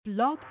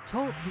Blog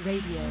Talk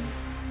Radio.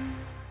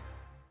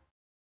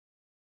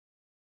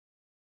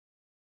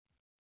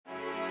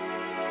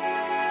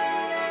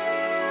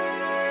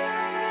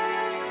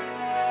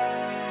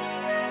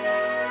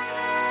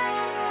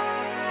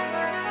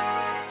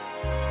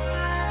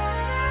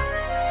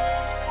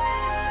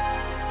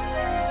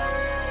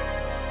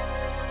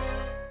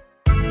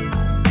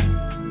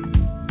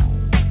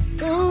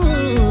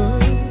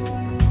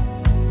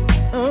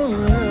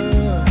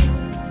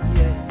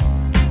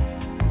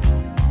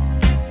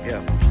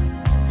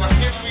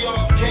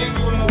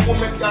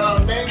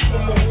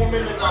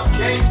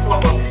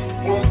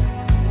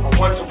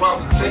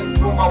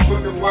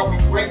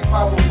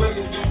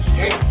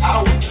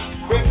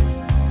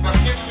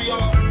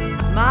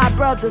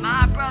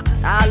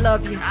 I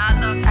love you.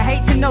 I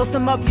hate to know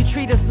some of you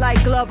treat us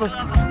like glovers.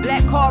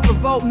 Black card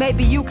revolt,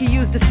 maybe you can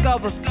use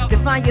Discover.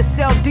 Define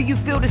yourself, do you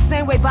feel the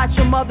same way about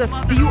your mother?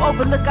 Do you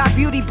overlook our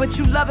beauty but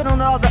you love it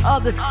on all the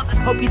others?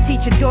 Hope you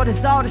teach your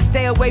daughters all to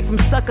stay away from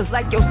suckers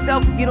like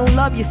yourself if you don't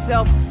love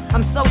yourself.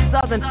 I'm so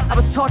southern, I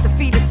was taught to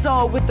feed a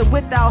soul with or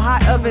without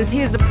hot ovens.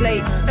 Here's a plate,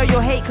 know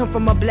your hate come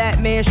from a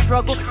black man's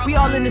struggle. We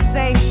all in the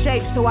same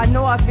shape, so I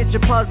know I fit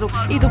your puzzle.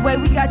 Either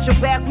way, we got your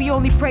back, we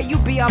only pray you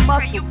be our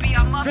muscle.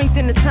 Strength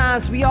in the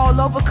times, we all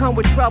overcome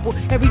with trouble.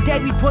 Every day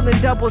we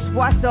pulling doubles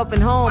for ourselves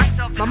and home.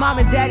 My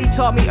mom and daddy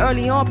taught me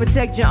early on,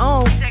 protect your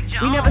own.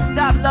 We never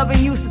stop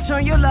loving you, so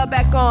turn your love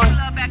back on.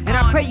 And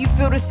I pray you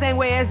feel the same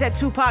way as that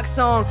Tupac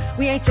song.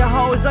 We ain't your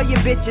hoes or your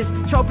bitches.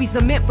 Trophies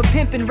are meant for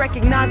pimping.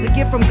 Recognize a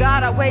gift from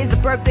God. Our ways a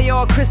birthday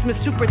or Christmas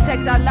to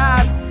protect our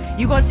lives.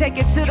 You gon' take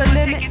it to the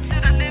limit?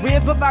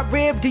 Rib by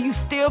rib, do you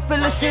still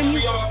feel it in you?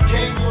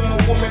 Came from a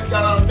woman,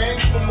 got our name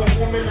from a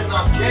woman, and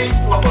I came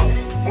from a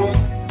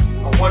woman.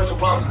 I wonder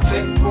why we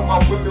take from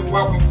our women,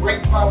 why we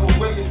break power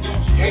women, do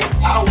we hate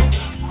our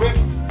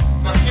women?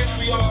 Now since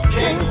we all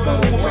came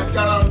from a woman,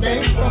 got our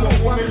name from a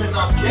woman, and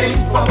I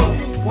came from a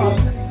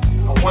woman.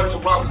 I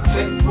wonder why we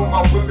take from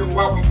our women,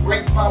 why we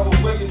break power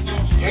women, do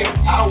we hate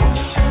our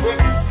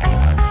women?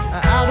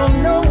 I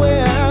don't know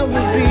where I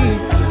would be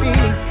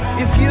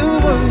if you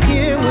weren't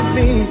here with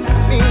me.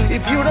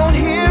 If you don't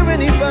hear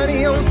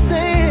anybody else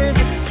saying,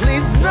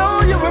 please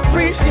know you're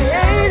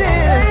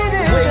appreciated.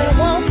 Where you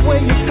walk, where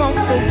you come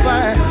so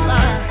fine,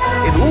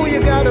 and who you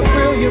got to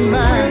fill your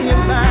mind.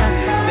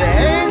 There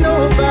ain't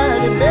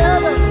nobody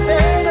better.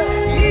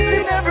 Each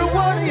and every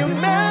one of you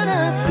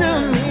matters to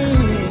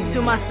me.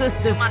 To my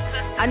sister,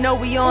 I know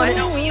we on it.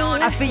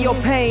 I feel your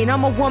pain.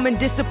 I'm a woman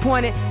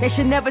disappointed. They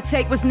should never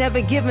take what's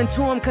never given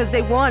to them cause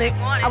they want it.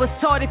 I was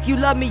taught if you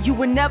love me, you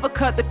would never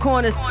cut the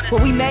corners.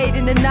 What we made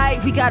in the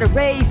night, we gotta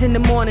raise in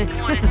the morning.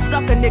 Just a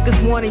sucker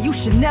niggas warning. You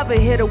should never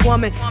hit a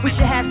woman. We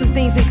should have some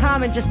things in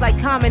common, just like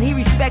Common. He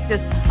respect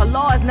us. A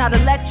law is not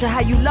a lecture.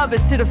 How you love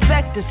is to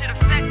affect us.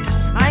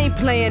 I ain't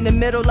playing the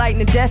middle like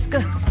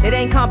Nadeska. It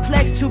ain't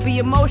complex to be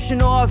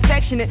emotional or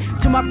affectionate.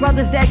 To my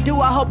brothers that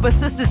do, I hope our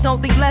sisters don't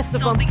think less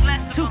of them.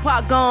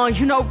 Tupac gone,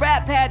 you know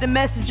rap had to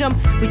message them.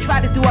 We try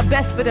to do our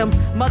best for them.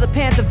 Mother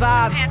Panther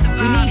vibe.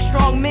 We need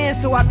strong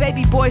men so our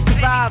baby boys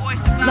survive.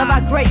 Love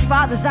our great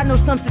fathers, I know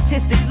some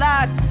statistics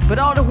lied. But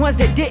all the ones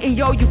that didn't,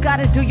 yo, you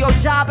gotta do your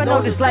job. I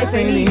know this life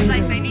ain't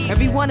easy.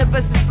 Every one of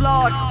us is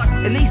flawed.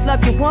 At least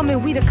love your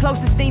woman, we the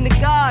closest thing to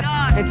God.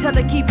 And tell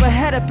her keep her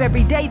head up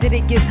every day that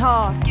it gets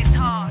hard.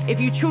 If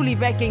you truly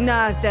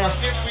recognize that.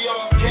 Since we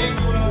all came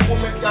from a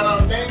woman, got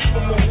our name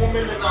from a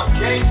woman, and I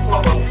came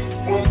from a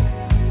woman.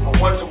 I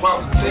wonder why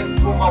we take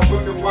from our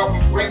women, why we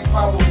break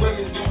power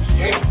women, do we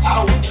hate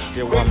our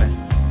women?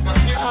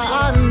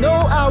 I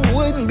know I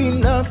wouldn't be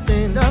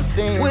nothing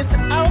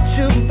without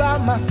you by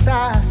my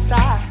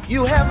side.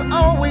 You have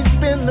always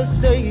been the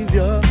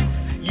savior.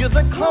 You're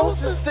the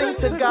closest thing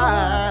to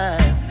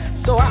God.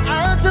 So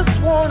I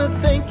just wanna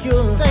thank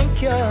you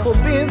for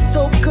being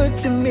so good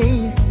to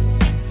me.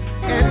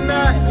 And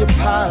I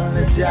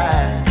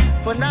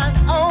apologize for not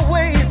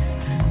always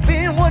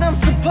being what I'm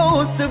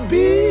supposed to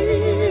be.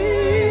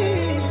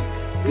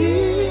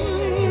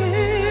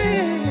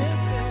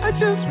 I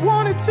just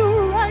wanted to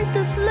write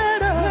this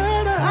letter.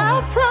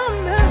 I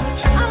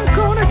promise I'm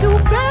gonna do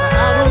better.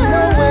 I don't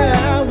know where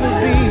I would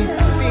be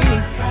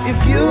if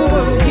you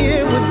weren't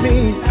here with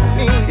me.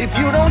 If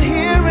you don't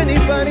hear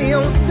anybody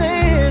else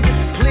saying,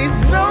 please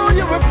know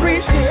you're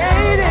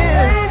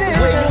appreciated.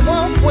 Where you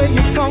walk, where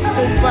you come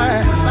so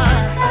fine,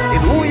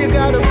 and who you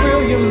gotta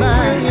fill your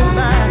mind.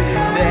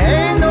 There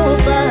ain't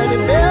nobody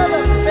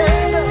better.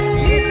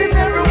 Each and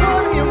every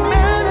one of you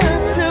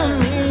matters to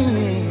me.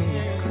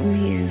 Come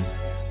here.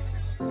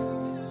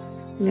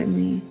 Let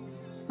me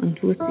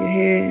untwist your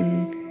hair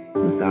and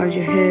massage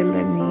your head.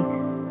 Let me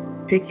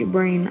pick your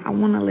brain. I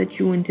want to let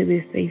you into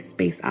this safe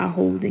space I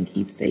hold and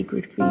keep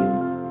sacred for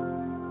you.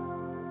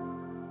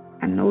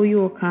 I know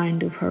you're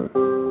kind of hurt.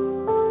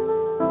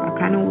 I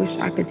kind of wish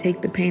I could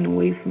take the pain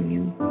away from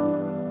you.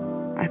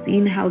 I've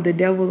seen how the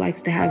devil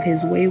likes to have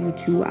his way with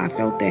you. I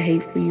felt their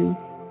hate for you.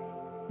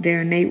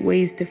 Their innate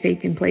ways to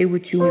fake and play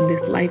with you in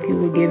this life you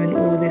were given,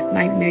 or this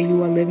nightmare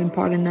you are living.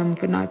 Pardon them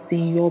for not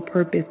seeing your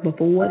purpose, but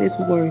for what it's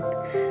worth,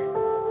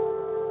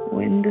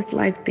 we're in this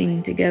life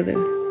thing together.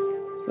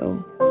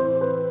 So,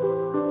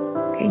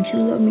 can't you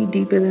love me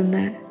deeper than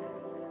that?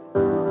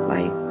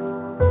 Like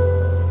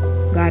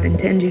God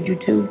intended you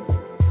to?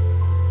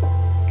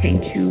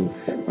 Can't you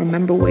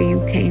remember where you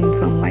came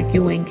from like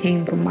you ain't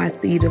came from my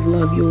seed of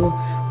love? Your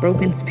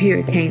broken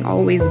spirit can't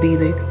always be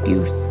the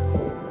excuse.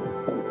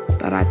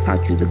 Thought I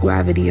taught you the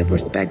gravity of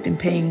respect and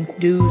paying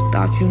dues.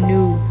 Thought you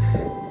knew.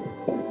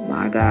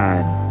 My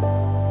God,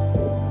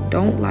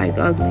 don't like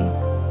ugly.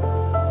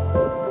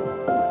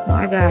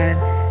 My God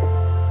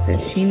said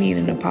she need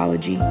an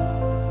apology.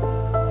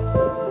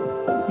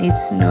 Needs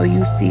to know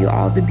you see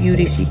all the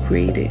beauty she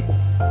created.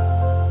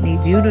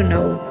 Needs you to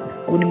know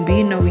wouldn't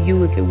be no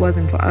you if it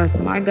wasn't for us.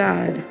 My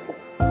God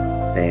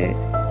said,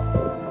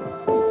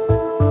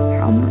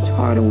 how much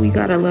harder we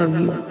gotta love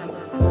you?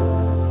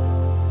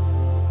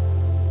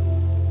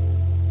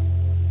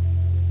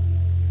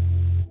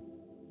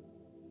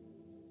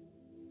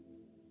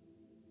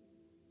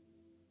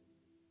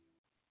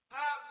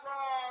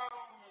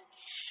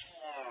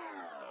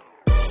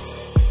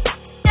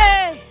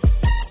 Hey,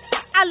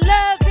 I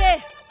love it.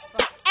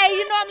 Hey,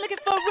 you know I'm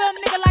looking for a real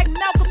nigga like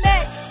Malcolm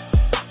X.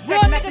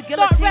 Real niggas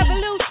start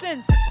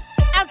revolutions.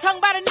 I'm talking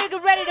about a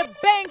nigga ready to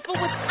bang for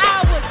what's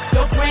ours.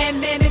 Your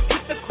grandman is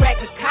just a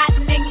cracker,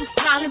 cotton and you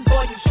smiling,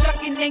 boy, you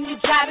shucking and you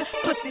jiving.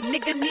 Pussy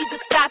nigga need to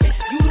stop it.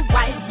 You the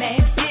white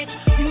man, bitch.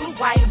 You the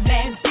white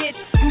man, bitch.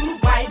 You the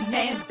white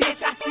man, bitch.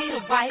 I see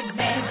the white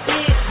man,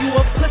 bitch. You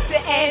a pussy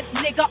ass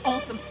nigga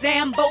on some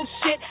Sambo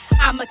shit.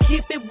 I'ma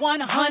keep it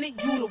 100.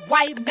 You the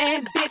white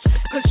man, bitch.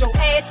 Cause your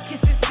ass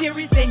kisses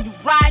serious and you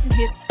riding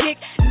his dick.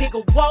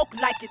 Nigga walk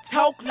like you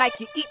talk, like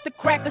you eat the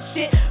cracker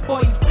shit.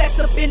 Boy, you flex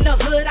up in the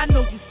hood, I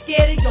know you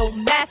scared of your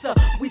master.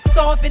 We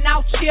starving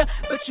out here,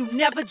 but you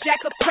never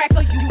jack a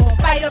cracker. You gon'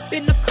 fight up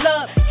in the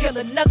club, kill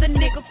another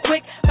nigga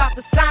quick. About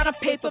to sign a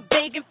paper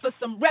begging for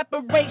some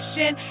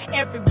reparation.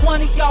 Every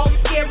one of y'all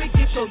scary,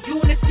 get your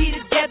unity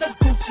together.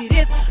 Gucci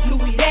this,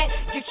 Louis that,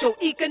 get your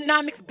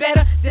economics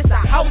better. This a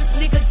house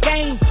nigga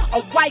game, a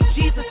white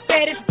Jesus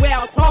fetish.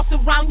 Wear a cross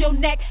around your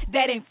neck,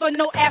 that ain't for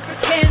no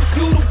Africans.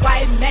 You the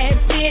white man,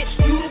 bitch.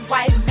 You the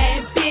white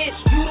man, bitch.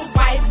 You the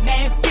white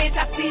man, bitch.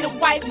 I see the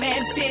white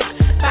man, bitch.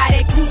 Buy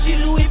that Gucci,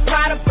 Louis,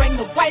 Prada, bring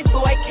the white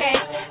boy cash.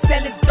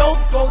 Sell it dope,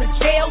 go to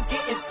jail,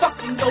 getting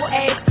fucked in your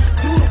ass.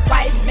 You the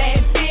white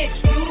man, bitch.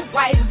 You the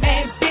white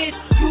man, bitch.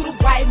 You the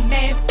white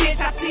man, bitch.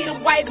 I see the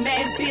white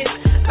man, bitch.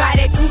 Buy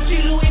that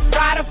Gucci, Louis,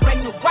 Prada,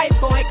 bring the white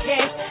boy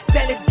cash.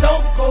 Sell it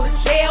dope, go to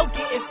jail,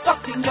 getting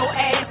fucked in your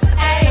ass.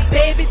 Ay,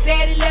 baby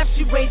daddy left,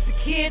 she raised the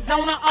kids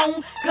on her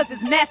own. Cause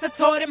his master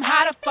taught him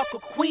how to fuck a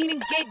queen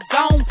and get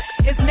gone.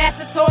 His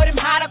master taught him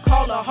how to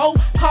call a hoe,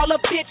 call a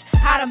bitch,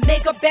 how to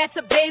make a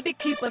better baby,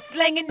 keep her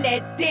slinging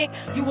that dick.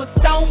 You a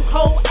stone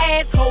cold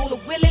asshole, a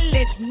Willie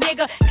Lynch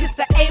nigga. Kiss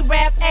the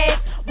A-rap ass,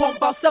 won't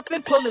boss up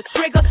and pull a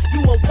trigger.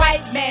 You a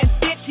white man,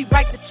 bitch, he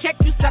write the check,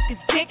 you suck his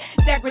dick.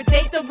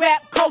 Degradate the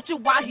rap culture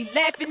while he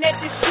laughing at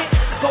this shit.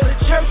 Go to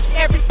church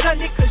every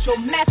Sunday cause your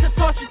master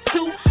taught you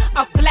to.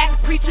 A black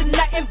preacher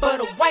nothing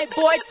but a white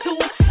boy too.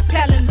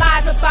 Telling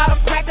lies about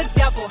a cracker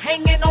devil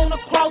hanging on a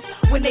cross.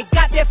 When they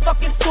got that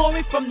fucking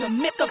story from the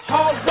myth of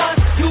hard run.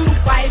 You the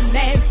white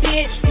man,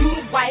 bitch. You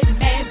the white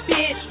man,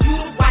 bitch. You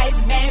the white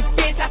man,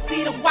 bitch. I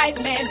see the white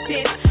man,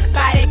 bitch.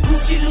 Buy that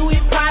Gucci,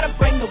 Louis, Prada,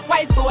 bring the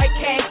white boy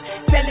cash.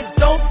 Sell it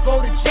dope,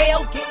 go to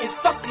jail, getting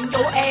fucked in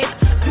your ass.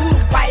 You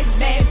the white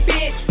man,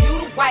 bitch.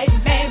 You the white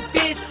man,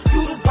 bitch.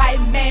 You the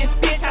white man,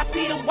 bitch. I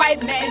see the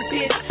white man,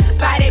 bitch.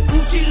 Buy that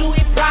Gucci,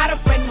 Louis, Prada,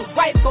 bring the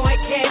white boy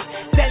cash.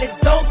 Sell it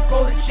dope,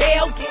 go to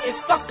jail, getting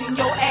fucked in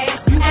your ass.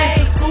 You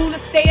ain't school to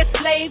stay a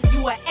slave,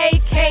 you a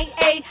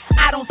AKA.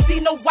 I don't see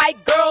no white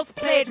girls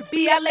play the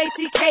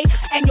BLATK.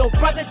 And your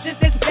brother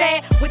just as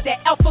bad with that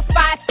Alpha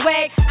Phi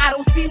swag. I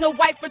don't see no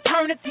white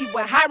fraternity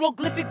with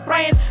hieroglyphic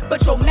brands.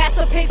 But your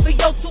master pays for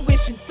your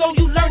tuition, so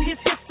you learn his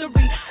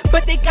history.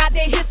 But they got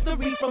their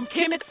history from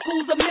chemist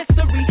schools of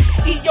mystery.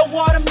 Eat your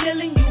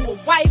watermelon, you a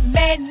white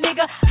man,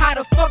 nigga. How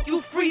the fuck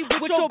you free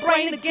with your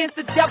brain against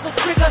the devil's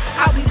trigger?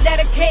 How we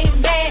let a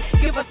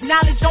caveman give us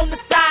knowledge on the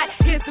side.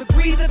 His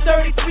degrees of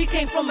 33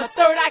 came from a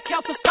third eye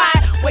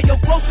calcified. Where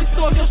your grocery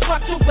store, your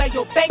structure, where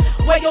your bank,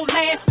 where your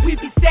land. We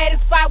be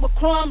satisfied with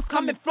crumbs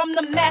coming from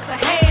the master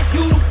hand.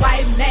 You the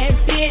white man,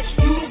 bitch.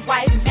 You the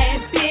white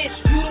man, bitch.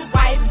 You the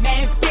white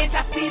man, bitch.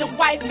 I see the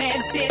white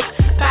man, bitch.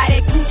 Buy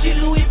that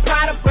Gucci, Louis,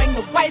 Prada, bring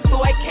the white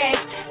boy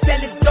cash. Sell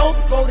it dope,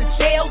 go to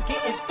jail,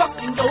 getting fucked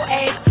in your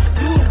ass.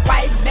 You the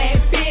white man,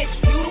 bitch.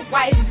 You the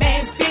white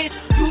man, bitch.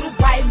 You the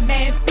white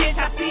man, bitch.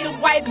 I see the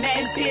white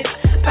man, bitch.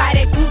 Buy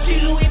that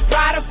Gucci, Louis,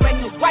 Prada,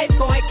 bring the white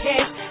boy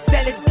cash.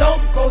 Sell it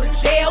dope, go to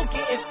jail,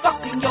 getting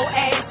fucked in your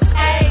ass.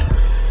 Ay.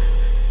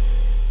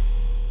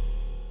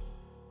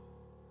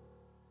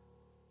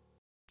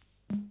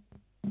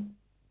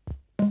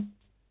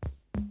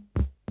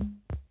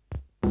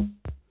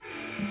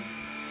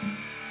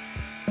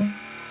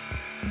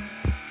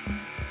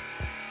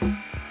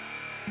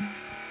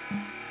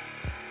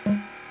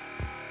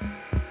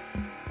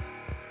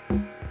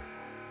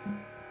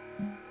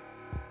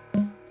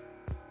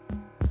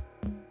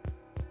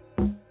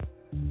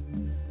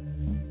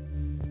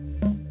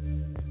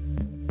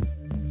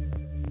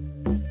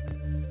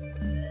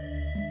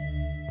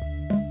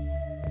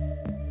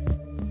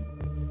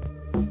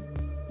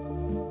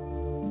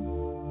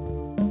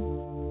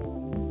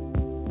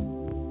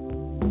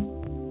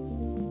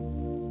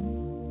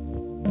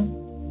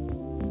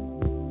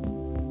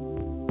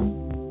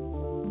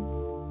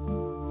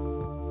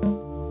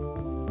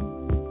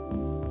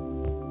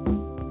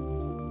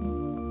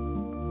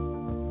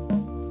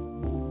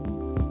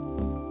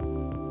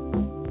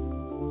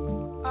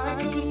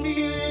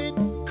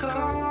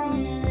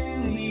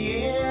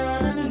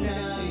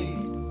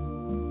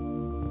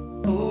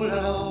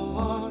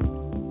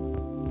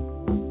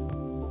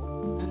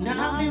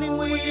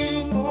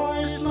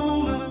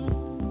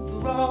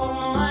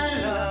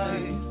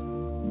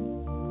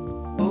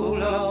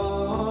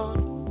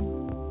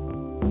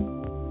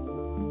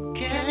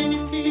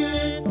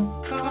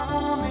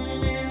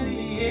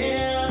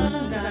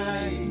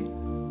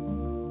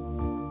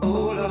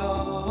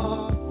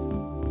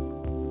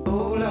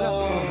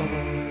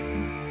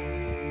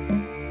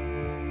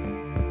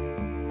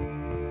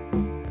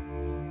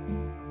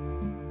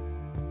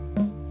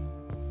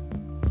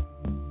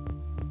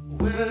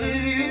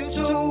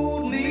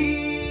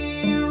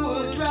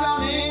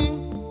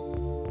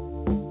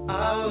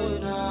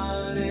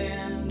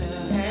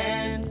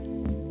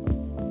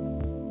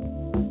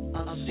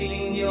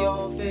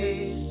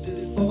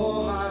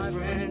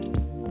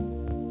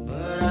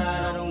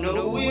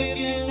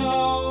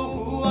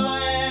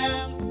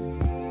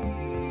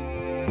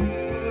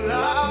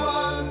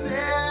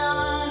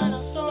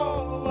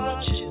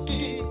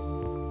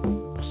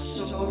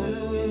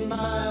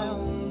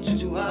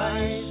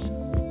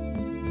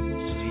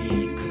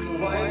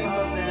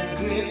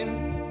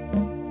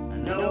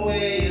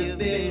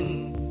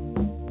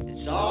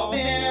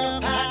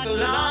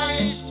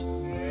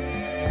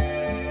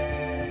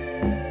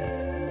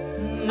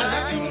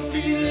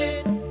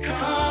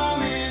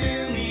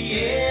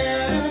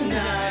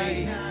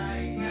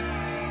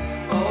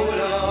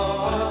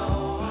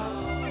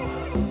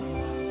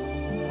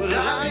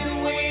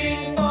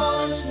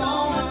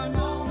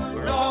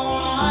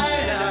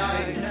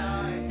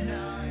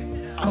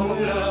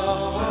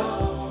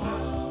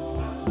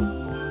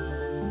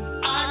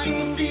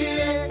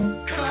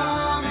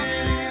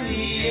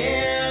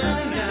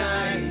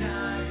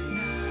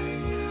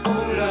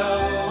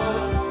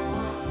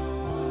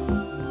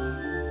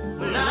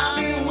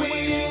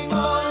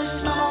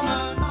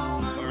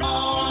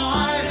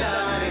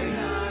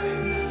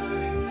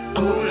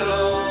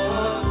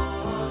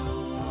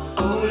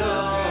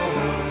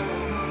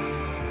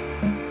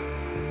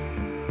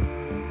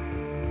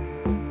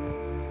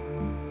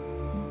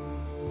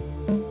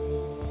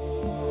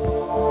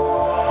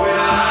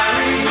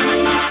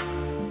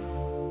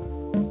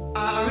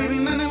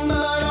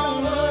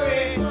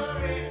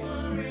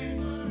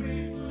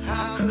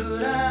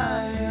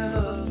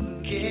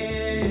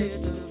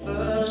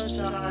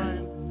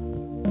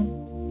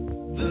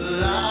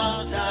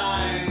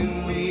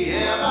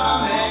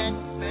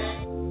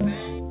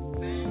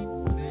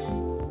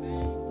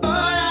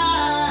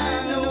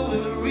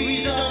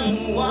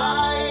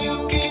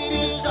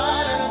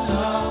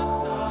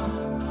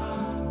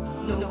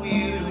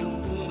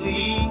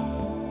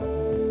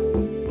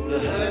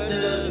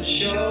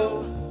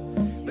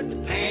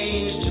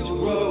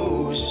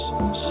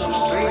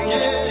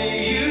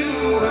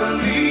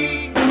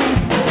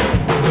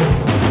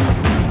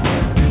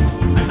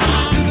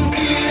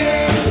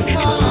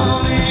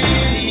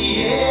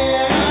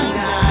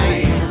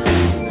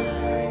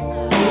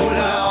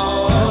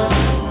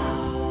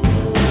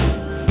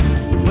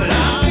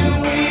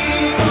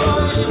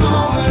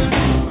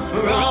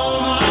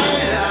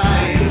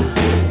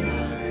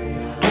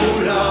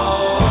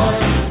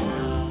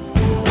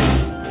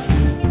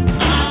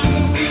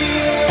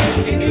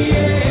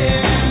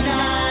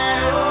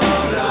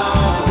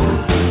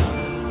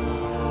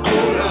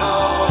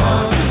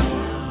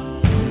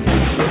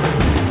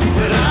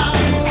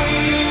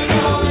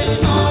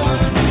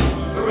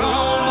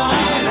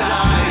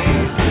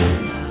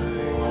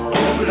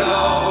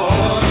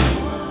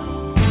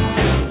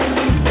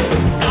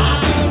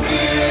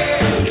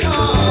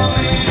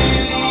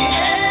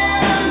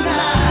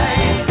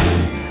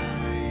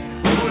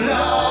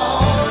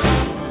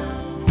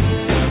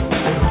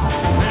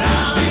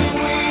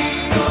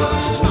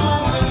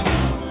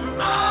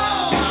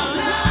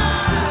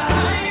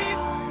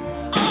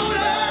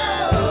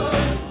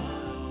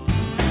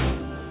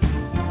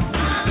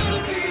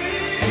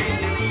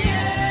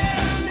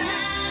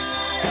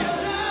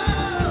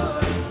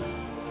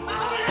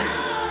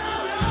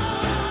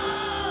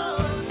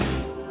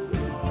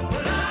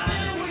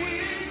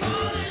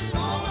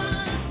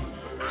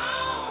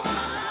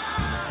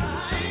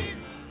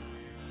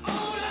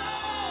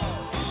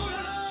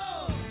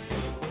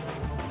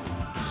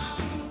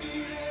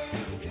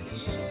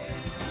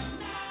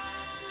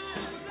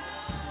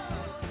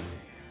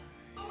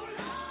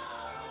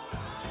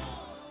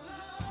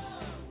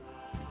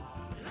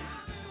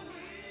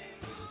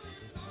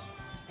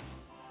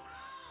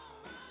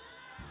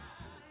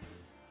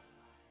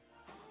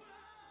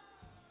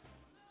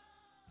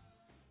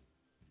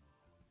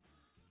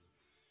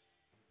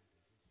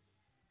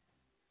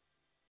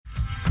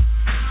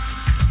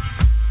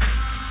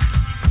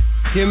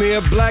 Give me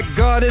a black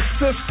goddess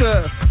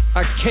sister,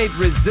 I can't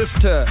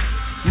resist her.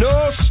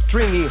 No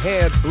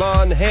stringy-haired,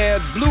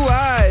 blonde-haired,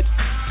 blue-eyed,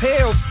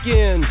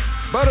 pale-skinned,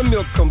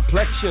 buttermilk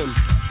complexion,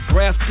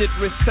 grafted,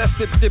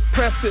 recessive,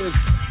 depressive,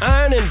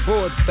 ironing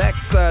board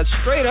backside,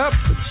 straight up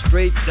and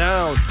straight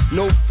down.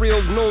 No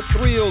frills, no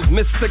thrills,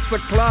 miss 6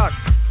 o'clock.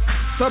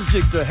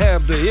 Subject to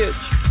have the itch.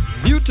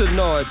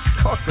 Mutanoid,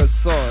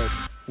 caucasoid,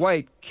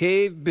 white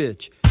cave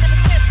bitch.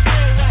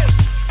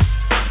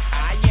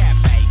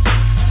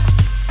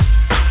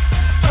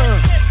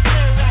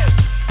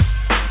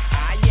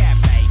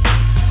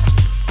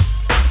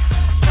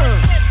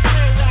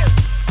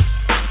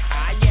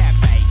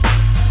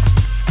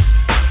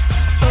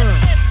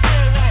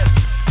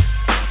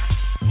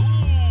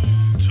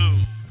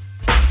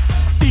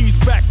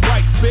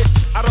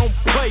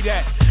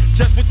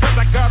 Just because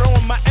I got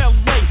on my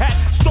LA hat,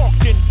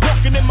 stalking,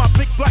 walking in my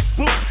big black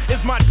boot is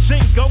my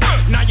jingo.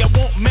 Now you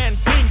want man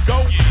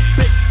bingo.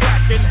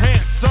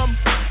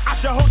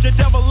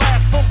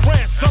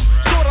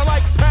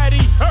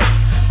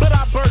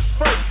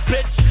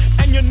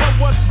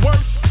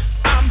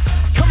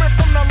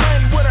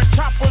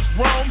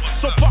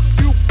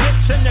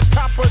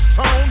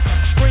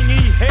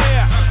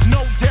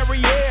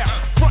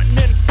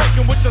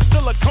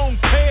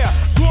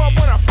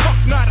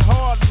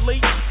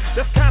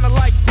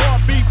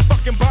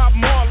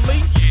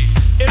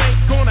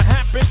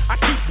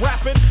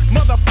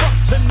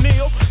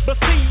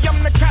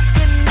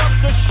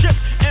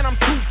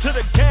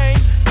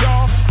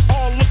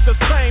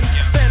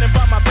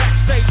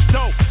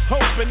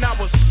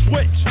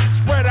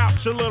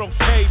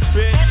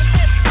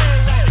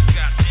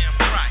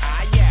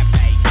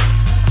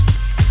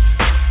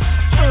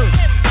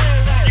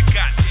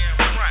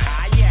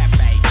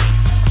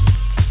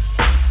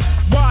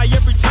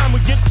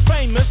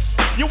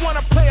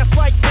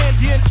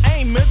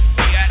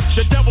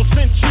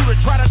 to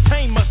try to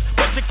tame us,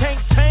 but you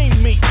can't tame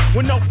me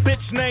with no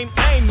bitch named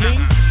Amy.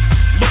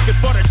 Looking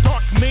for the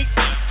dark meat,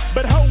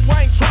 but ho,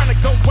 I ain't trying to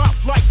go out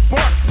like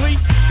Barkley.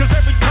 Cause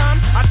every time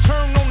I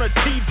turn on the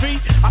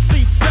TV, I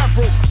see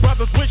several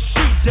brothers with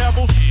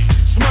she-devils.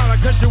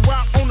 Smiling cause you're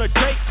out on a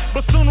date,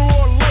 but sooner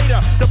or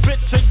later, the bitch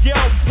will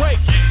yell break.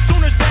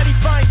 Soon as daddy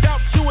finds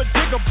out you a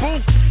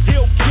digger-boo,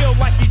 he'll kill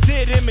like he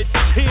did Emmett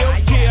Till.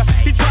 Yeah,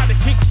 he tried to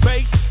kick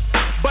base,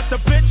 but the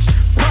bitch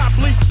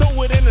probably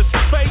threw it in his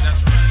face.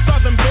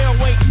 Southern Belle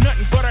ain't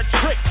nothing but a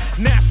trick,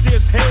 nasty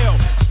as hell,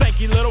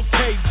 stanky little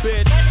K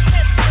bitch.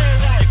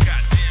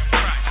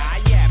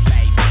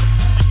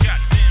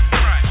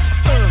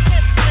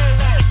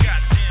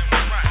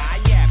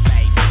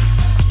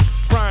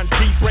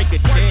 Break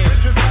it down. White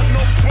bitches have no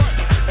butt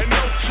and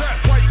no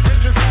chest. White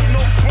bitches have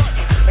no butt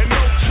and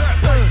no chest.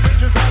 White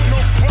bitches have no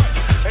butt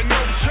and no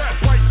chest.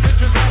 White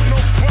bitches have no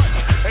butt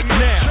and no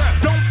chest.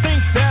 Now, don't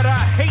think that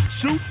I hate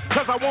you,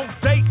 cause I won't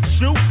date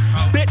you.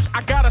 Bitch,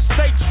 I gotta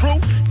stay true.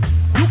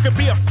 You can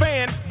be a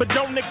fan, but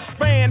don't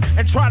expand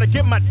and try to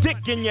get my dick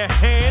in your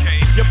hand.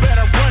 You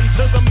better run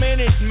to the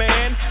minute,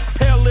 man.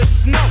 Pale as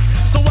snow,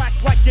 so act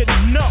like you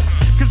know.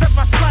 Cause if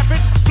I slap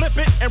it, flip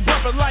it, and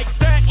rub it like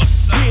that,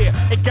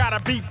 yeah, it gotta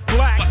be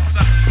black.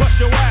 Plus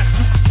your ass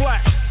too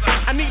flat.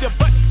 I need a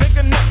butt big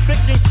enough, thick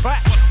and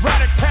clap.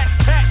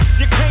 Rat-a-tat-tat,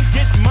 you can't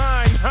get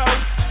mine, ho.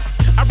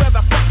 I'd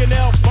rather fuck an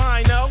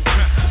albino.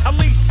 At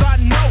least I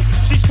know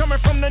she's coming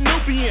from the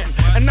Nubian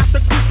and not the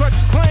Ku Klux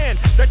Klan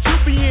that you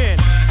be in.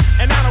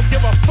 And I don't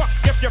give a fuck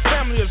if your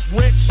family is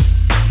rich.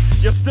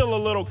 You're still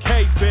a little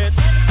K, bitch.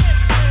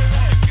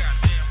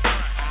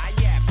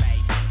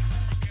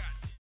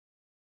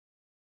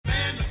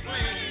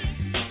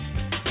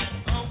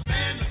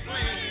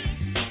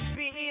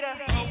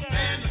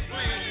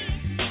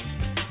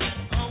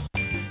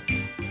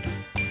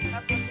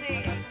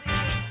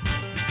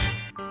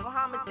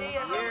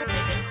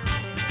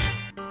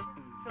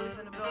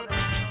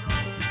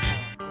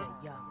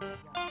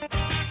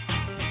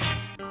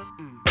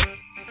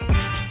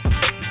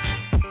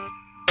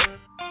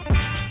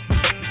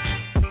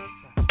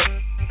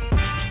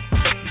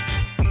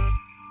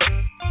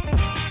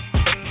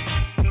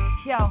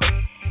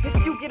 If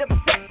you get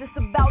upset, this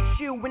about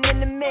you, and in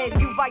the mid,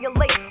 you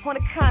violate on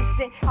a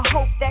constant. I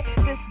hope that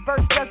this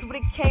verse does what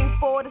it came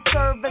for, to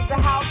serve as a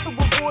house to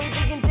avoid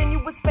the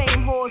ingenuous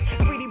fame whores,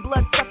 greedy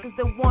bloodsuckers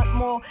that want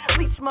more,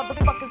 leech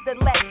motherfuckers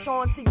that latch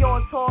on to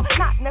your tour,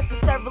 not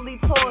necessarily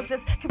tours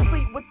that's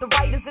complete with the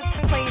writers,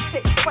 it's plain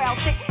sick, crowd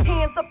sick,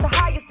 hands up the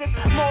highest, it's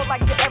more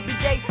like the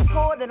everyday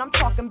tour that I'm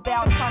talking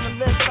about, trying to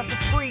live sucker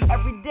free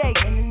every day,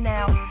 in and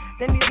out.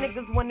 Then these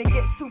niggas wanna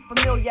get too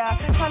familiar,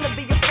 trying to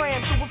be a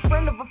friend to a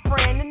friend of a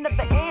friend. It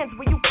never ends.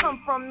 Where you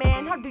come from,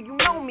 man? How do you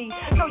know me?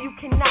 No, you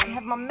cannot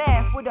have my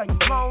math. What are you,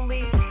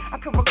 lonely?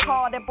 I can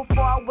recall that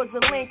before I was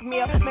a link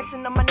mere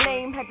mention of my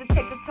name, had to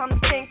take the time to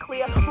think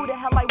clear who the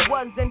hell I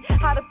was and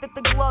how to fit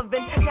the glove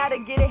in. Now to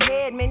get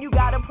ahead, man, you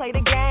gotta play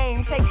the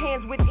game. Shake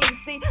hands with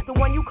EC, the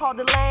one you call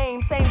the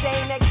lame. Same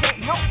Dame that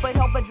can't help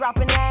but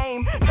drop a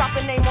name. Drop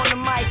a name on the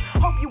mic.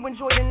 Hope you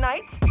enjoy the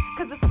night.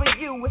 Cause it's for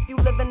you if you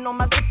living on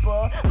my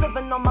zipper,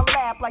 living on my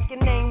lap like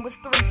your name was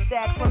 3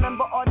 stacks.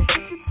 Remember all the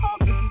shit you told,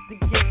 this is the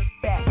gift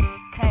back.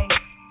 Hey,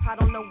 I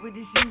don't know what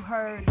it is you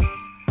heard.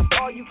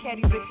 All you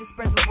catty bitches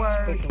spread the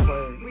word.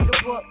 Read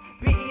a book,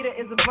 Big Eater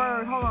is a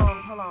bird. Hold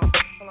on.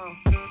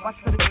 Watch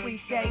for the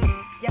cliche.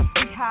 Yes,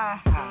 we high.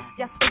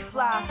 Yes, we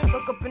fly.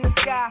 Look up in the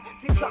sky.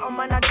 See something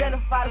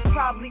unidentified. It's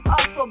probably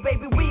us. So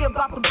baby, we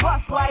about to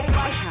bust like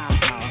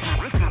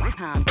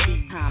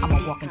I'm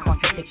a walking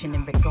contradiction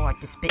in regard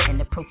to spitting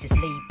approaches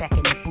laid back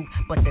in the booth,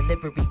 but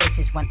delivery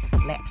this is one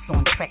laps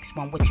on tracks,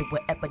 one with you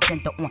whatever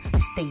gender on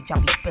stage. I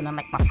be spilling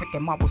like my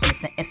freaking marbles,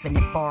 missing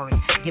infinite bars.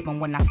 Given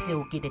when I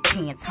still get a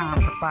chance,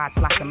 time provides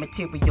like a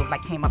material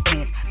like hammer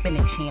pants. Been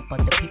a champ for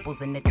the peoples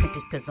in the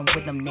trenches, cause I'm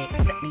with them. They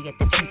accept me at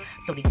the truth,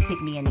 so they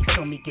dig me and they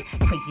feel me get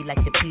crazy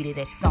like the beat of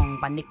that song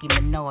by Nicki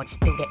Minaj.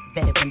 Still that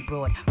veteran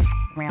broad,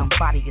 round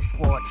body is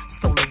flawed,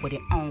 solo with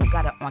it on,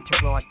 got an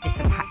entourage. Just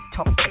some hot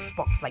talk that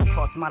sparks like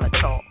toss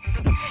Molotov.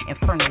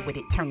 Inferno with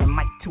it, turn the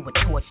mic to a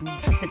torch.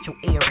 Need central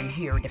air in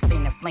here, the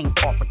fan and flame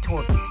off a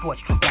torch.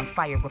 Scorched on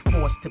fire, a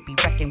force to be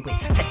reckoned with.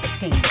 Set the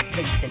game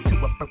ablaze into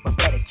a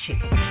better chick.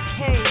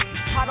 Hey,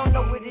 I don't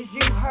know what it is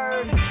you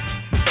heard.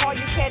 All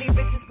you catty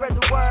bitches spread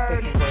the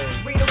word.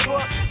 Read a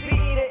book, Big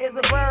Eater is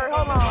a bird.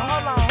 Hold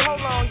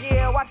on,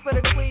 yeah, watch for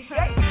the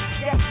cliche.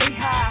 Yes, we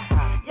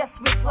high, yes,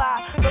 we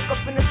fly. Look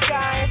up in the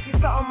sky and see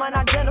something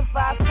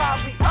unidentified.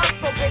 Probably us,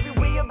 so baby,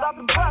 we about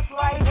to bust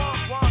like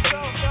 1,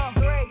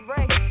 2,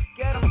 3,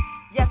 get 'em.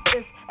 Yes,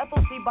 it's Ethel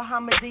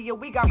bahamadia.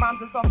 We got rhymes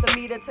that's off the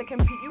meter to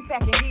compete. You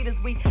packing heaters.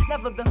 We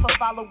never been for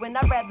following.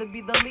 I'd rather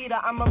be the leader.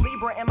 I'm a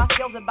Libra and my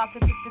skills about to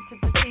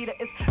teeter.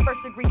 It's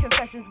first degree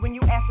confessions when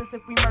you ask us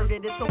if we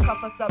murdered it. So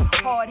cuff us up,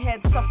 hard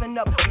heads toughen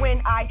up.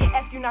 When I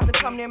ask you not to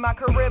come near my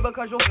career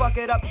because you'll fuck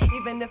it up.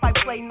 Even if I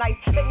play nice,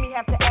 make me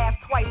have to ask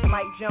twice.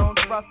 Mike Jones,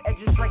 rough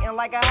edges straighten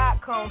like a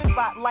hot cone.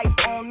 Spotlights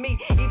on me,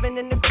 even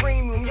in the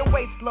green room. Your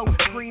waist low,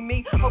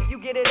 creamy. Hope you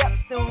get it up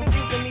soon.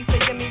 Using me, say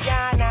give me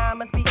Guyana.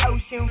 Must be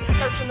tune.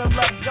 Ursula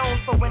Love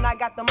Jones for when I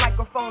got the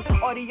microphone.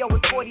 Audio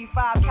is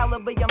 45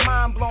 caliber, your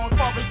mind blown.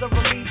 Far as the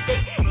release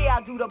date, yeah,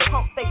 I do the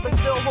pump fake, but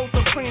still hold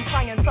supreme,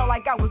 trying until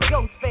like I was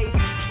Ghostface.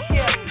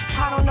 Yeah,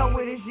 I don't know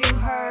what it is you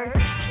heard.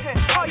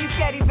 All you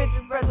catty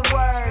bitches spread the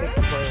word.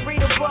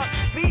 Read a book,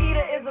 Bee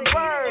Eater is a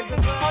bird.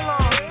 Hold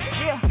on,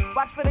 yeah,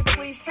 watch for the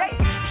cliche.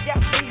 Yes,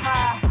 we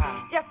high,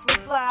 yes, we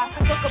fly.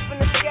 Look up in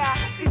the sky,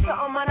 see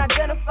something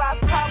unidentified.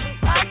 Probably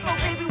us, so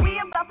baby, we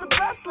about to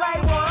bust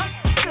like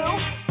 1, 2,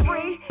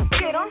 3,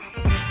 get 'em.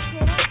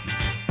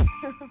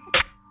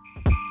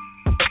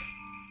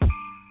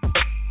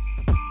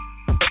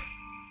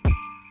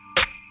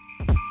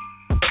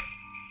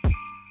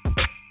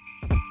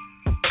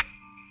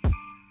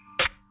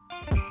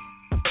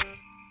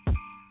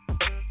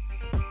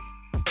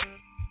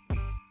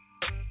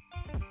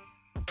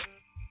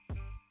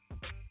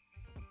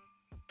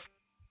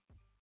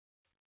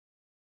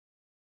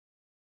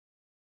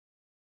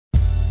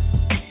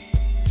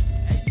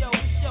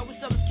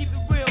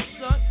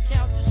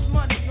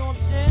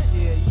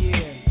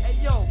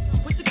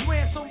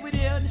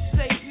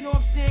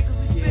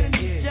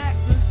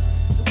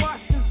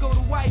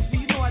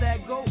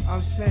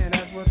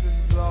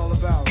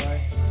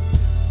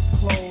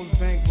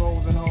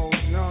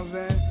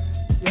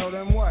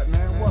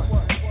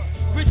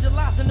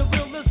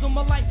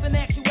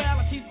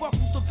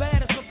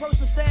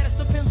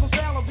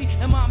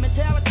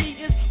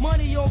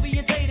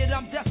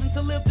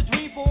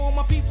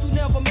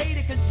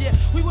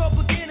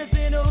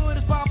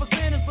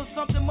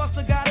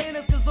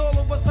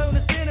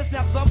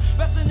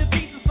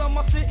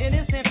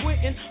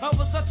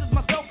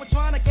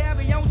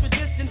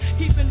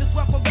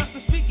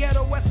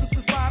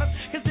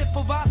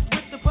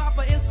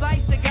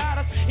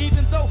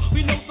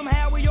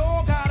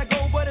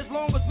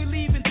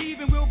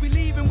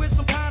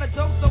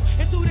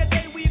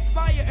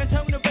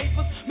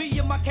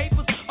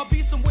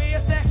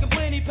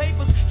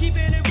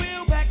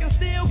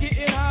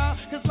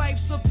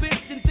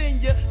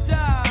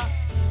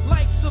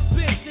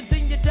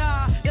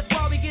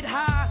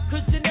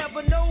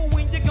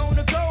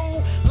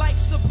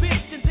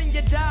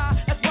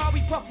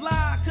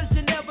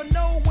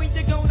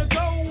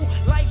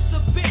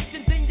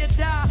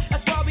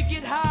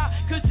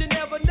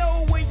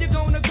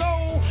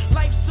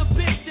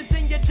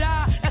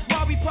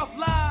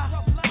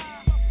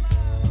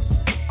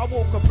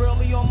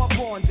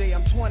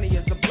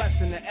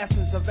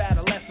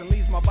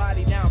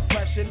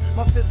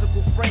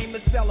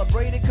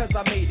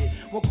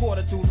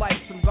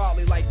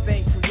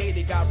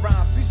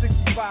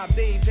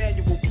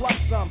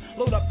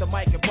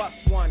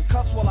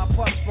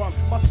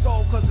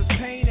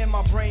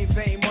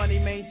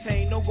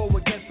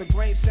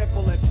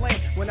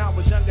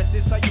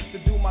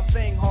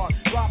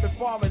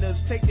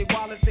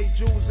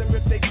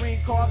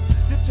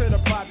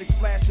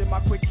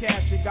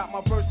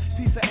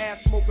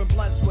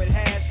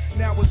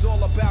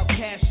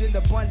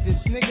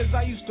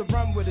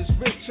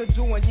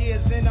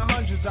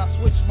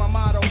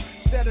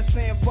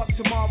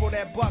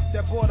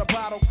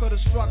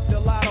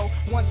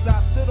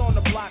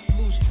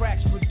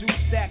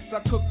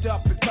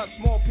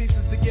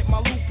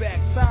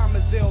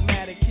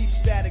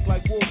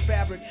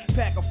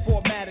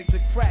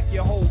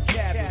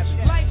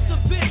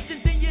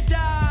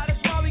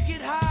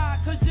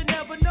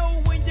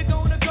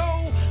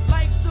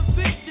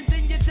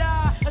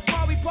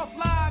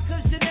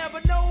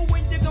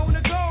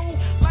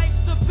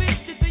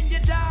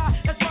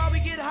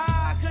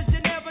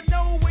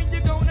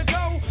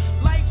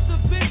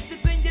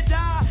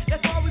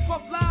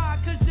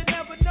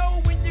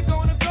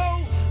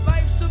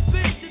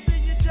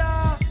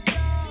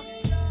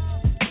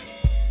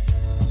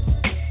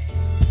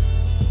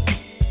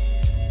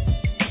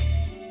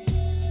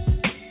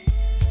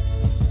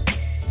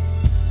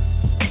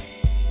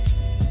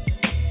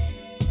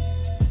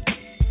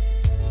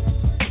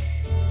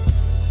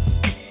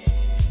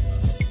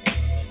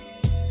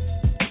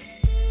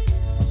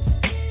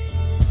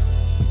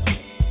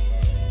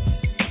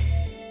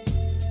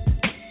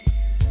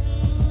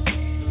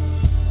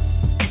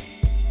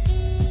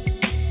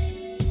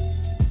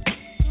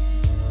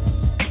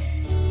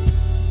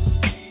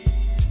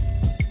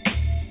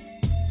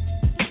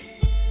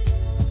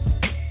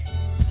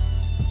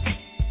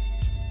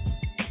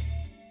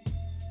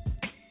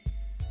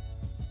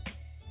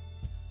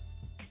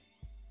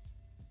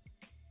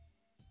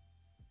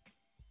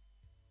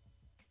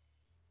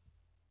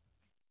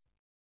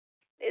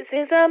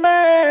 This is a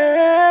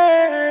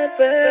mad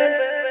bird.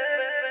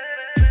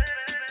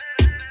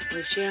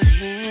 Put your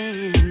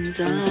hands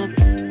up.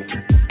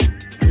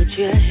 Put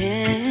your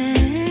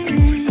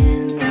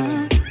hands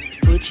up.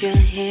 Put your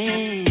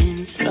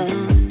hands up.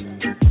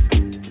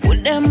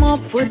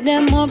 Put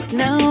them up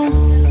now.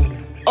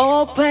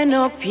 Open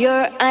up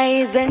your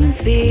eyes and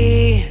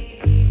see.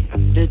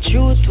 The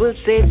truth will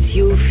set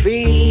you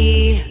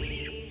free.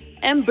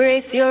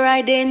 Embrace your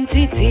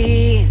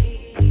identity.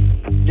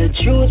 The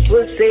truth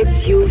will set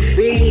you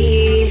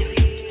free.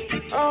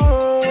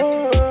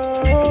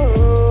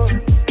 Oh,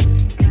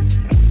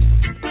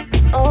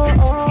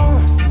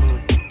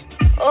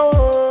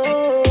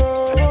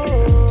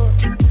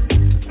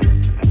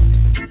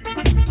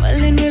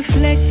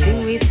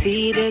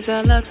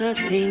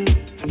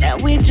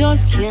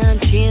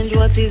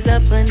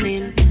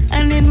 happening.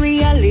 And in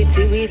reality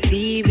we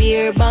see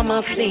beer bomb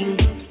a fling.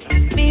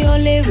 Me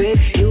only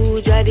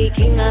refuge are the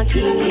king of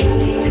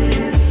kings.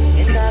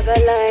 It's not a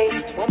lie,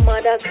 one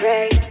mother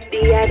cry.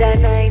 The other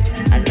night,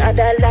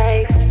 another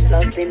life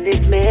lost in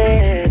this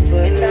mad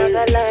world. It's not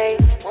a lie,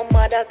 one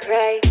mother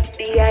cry.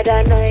 The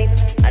other night,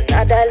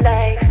 another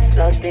life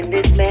lost in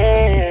this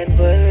mad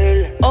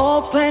world.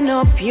 Open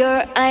up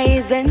your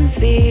eyes and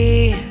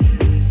see.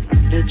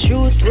 The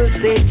truth will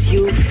set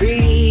you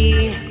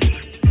free.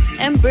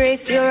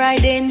 Embrace your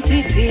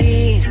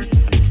identity.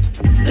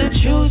 The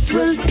truth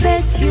will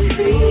set you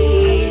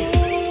free.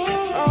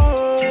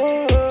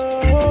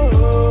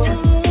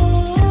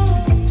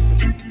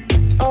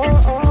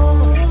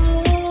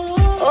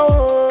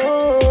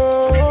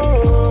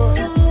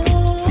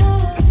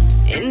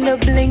 In the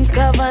blink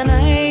of an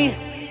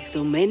eye,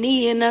 so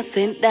many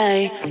innocent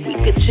die. We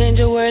could change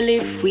the world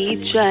if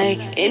we try.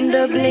 In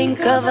the blink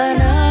of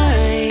an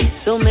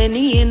eye, so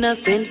many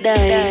innocent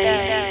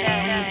die.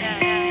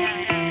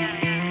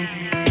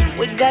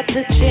 We got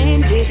to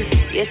change it,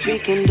 yes we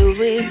can do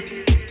it.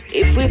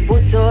 If we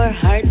put our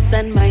hearts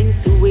and minds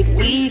to it,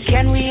 we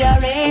can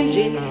rearrange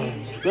it.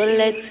 So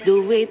let's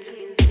do it,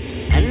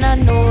 and I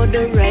know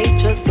the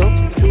righteous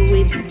up to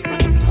it.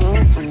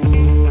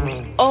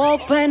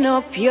 Open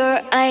up your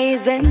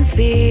eyes and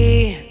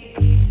see.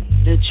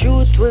 The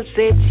truth will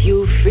set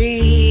you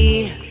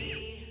free.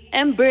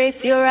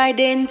 Embrace your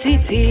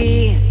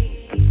identity.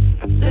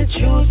 The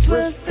truth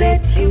will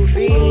set you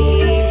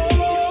free.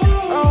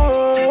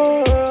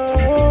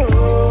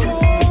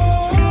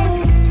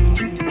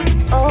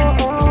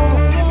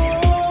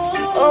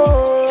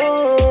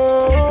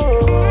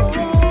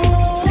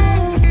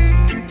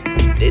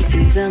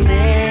 A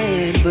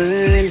mad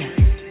world.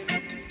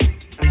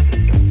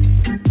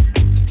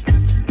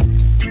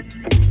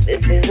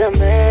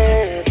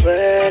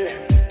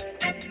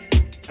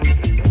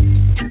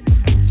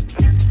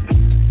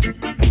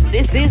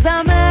 This is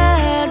a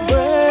mad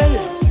world.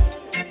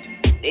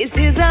 This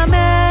is a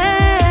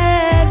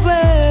mad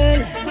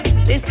world.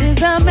 This is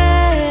a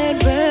mad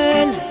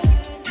world.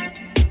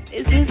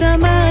 This is a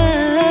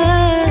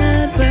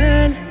mad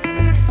world.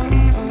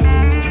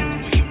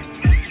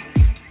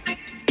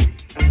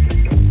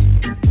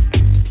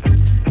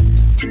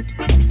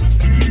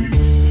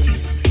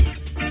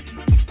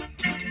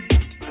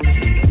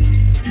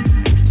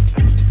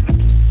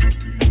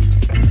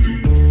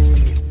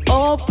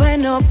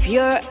 Open up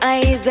your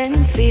eyes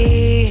and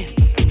see.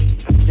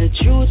 The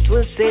truth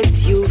will set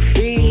you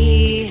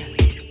free.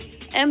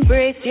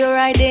 Embrace your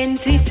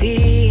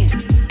identity.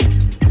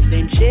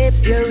 Then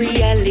shape your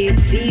reality.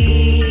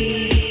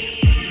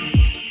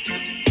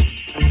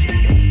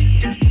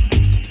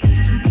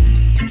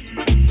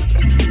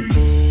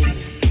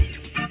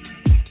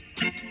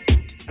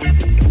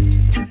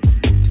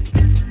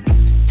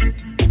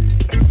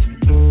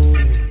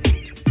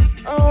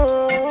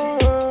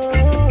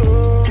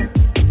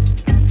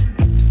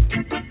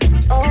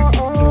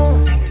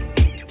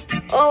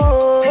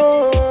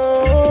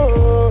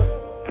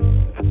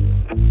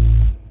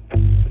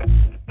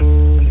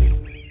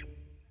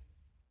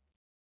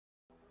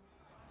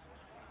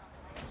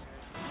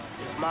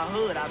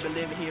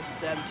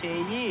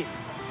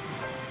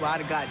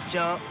 I got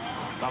jumped,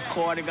 my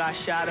quarter got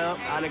shot up,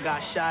 I done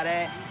got shot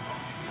at,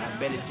 I've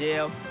been to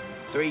jail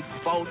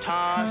 3-4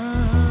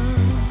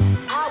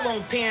 times. I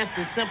want parents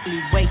to simply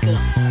wake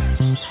up,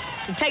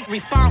 to take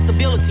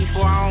responsibility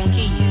for our own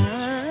kids.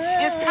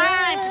 It's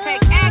time to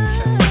take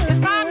action.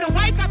 It's time to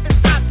wake up and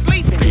stop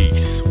sleeping.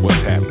 Peace,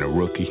 what's happening,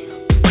 rookie?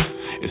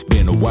 It's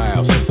been a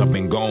while since I've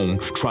been gone,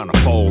 trying to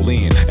fall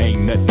in,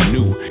 ain't nothing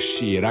new.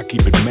 Shit, I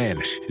keep it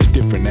managed. It's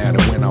different now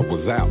than when I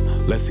was out.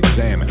 Let's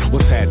examine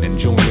what's happening,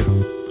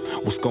 Junior.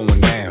 What's going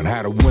down?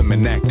 How the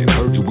women acting?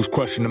 Heard you was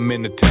crushing them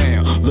in the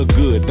town. Look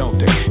good, don't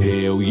they?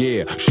 Hell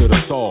yeah.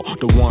 Should've saw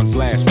the ones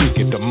last week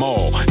at the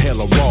mall.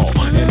 Hella raw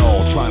and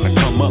all trying to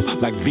come up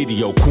like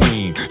video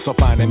queen. So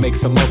fine they make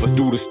some of us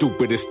do the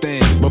stupidest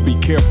things. But be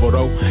careful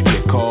though,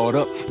 get caught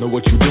up. Know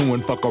what you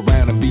doing? Fuck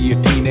around and be a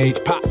teenage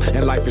pop.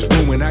 And life is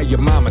ruined. How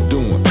your mama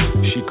doing?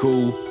 She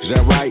cool? Is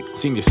that right?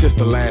 Seen your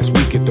sister last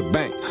week at the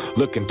bank.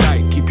 Looking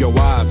tight, keep your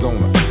eyes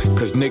on her.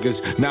 Cause niggas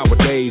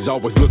nowadays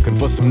always looking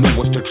for some new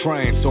ones to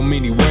train. So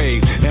many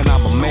ways, and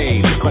I'm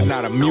amazed, but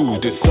not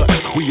amused as such.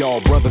 We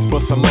all brothers,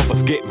 but some of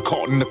us getting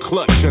caught in the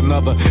clutch.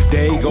 Another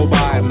day go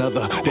by,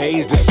 another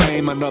day's the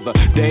same. Another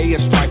day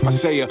is strife. I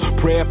say a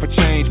prayer for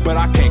change, but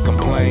I can't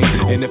complain.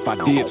 And if I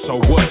did, so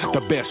what?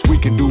 The best we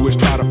can do is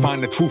try to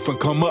find the truth and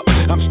come up.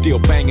 I'm still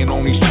banging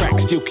on these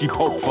tracks, still keep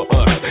hope for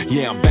us.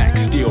 Yeah, I'm back,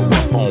 still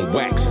rough on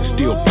wax, and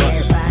still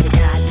bust. Everybody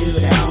gotta do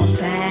their own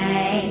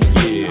thing.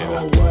 Yeah. The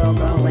whole world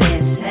going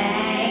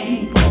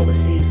insane.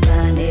 Overseas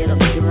sun, it'll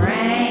be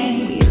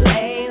rain. We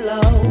lay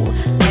low,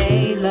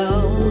 lay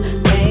low,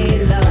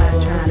 lay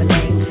low. Trying to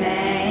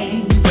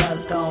maintain.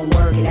 Brothers gon'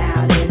 work it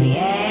out in the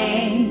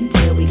end.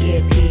 Till we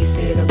get peace,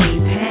 it'll be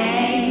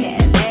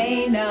pain. And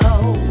they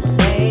know,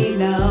 they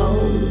know,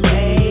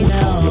 they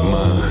know. What's on your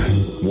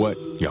mind? What?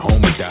 Your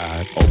homie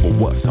died. Over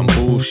what? Some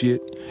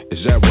bullshit? Is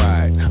that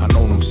right? I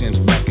know them since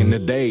back in the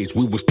days.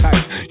 we was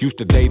tight. Used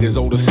to date his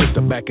older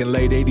sister back in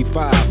late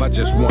 85. I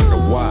just wonder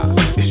why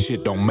this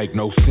shit don't make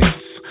no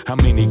sense. How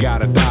many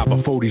gotta die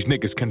before these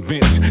niggas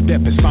convinced?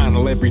 Death is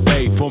final every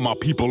day for my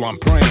people, I'm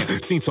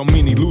praying. Seen so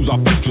many lose our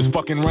futures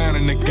fucking round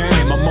in the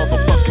game. A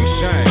motherfucking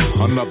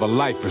shame. Another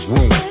life is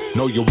ruined.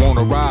 Know you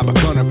wanna ride, but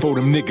gunning for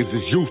them niggas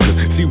is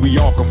useless. See, we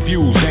all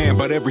confused, damn,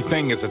 but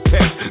everything is a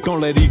test. Don't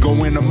let ego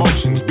and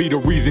emotions be the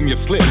reason you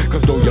slip.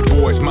 Cause though your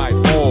boys might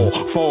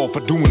fall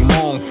for doing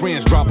wrong.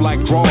 Friends drop like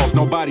draws,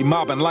 nobody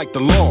mobbing like the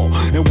law.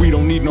 And we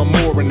don't need no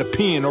more in the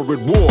pen or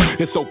at war.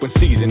 It's open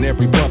season,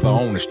 every brother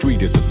on the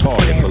street is a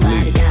target.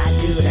 Believe.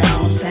 Gotta do their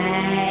own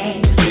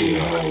thing. The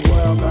whole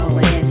world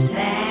going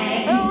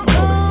insane.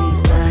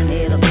 Overseas sun,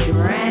 it'll be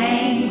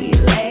rain. We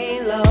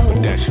lay low.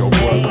 That's your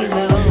work.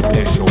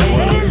 That's your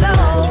work. Lay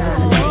low. Trying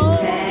to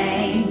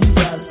maintain.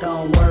 Just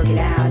gonna work it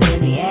out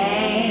in the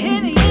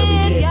end. Till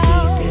we get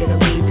peace,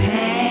 it'll be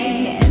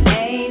pain. And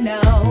they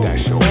know.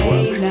 That's your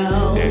work.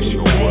 That's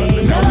your work.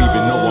 Now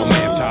even though I'm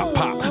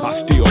anti-pop,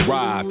 I still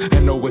rise.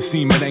 And though it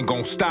seem it ain't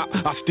gonna stop,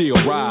 I still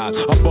rise.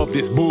 Above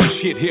this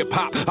bullshit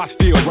hip-hop, I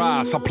still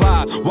rise.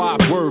 Supply wise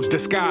words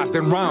disguised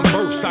in rhyme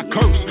bursts. I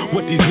curse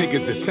what these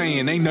niggas is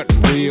saying ain't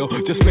nothing real.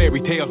 Just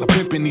fairy tales of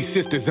pimping these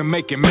sisters and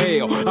making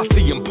mail. I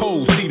see them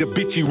pose, see the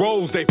bitchy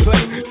roles they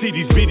play. See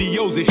these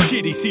videos is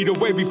shitty, see the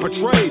way we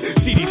portray.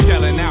 See these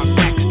selling out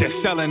acts, they're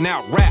selling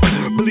out rap.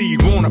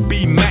 Bleed wanna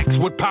be max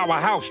with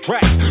powerhouse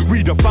tracks.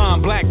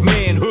 Redefine black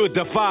manhood,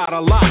 defied a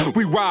lot.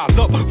 We rise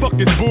up, fuck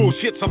this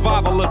bullshit,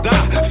 survival or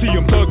die. See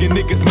them thugging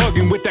niggas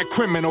mugging with that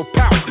criminal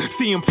power.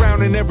 See them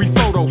frowning every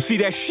photo, see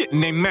that shit in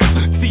their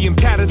mouth. See them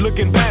tatted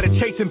looking battered,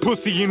 chasing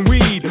pussy and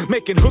weed.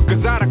 Making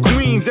hookers out of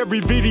queens,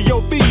 every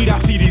video feed. I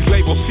see these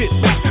labels sit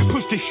back,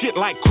 push this shit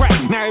like crack.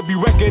 Now every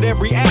record,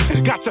 every act,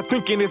 got you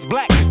thinking it's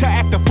black. To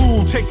act a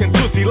fool, chasing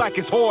pussy like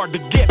it's hard to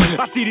get.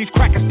 I see these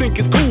crackers think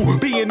it's cool,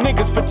 being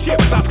niggas for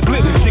chips. I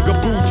split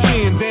jigaboo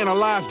chins,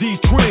 analyze these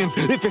trends.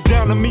 If it's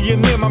down to me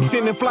and them, I'm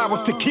sending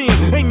flowers to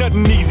kin. Ain't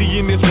nothing easy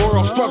in this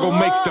world, struggle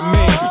makes the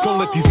man. Don't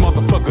let these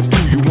motherfuckers do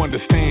you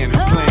understand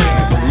and plan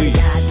and believe.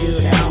 Gotta do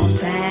their own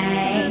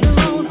thing. The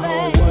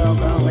whole world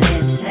going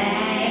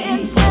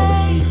insane.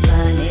 Overseas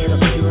sun, it'll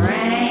be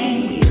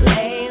rain. We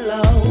lay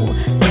low,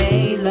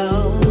 lay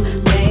low,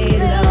 lay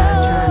low.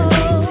 Trying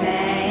to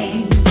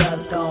maintain.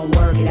 Just gonna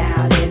work it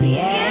out in the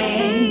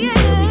end.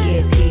 Till we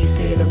get peace,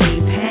 it'll be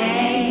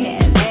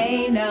pain. And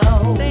they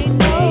know, they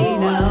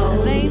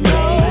know, they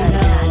know.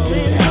 Gotta do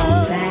their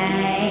own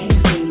thing.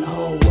 See the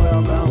whole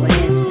world going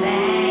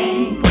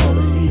insane.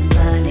 Overseas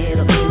sun,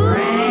 it'll be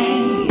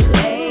rain. We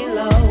lay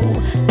low,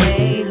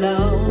 lay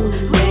low,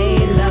 lay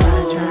low.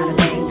 Trying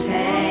to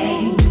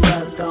maintain.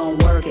 Just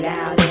gonna work it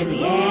out in the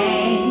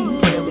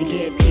end. Till we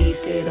get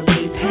peace, it'll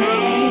be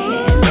pain.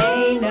 And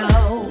they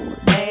know,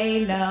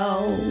 they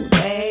know,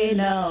 they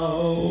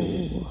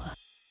know.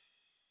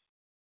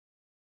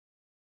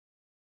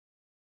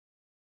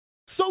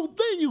 So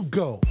there you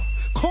go.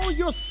 Call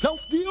yourself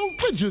the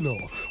original.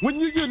 When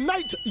you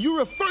unite, you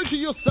refer to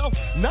yourself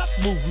not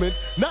movement,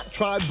 not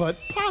tribe, but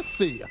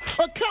posse.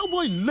 A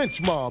cowboy lynch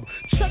mob.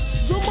 Check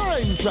the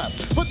mind trap.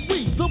 But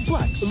we, the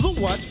black, the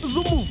white, the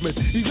movement,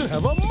 even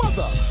have a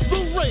mother.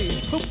 The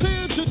rage,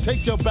 prepared to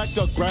take you back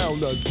to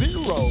ground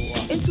zero.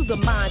 Into the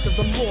minds of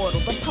the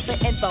mortal, the puppet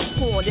and the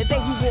pawn, and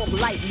they who walk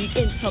lightly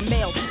into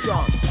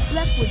maelstrom.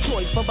 Left with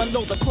choice, but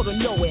below the code of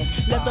nowhere.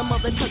 Let the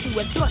mother touch you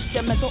and thrust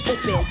your mental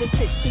open.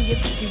 Desist in your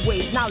sticky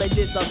ways, knowledge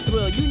is a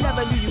thrill. You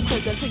never knew you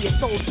could until your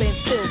soul stands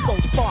still. So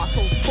far,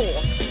 so far.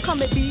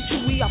 Come and be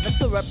true, we offer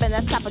syrup, and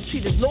that type of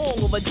treat is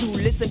long overdue.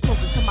 Listen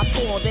closer to my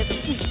thorn, there's a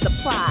sweet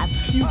surprise.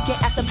 You get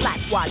at the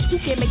black watch,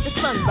 you can't make the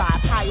sun rise.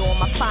 High on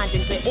my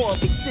findings, they all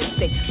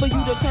existing. For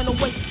you to turn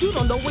away, you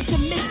don't know what you're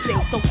missing.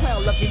 So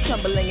quell of your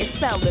trembling,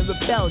 expel in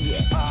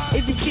rebellion.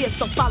 If you fear,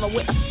 so follow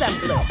it,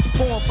 assembly.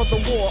 Born for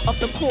the war of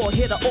the core,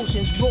 hear the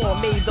oceans roar.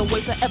 Made the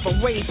way forever,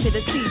 rage to the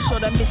sea. Show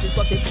the missions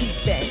what they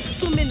teach them.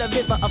 Swim in the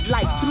river of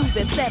life through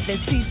the seven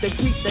seas, the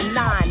Greek, the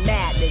nine,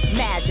 madness,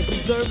 magic,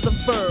 observe the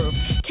verb.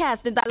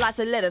 Cast in lots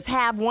of letters,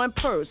 have one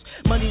purse.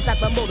 Money's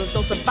like my motive,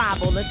 so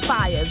survival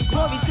inspires.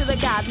 Glory to the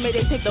gods, may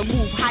they take the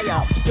move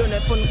higher.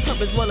 Yearning for new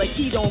purpose, well a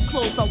key don't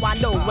close, so I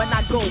know when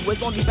I go,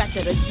 it's only back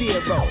to the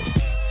zero.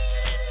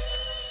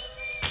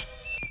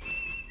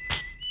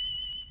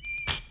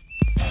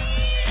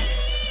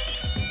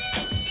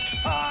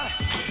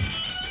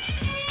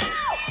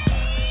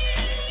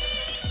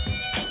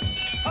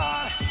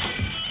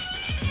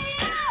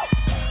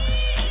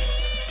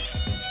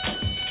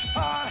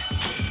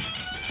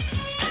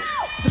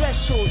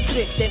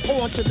 Drift and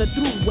on to the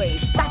through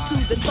way. Back to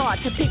the start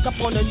to pick up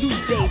on a new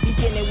day.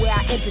 Beginning where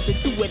I entered to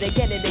do it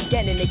again and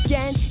again and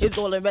again. It's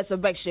all in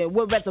resurrection.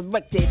 We're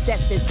resurrected.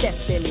 Death is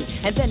destiny.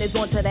 And then it's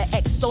on to the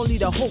X.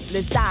 Only the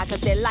hopeless die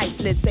because they're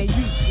lifeless and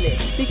useless.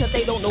 Because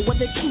they don't know what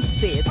the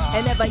truth is.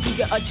 And never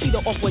hear a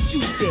cheater off what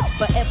you did.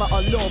 Forever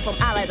alone from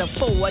ally to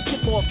foe. A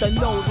tip off the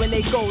nose. When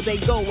they go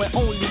and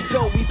only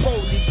go. We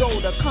boldly go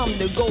to come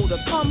to go to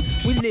come.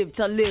 We live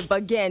to live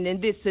again. And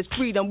this is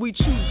freedom. We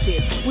choose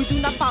it. We do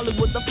not follow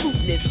with the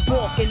fruitless.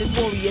 Walk Walking as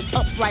warriors,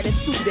 upright and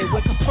suited.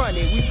 When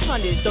confronted, we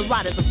punish the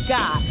riders of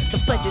God. The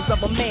flesh is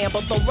of a man,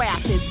 but the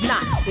wrath is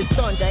not. The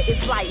thunder is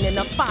lightning,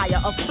 a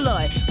fire, a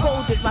flood.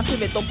 Gold is my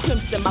pivot, though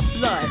crimson my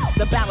blood.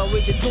 The battle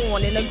rages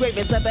on, and the grave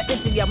is ever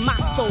empty of my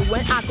soul.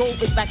 When I go,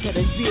 it's back to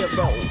the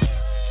zero.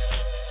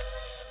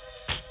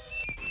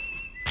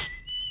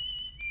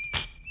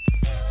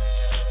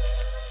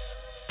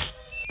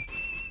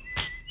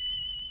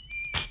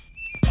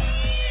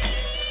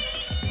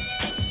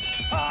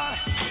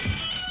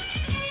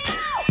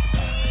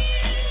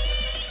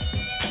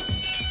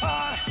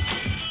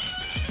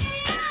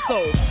 So,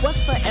 what's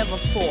forever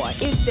for?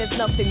 If there's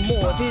nothing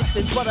more,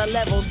 this is but a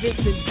level, this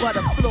is but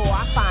a floor.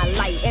 I find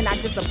light and I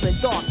discipline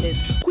darkness.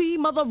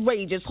 Queen mother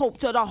rages, hope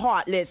to the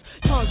heartless.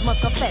 Tongues must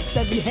affect,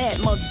 every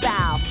head must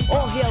bow.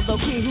 All hail the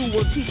queen who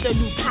will teach the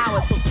new power.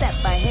 So step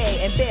ahead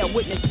and bear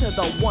witness to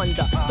the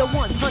wonder. The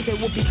ones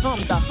hunted will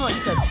become the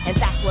hunters, and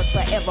that's what's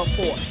forever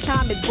for.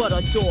 Time is but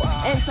a door.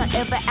 Enter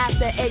ever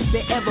after,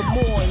 exit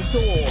evermore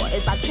endure.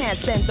 As I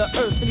transcend the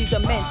earthly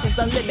dimensions,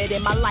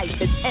 unlimited, my life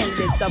is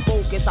endless. The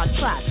bogus I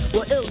try,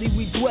 will illly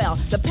we dwell.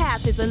 The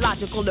past is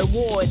illogical, the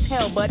war is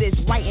hell, but it's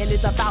right and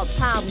it's about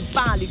time we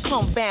finally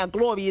come found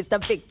glorious, the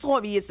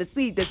victorious, to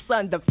see the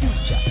sun, the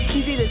future.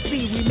 Easy to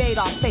see we made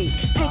our fate.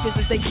 Patience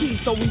is the key,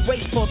 so we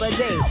wait for the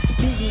day.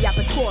 Meet me at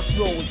the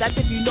crossroads. That's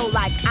if you know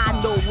like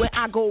I know. When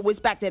I go, it's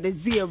back to the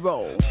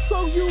zero.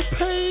 So you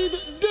paid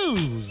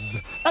dues.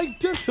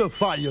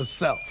 Identify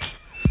yourself.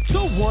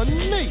 So one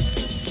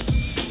nation.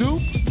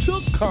 Stoop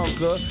to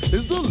conquer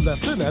is the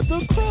lesson at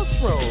the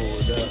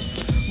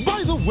crossroad.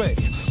 By the way,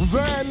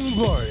 Van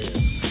Warriors,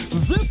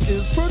 this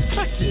is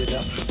protected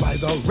by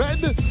the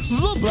red,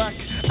 the black,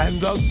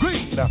 and the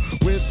green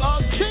with a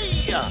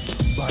key.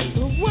 By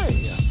the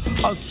way,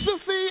 a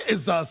sissy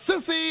is a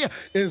sissy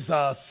is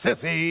a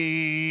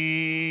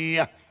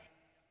sissy.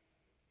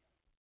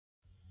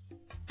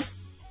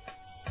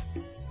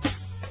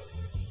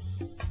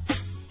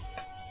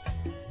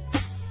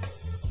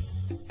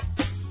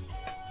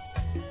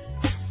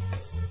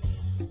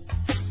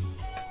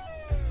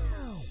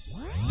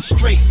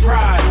 Straight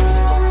pride,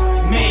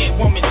 man,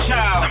 woman,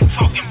 child. I'm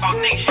talking about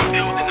nation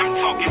building, I'm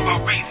talking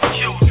about raising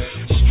children.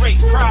 Straight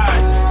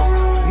pride,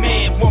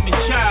 man, woman,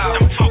 child.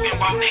 I'm talking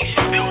about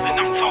nation building,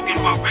 I'm talking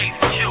about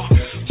raising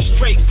children.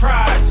 Straight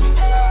pride,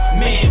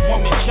 man,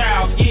 woman,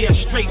 child, yeah,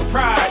 straight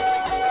pride.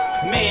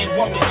 Man,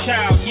 woman,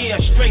 child, yeah,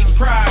 straight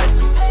pride.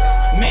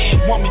 Man,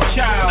 woman,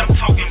 child. I'm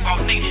talking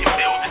about nation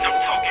building, I'm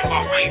talking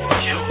about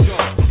raising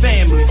children.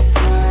 Family,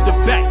 the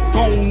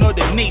backbone of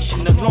the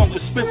nation, along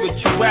with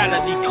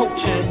spirituality,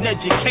 culture, and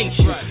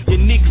education. The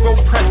Negro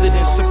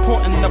president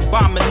supporting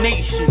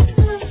abomination.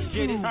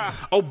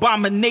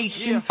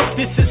 Abomination,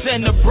 this is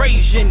an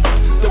abrasion.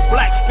 The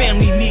black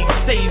family needs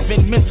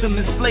saving. Mental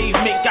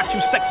enslavement got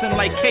you sexing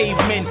like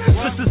cavemen.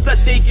 Sisters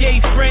that they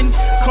gay friend,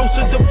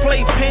 closer to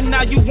playpen.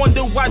 Now you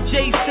wonder why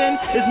Jason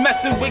is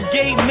messing with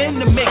gay men.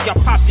 To make our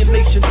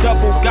population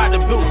double, gotta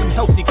build some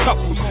healthy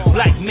couples.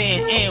 Black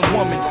man and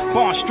woman,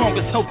 born strong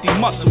as healthy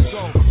muscles.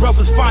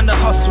 Brothers find a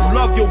hustle,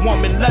 love your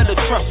woman, let her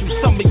trust you.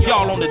 Some of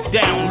y'all on the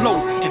down low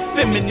and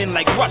feminine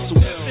like Russell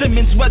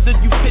Simmons. Whether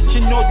you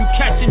pitching or you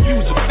catching,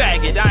 you's a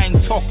faggot. I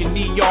ain't talking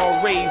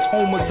ERAs,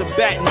 homers are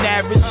batting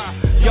average.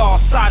 Y'all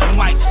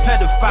sodomites,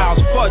 pedophiles,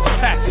 fudge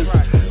packers,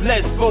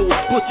 lesbos,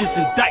 butchers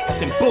and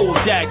dykes and bull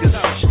daggers.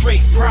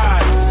 Straight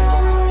pride,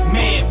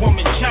 man,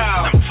 woman,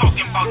 child. I'm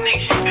talking about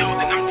nation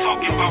building, I'm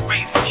talking about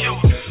raising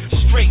children.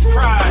 Straight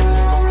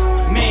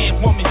pride,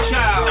 man, woman,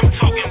 child. I'm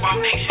talking about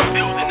nation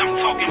building, I'm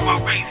talking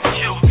about raising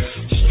children.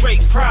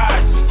 Straight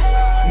pride,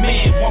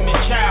 man, woman,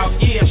 child,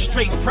 yeah,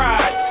 straight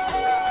pride.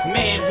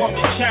 Man,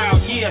 woman,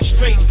 child, yeah,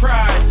 straight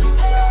pride.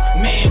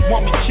 Man,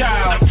 woman,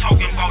 child. I'm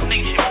talking about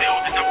nation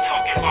building, I'm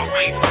talking about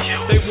raising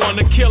children. They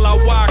wanna kill our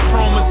Y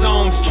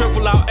chromosomes,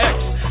 triple our X.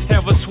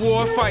 Have a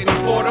sword fighting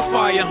for the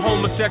fire,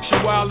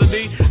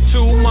 homosexuality.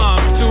 2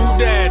 moms,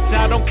 2 dads,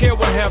 I don't care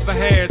what heaven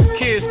has.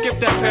 Kids, skip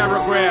that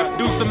paragraph,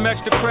 do some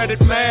extra credit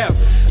math.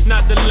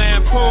 Not the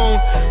lampoon,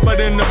 but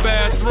in the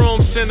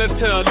bathroom,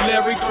 Senator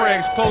Larry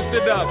Craig's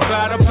posted up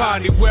by the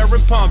potty,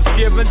 wearing pumps,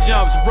 giving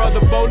jumps.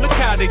 Brother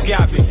Bolakati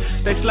got me.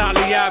 They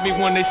slyly eye me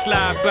when they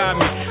slide by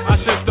me.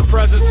 I sense the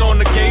presence on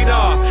the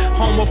gator,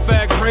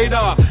 homophag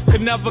radar.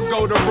 Could never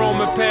go the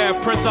Roman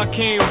path. Prince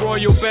Hakeem,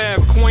 royal bath,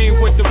 queen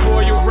with the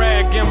royal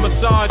rag and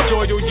massage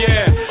oil,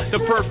 yeah. The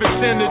perfect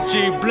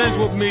synergy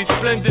blends with me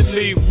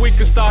splendidly. We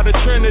can start a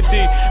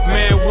trinity.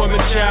 Man,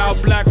 woman,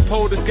 child, black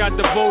POTUS got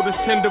the voters,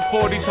 tender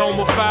 40s,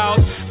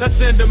 homophiles. Let's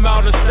send them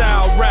out of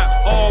style. Rap,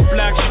 all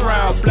black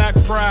shroud, black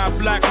pride,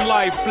 black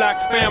life,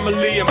 black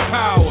family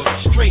empowered.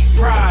 Straight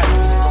pride,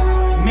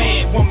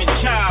 man, woman,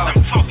 child.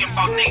 I'm talking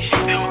about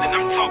nation building,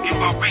 I'm talking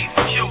about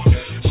raising children.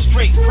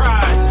 Straight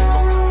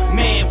pride,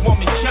 man,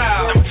 woman,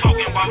 child. I'm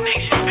talking about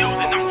nation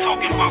building, I'm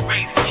talking about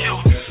raising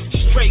children.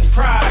 Straight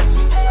pride,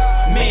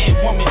 man,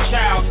 woman,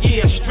 child,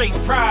 yeah, straight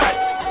pride.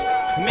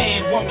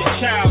 Man, woman,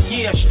 child,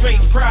 yeah,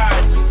 straight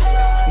pride.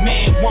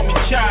 Man, woman,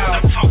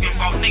 child. I'm talking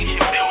about nation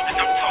building,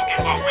 I'm talking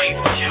about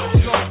raising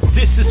children.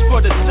 This is for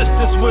the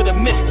sisters with a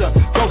mister.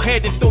 Go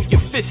ahead and throw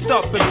your fist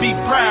up and be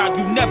proud.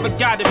 You never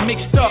got it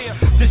mixed up.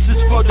 This is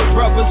for the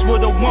brothers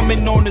with a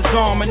woman on his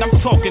arm. And I'm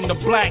talking the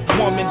black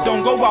woman.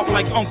 Don't go out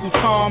like Uncle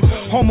Tom.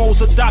 Homos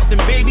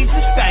adopting babies.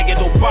 This faggot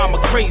Obama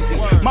crazy.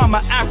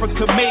 Mama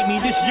Africa made me.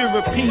 This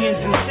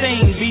European's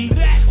insane, B.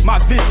 My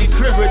vision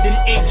clearer than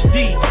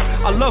HD.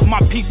 I love my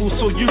people,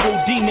 so Euro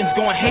demons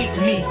gon' hate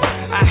me.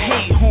 I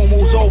hate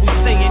homos always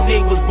saying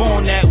they was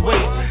born that way.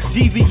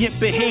 Deviant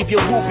behavior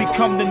will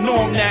become the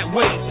norm that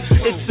way.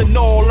 It's an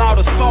all-out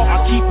assault,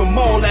 I keep them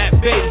all at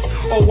bay.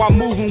 Oh, I'm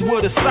moving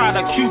with a side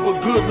of Cuba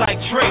good like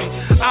Trey.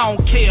 I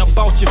don't care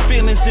about your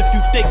feelings if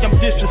you think I'm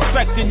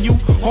disrespecting you.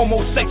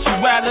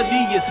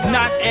 Homosexuality is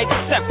not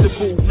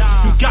acceptable.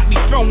 You got me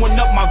throwing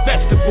up my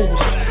vegetables,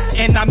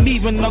 and I'm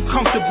even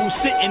uncomfortable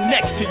sitting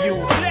next to you.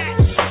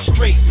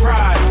 Straight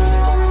pride,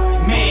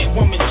 man,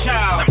 woman,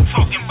 child. I'm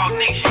talking about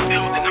nation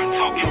building, I'm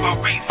talking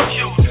about raising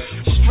children.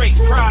 Straight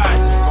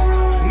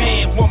pride,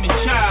 man, woman,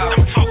 child.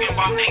 I'm talking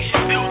about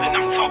nation building,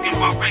 I'm talking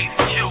about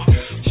raising children.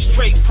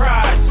 Straight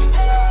pride,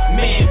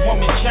 man,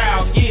 woman,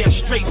 child, yeah,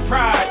 straight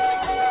pride.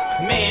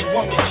 Man,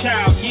 woman,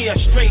 child, yeah,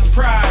 straight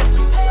pride.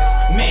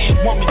 Man,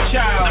 woman,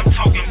 child. I'm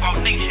talking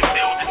about nation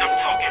building, I'm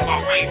talking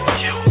about raising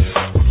children.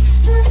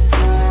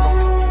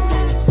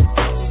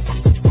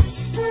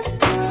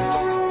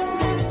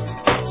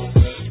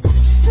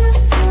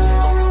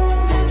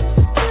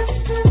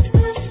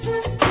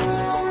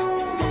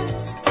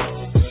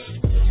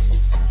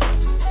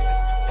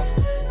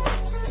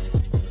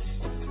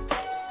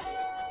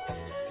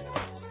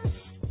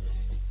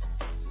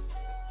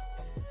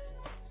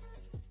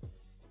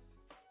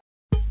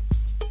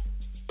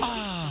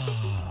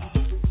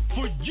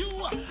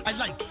 I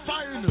like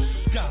fire in the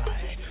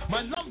sky.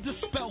 My love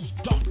dispels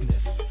darkness.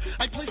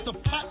 I place the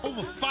pot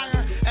over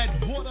fire,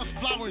 add water,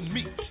 flour, and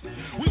meat.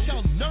 We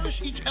shall nourish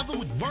each other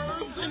with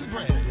words and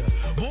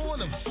bread.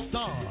 Born of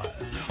stars,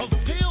 of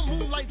pale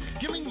moonlight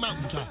skimming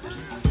mountaintops.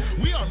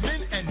 We are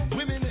men and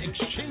women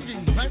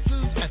exchanging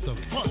glances at the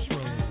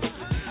crossroads.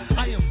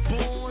 I am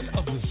born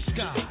of the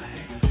sky.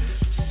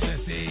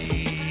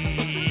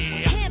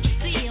 Sissy. Can't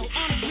steal,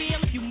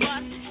 unreal if you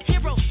must.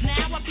 Heroes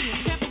now are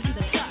being trampled in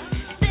the dust.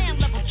 Stand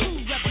level 2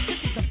 rebel, this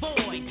is the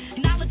void.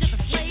 Knowledge of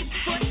a slave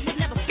foot will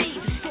never be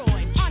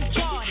destroyed.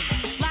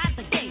 Uncharted, lies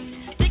the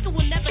gate. Think it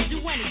will never do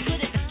any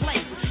good at the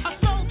place. A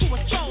soul to a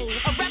soul,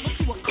 a rebel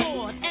to a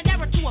cause, an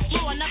error to a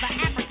flaw, another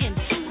African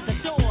to the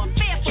door.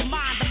 Fearful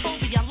mind, the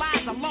phobia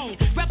lies alone.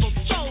 Rebel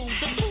soul,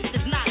 the truth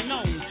is not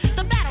known.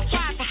 The battle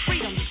cry for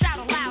freedom, shout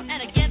aloud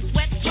and against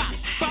sweat drops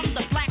from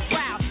the black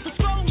crowd. The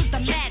scroll is the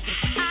magic,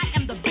 I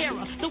am the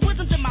bearer. The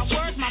wisdom's in my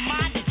words, my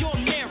mind is your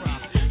mirror.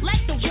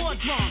 Let the war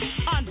drum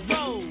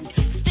unroll,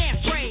 stand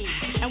brave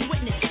and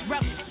witness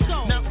rebel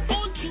soul. Now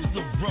onto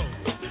the road,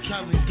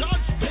 traveling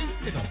God's pace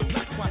in a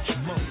black watch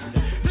mode.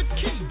 The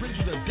key brings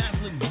you the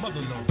dazzling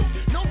mother lode.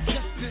 No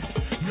justice,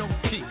 no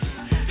peace.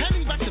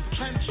 Handing back the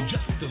planets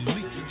just the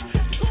least.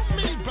 Too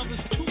many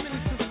brothers, too many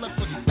sisters left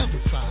for the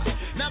other side.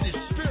 Now their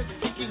spirits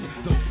seeking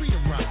the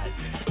freedom ride.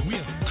 We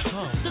have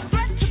come. The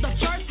threat to the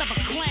birth of a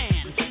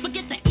clan.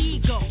 Forget the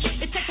ego.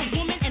 It takes a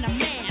woman and a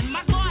man.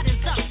 My guard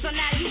is up, so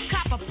now you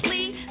cop a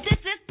plea.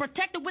 This is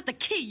protected with a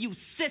key, you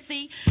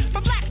sissy.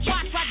 For black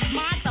watch, Roger's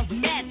mind of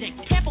magic.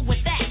 Tamper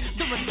with that,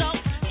 the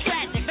result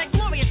tragic. That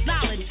glorious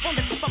knowledge on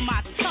the tip of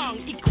my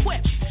tongue,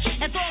 equipped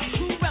as all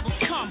true rebels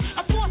come.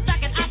 A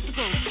four-second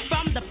obstacle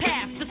from the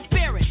path, the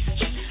spirit,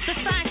 the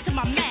science to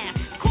my math.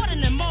 Caught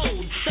in the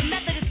mold, the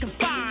method is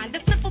confined. The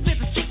simple bit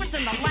of secrets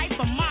in the life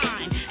of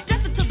mine.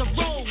 Destined to the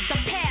road, the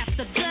path,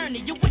 the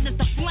journey. You witness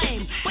the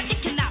flame, but it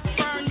cannot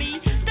burn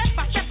me. Step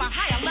by step, a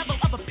higher level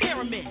of a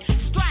pyramid.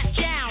 Strike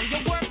down,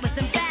 you're worthless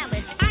and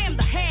valid. I am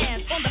the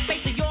hand on the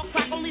face of your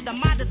clock. Only the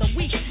mind of the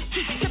weak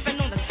keep tripping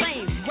on the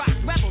same rock.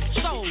 Rebel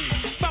soul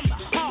from the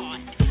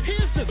heart.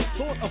 Here's the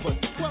thought of a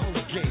 12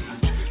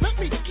 gauge. Let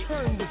me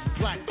turn this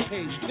black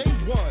page. Day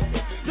one,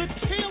 the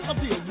tale of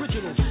the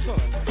original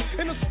sun.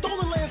 In a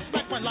stolen land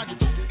smacked by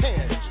logic's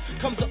hands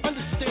comes the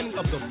understanding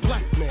of the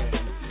black man.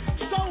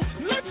 So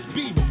let's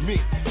be me,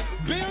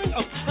 bearing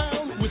a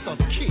crown with a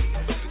key,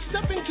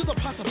 stepping to the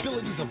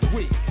possibilities of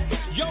we.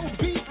 Yo,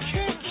 B,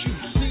 can't you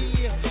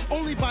see?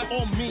 Only by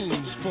all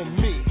means for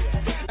me.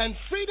 And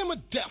freedom or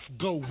death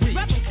go we.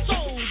 Rebel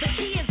soul, the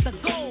key is the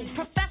goal.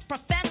 Profess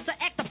to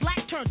act the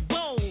black turned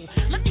bold.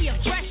 Let the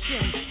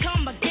aggression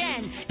come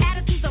again.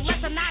 Attitudes are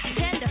less than I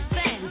tend to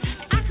send.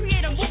 I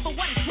create a move for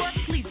what it's worth,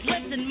 please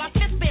listen. My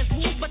fist bears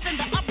moves, but in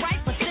the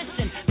upright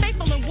position.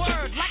 Faithful in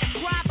word, like a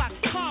scribe I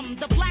come.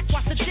 The black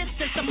watch the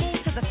distance, the moon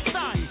to the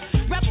sun.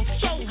 Rebel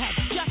soul has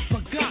just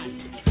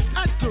begun.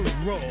 At the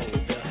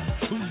road,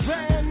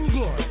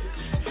 vanglorious.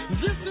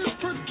 This is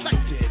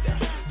protected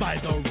by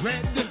the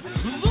red,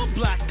 the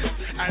black,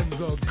 and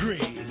the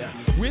green.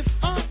 With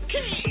a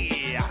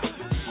key,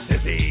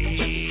 Sissy.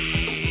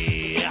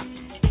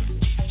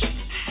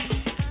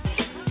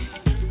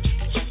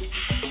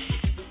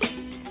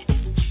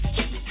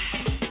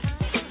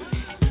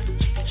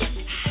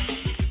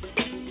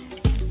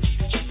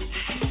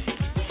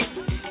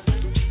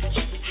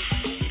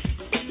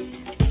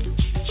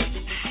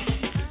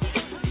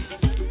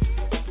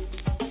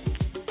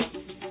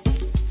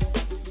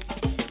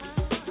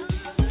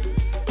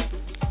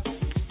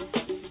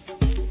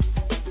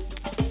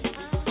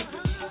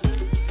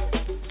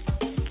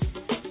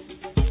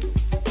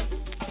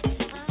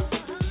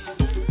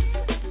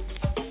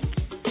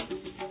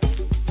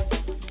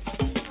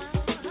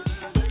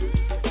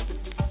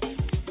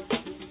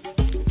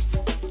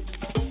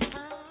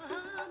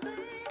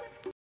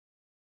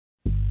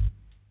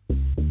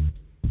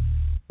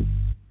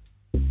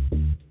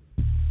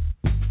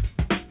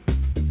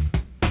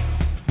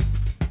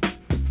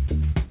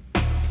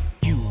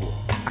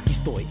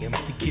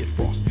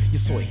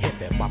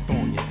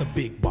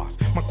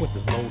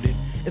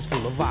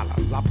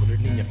 dollars. I put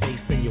it in your face,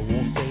 then you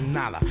won't say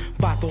nada.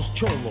 Vatos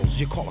cholos,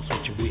 you call us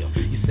what you will.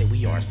 You say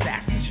we are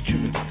assassins, your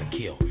children's out to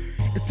kill.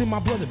 It's in my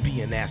blood to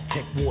be an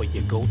Aztec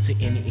warrior. Go to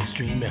any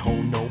extreme and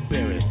hold no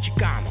barriers.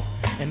 Chicano,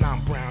 and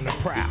I'm brown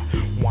and proud.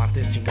 Want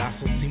this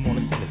chingazo,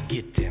 Simona, so let's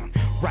get down.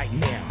 Right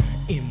now,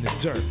 in the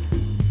dirt.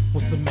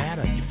 What's the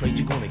matter? You afraid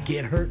you're gonna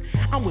get hurt?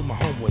 I'm with my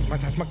homeboys, my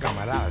ties, my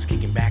camaradas,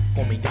 kicking back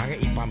con mi ganga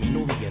y pa' mi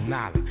no diga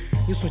nada.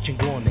 You're switching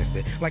going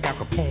ese, like Al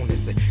Capone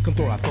ese.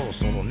 Control a todo,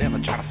 so don't never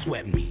try to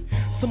sweat me.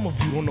 Some of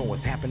you don't know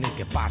what's happening,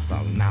 que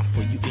pasa, not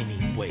for you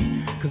anyway.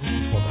 Cause this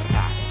is for the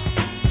raza.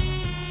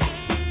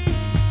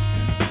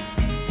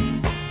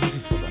 This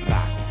is for the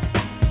raza.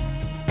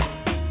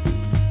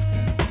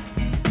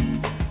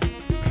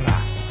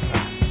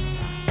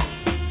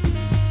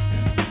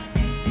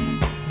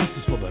 This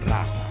is for the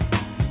raza.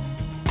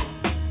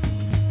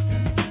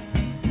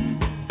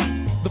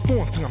 The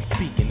foreign tongue I'm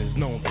speaking is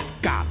known as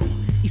galo.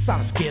 Y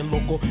sabes que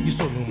loco, yo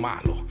soy un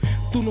malo.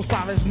 Tú no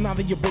sabes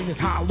nada, your brain is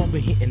hollow.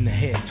 Been hit in the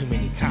head too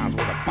many times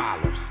with a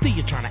follow. Still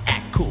you're trying to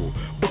act cool,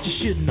 but you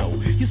should know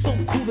you're so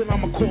cool that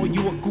I'ma call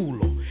you a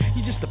gulo.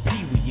 You're just a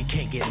peewee, you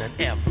can't get none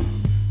ever.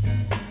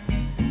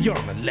 You're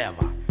on the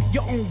lever.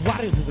 Your own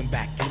body doesn't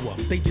back you up.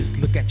 They just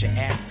look at your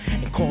ass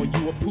and call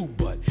you a poo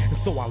butt. And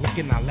so I look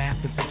and I laugh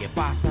and say, ¿qué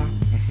pasa?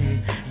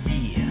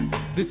 Yeah,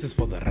 this is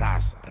for the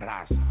raza,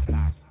 raza,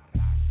 raza.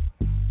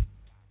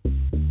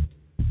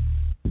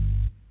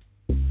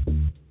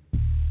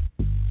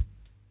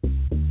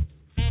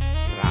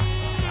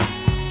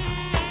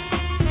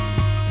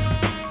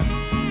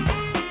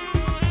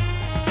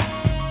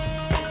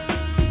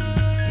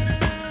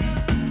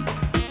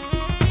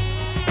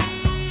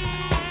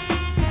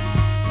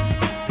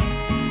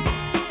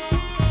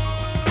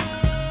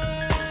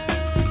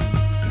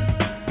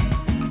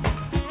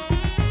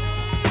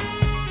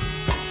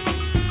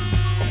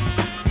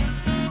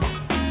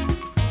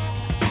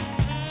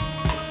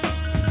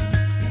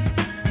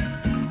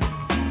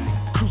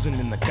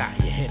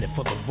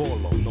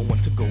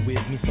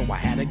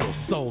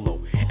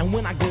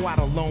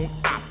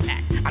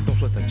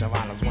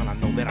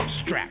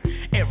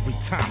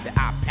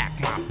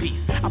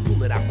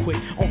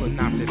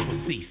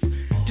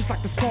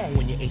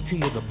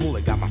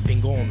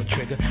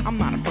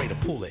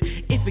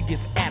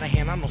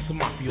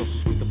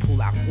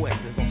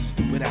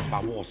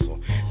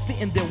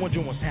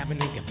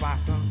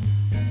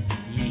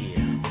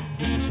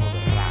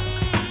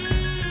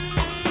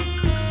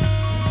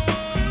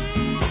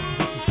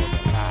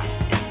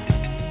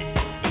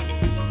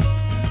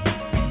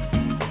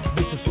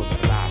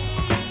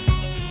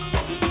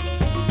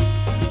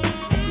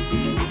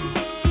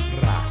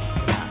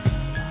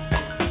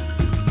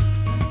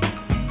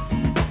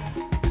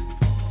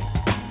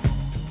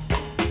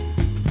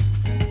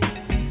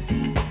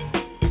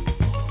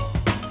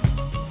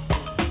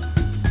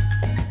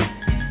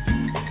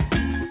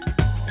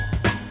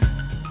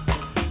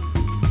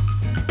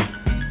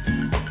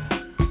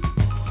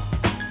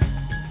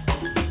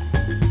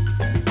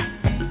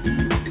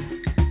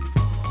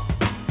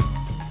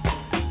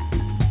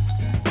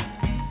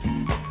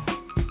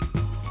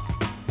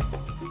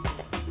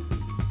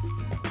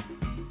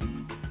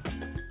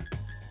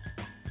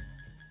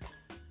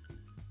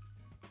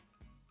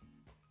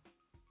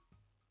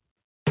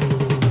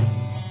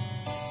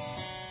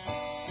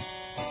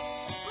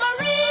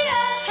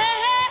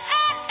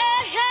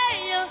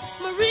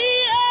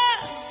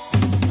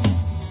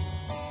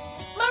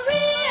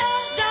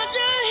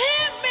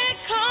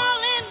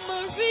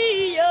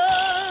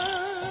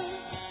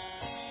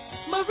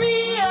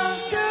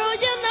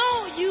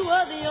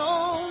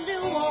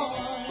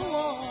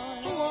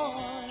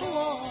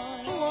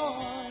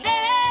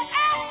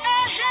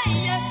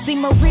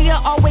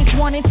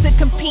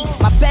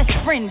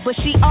 But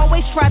she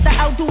always tried to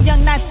outdo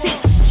u.n.i.t.y.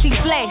 She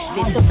flashed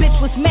it, the bitch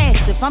was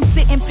massive. I'm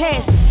sitting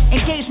passive.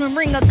 Engagement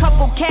ring, a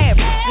couple cabs.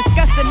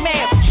 Discussing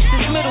marriage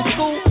since middle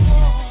school.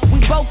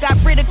 We both got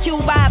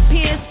ridiculed by our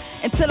peers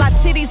until our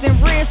titties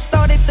and rears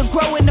started to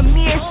grow in the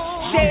mirrors.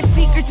 Shared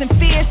secrets and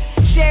fears,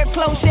 shared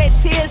clothes, shed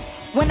tears.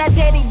 When her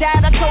daddy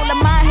died, I told her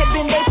mine had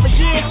been there for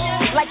years,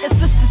 like a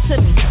sister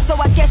to me. So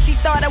I guess she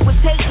thought I was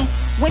hating.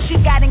 When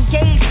she got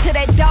engaged to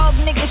that dog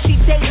nigga she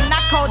dating,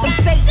 I called him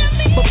Satan.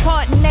 But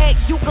pardon that,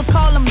 you could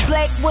call him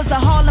black. Was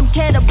a Harlem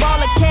cat, a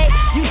baller cat.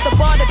 Used to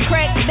bar the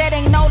crack, that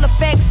ain't all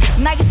effects.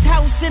 Nice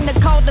house in the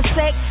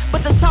cul-de-sac,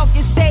 but the talk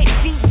is that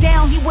deep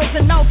down he was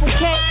an awful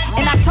cat.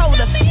 And I told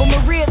her, but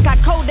Maria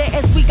got colder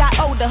as we got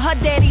older. Her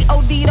daddy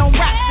OD'd on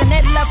rocks and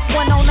that left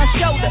one on her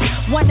shoulder.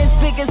 One as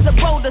big as a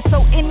boulder,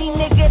 so any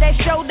nigga that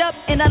showed up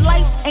in her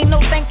life ain't no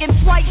thinking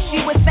twice.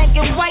 She was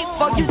thinking white,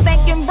 or you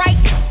thinking right?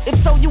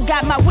 If so, you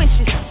got my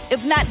wishes.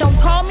 If not, don't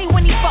call me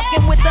when he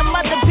fucking with them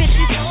other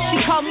bitches. She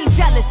called me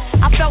jealous,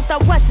 I felt I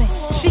wasn't.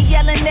 She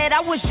yelling that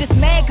I was just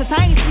mad cause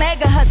I ain't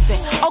snag a husband.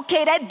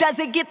 Okay, that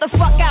doesn't get the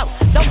fuck out.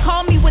 Don't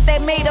call me with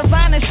that maid of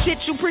honor shit,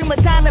 you prima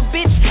donna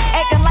bitch.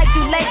 Acting like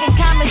you lacking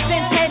common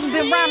sense, hadn't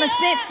been round her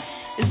since.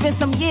 It's been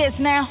some years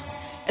now.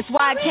 That's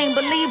why I can't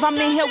believe I'm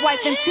in here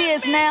wiping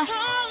tears now.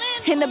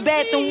 In the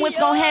bathroom, what's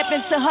gonna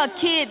happen to her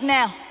kid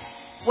now?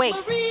 Wait,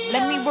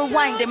 let me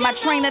rewind it. My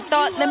train of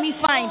thought, let me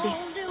find it.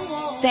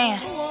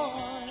 Damn,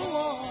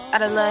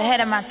 got a little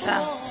ahead of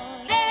myself.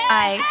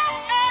 Alright,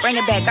 bring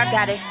it back, I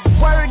got it.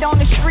 Word on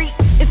the street,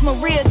 it's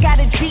Maria got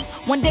a Jeep.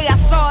 One day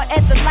I saw her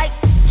at the light,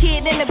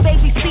 kid in the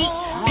baby seat.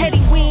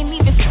 Petty, we ain't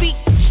even speak.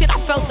 Shit, I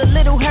felt a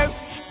little hurt.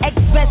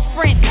 Ex-best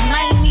friend,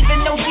 I ain't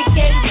even know she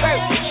gave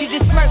birth. She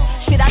just smirked.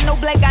 Shit, I know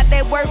Black got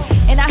that work.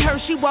 And I heard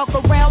she walk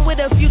around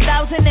with a few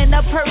thousand in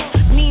her purse.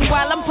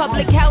 Meanwhile, I'm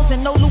public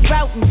housing, no Lou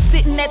Broughton.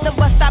 Sitting at the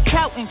bus stop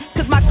pouting,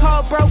 cause my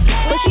car broke.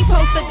 But she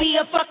supposed to be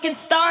a fucking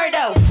star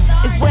though.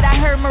 Is what I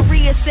heard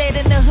Maria said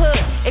in the hood.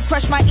 It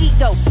crushed my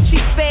ego.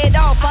 She sped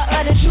off,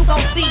 I uttered, you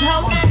gon' see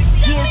ho.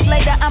 Years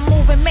later, I'm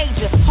moving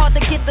major. Hard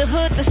to get the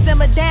hood to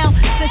simmer down.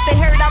 Since they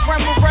heard I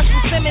run with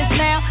Russell Simmons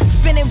now.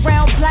 Spinning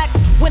round blocks,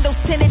 windows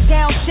tinted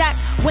down, shocked.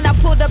 When I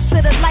pulled up to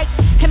the light,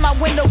 and my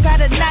window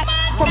got a knock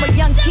from a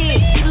young kid.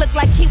 He looked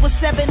like he was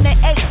 7 or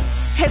 8.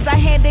 As I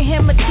handed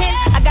him a 10,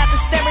 I got to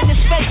stare in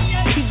his face.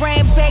 He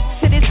ran back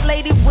to this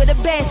lady with a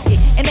basket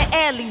in the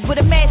alley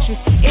with a mattress.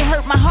 It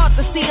hurt my heart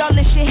to see all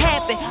this shit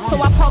happen. So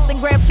I paused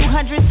and grabbed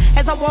 200s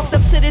as I walked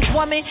up to this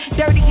woman,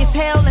 dirty as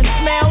hell and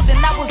smelled, and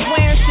I was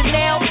wearing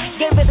Chanel.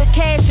 Gave her the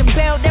cash and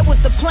bailed, that was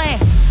the plan.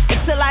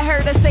 Until I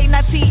heard her say,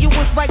 Natee, you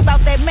was right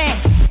about that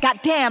man.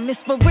 Goddamn, Miss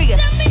Maria,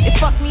 it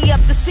fucked me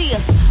up to see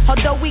her.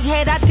 Although we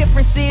had our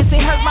differences,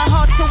 it hurt my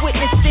heart to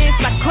witness this.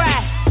 I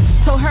cried.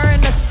 So her and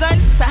the son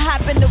to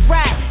hop in the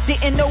ride.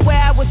 Didn't know where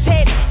I was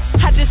headed,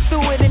 I just threw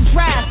it and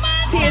drive.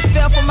 Tears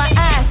fell from my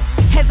eyes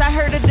as I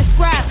heard her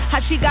describe how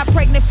she got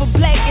pregnant for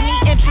Black and he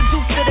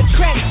introduced her to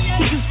crack.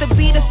 He used to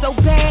beat her so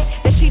bad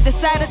that she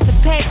decided to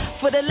pay.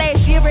 For the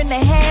last year and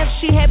a half,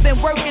 she had been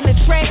working the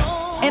track.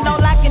 And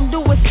all I can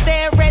do is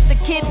stare at the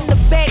kid in the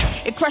back.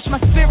 It crushed my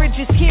spirit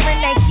just hearing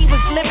that he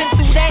was living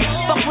through that.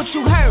 Fuck what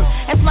you heard,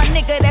 that's my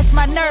nigga, that's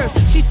my nerve.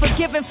 She's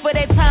forgiven for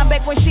that time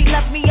back when she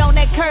left me on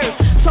that curb.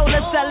 Told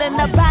her selling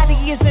her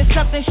body isn't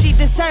something she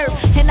deserved.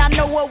 And I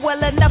know her well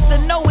enough to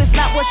know it's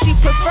not what she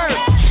prefers.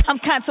 I'm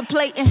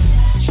contemplating,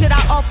 should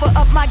I offer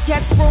up my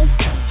guest room?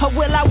 Or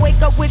will I wake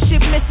up with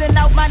shit missing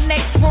out my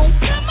next room?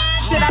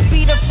 Should I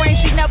be the friend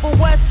she never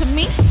was to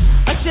me?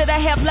 Or should I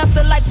have left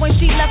her like when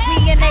she left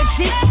me in that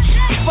Jeep?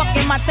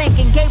 Fucking my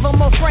thinking, gave her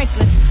more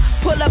Franklins.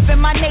 Pull up in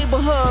my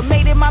neighborhood,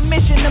 made it my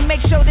mission to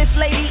make sure this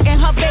lady and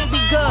her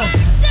baby good.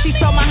 She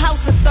saw my house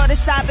and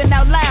started sobbing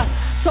out loud.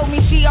 Told me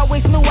she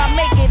always knew I'd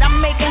make it, I'm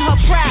making her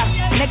proud.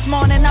 Next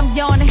morning I'm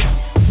yawning,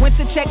 went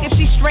to check if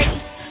she's straight.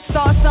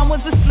 Saw her son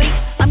was asleep,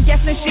 I'm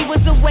guessing she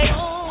was awake.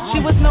 She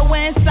was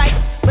nowhere in sight,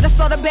 but I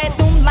saw the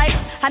bedroom light.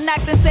 I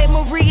knocked and said,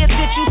 Maria,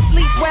 did you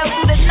sleep well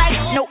through the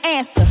night? No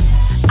answer.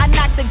 I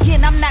knocked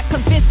again, I'm not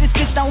convinced this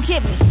bitch don't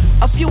hit me.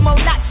 A few more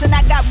knocks and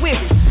I got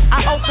weary.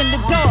 I opened the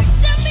door,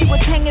 she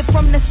was hanging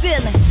from the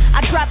ceiling.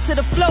 I dropped to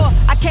the floor,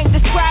 I can't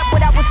describe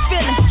what I was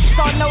feeling.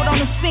 Saw a note on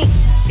the sink,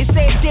 it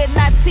said, dear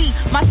Natee,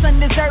 my son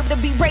deserved to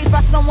be raised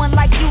by someone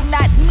like you,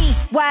 not me.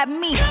 Why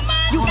me?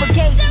 You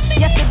forgave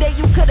me, yesterday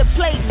you could've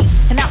played me.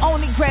 And I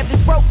only grabbed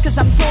this rope cause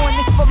I'm doing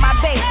this for my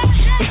baby.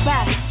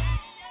 Goodbye.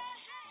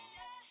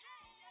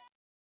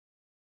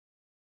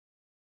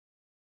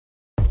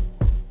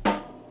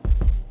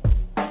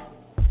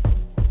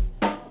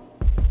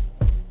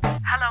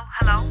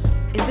 Hello?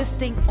 Is this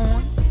thing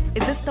on?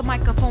 Is this the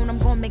microphone I'm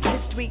gonna make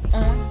history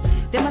on?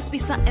 There must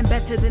be something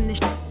better than this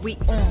we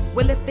on.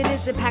 Well, if it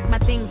is, then pack my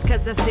things,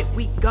 cause that's it,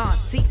 we gone.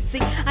 See,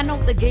 I know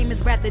the game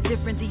is rather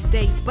different these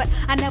days, but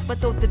I never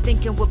thought the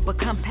thinking would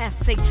become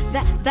passe.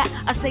 That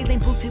a sailing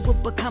booty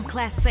would become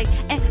class A,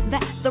 and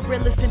that the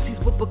realest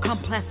MCs would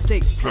become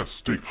plastic.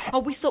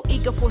 Are we so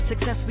eager for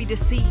success we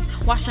deceive?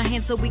 Wash our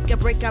hands so we can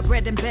break our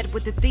bread in bed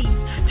with the thieves.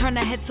 Turn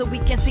our heads so we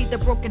can see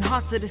the broken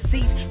hearts of the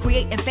seas.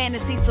 Creating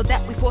fantasies so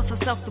that we force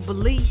ourselves to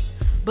believe.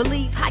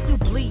 Believe how you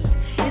bleed.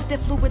 Is there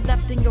fluid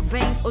left in your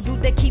veins, or do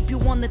they keep you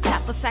on the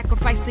top for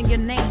sacrificing your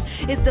name?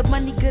 Is the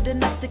money good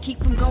enough to keep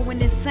them going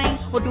insane,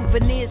 or do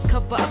veneers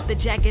cover up the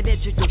jagged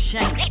edge of your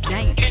shame?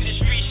 Damn.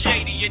 Industry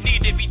shady, you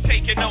need to be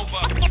taken over.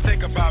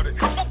 Think about it.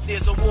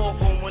 There's a war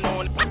going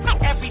on.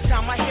 Every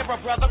time I hear a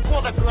brother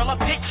call a girl a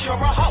bitch or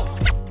a hoe.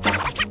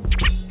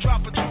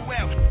 Drop a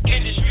 2L.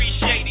 Industry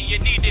shady, you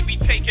need to be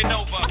taken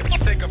over.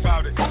 Think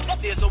about it.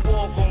 There's a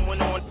war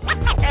going on.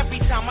 Every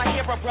time I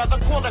hear a brother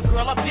call a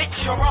girl a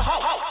bitch or a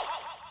hoe.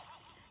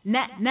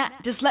 Nah,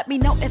 just let me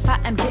know if I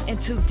am getting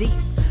too deep.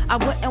 I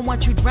wouldn't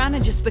want you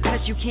drowning just because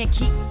you can't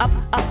keep up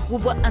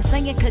with what I'm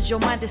saying, cause your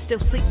mind is still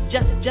asleep.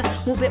 Just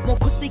move it more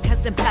quickly, cause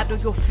then paddle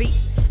your feet.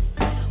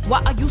 Why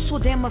are you so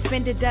damn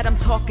offended that I'm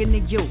talking to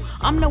you?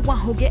 I'm the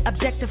one who get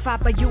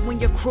objectified by you and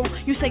your crew.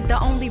 You say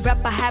the only rap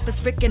I have is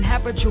freaking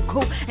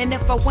Harajuku, and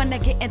if I wanna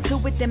get into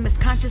it, then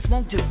misconscious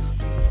won't do.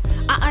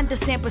 I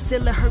understand, but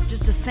still it hurts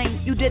just the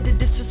same. You did the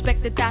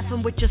disrespect that died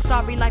from which your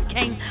sorry life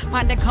came.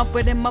 Finding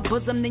comfort in my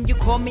bosom, then you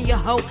call me a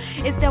hoe.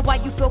 Is that why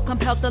you feel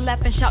compelled to laugh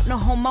and shout no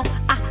homo?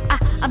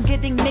 I'm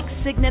getting mixed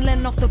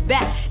signaling off the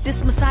bat. This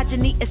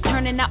misogyny is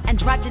turning out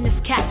androgynous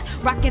cats.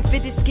 Rocking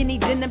fitted skinny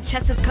denim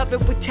chests is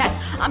covered with tats.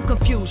 I'm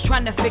confused,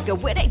 trying to figure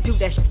where they do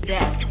that shit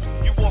at.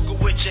 You walking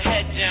with your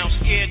head down,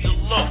 scared to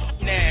look.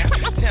 Now,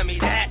 tell me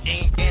that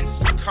ain't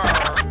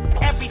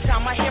insecure. Every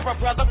time I hear a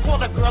brother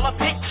call a girl a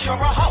bitch or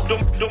a hoe.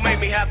 Don't make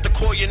me have to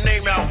call your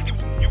name out.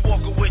 You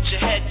walking with your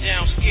head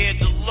down, scared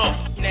to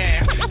look.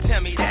 Now,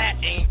 tell me that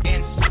ain't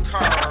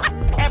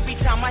insecure. Every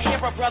time I hear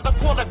a brother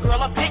call a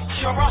girl a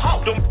bitch or a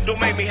hoe. Don't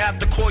make me have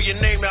to call your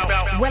name out.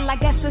 Well, I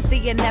guess it's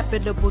the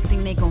inevitable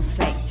thing they gon'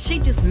 say. She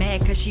just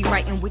mad cause she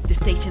writing with the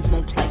stations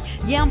won't play.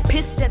 Yeah, I'm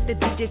pissed at the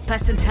DJs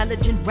plus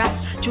intelligent raps.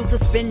 Choose to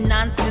spin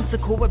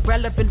nonsensical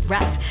irrelevant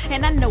raps.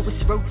 And I know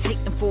it's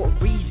rotating for a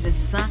reason,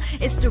 son.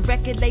 It's the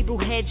record label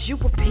heads you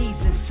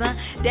appeasing, son.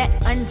 That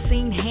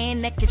unseen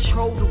hand that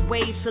control the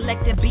waves.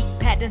 Selecting beat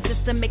patterns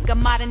just to make a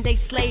modern day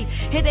slave.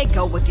 Here they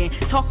go again,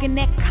 talking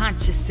that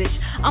conscious-ish.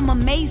 I'm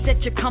amazed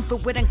at your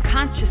comfort with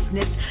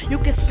unconsciousness. You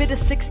can spit a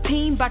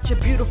 16 about your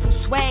beautiful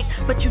swag,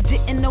 but you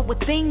didn't know a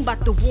thing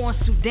about the war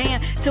in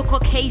Sudan. Till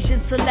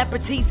Caucasian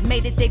celebrities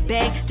made it they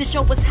bag to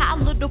show us how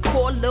little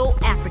poor little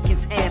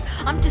Africans have.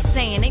 I'm just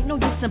saying, ain't no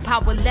use in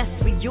power less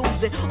we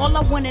use it. All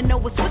I wanna know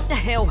is what the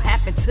hell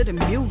happened to the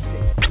music.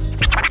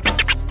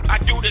 I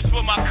do this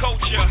for my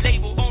culture.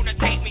 Label owner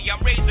take me,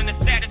 I'm raising the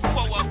status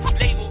quo up.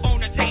 Label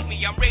owner take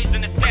me, I'm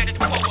raising the status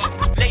quo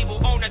up.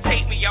 Label owner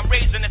take me, I'm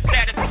raising the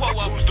status quo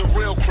up. Who's the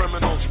real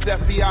criminal?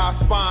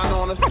 FBI spying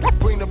on us.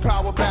 Bring the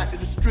power back to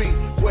the street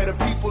where the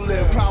people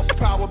live.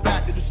 Power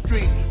back to the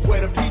street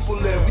where the people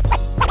live.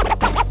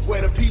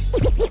 Where the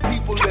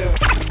people live.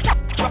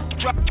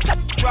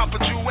 Drop a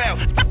jewel.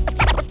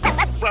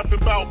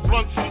 Rapping about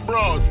blunts and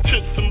bras,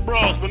 tits and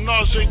bras,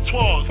 menage a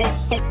trois.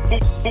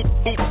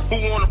 Who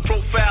wanna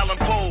profile and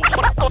pose?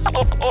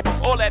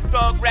 All that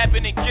thug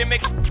rapping and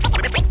gimmicks.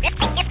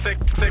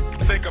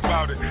 Think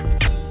about it.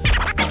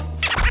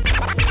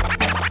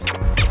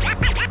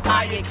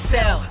 I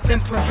excel,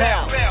 then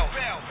prevail.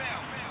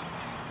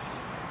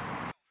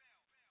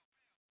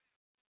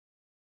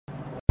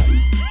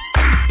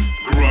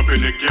 Grew up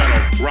in the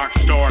ghetto, rock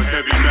star,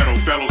 heavy metal,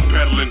 fellows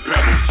peddling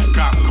pebbles.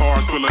 Cop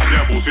cars full of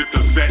devils, hit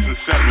the set and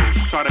settle.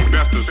 Sought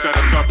investors, set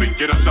us up and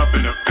get us up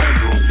in the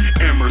federal.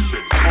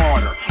 Emerson,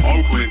 Carter,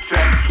 Oakland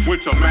Tech.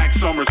 Went to Mac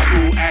Summer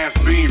School, ass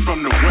beam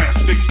from the west.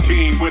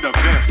 16 with a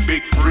vest, big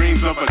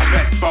dreams of a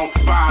tech.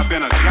 4-5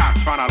 and a chop,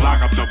 trying to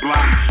lock up the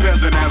block.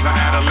 Peasant as an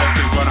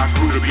adolescent, but I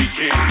grew to be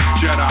king.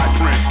 Jedi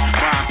Prince,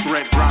 bomb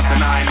threat dropped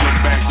and I ain't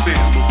looked back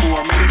since.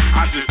 Before me,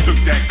 I just took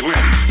that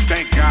glimpse.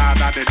 Thank God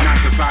I did not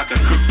decide to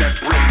cook that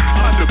brick.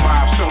 Under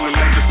Bob stolen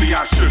legacy,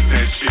 I shook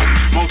that shit.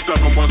 Most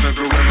of them wasn't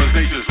gorillas,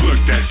 they just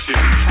looked at shit.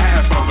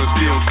 Half of us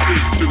still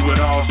speak, through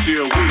it all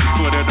still weak.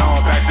 Put it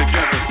all back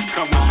together,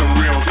 come with some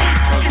real heat.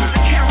 It's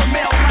the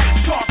caramel light,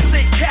 talk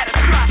sick,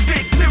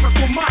 catastrophic,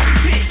 lyrical mind,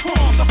 big,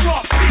 palms, the raw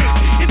stick.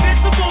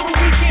 Invincible to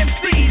weak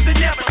MCs that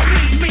never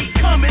see me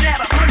coming at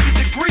 100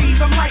 degrees.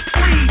 I'm like,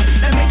 please,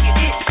 and make it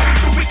itch,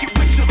 the wicked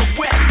witch of the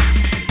west.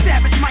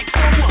 Savage Mike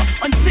Soa,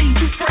 unseen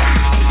too fresh.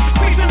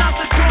 Creeping out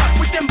the dark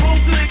with them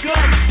blows to the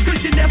gut. Cause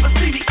you never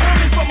see me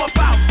coming from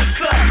about the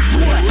cut.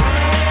 What?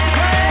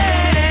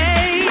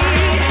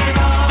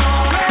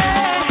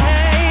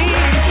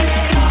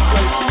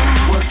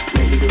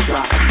 Ready to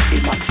rock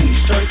in my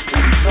t-shirt,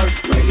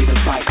 ready to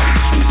fight.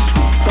 Sweet,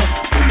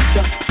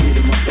 just hit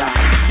him or die.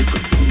 You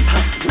could be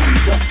hot,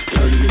 breeze up,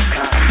 dirty as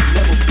kind.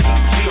 Never be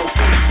G.O.P.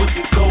 with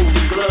these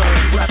golden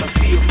gloves. Rather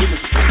feel in the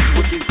streets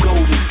with these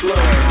golden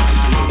gloves.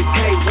 The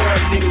K1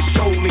 niggas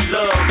show me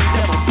love.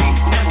 Never be,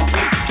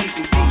 keep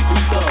it deep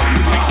with love.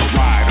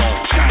 Ride on,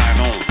 shine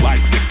on,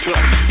 light the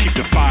touch. Keep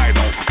the fight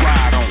on,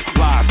 ride on,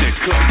 live that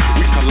cut.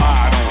 We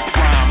collide on,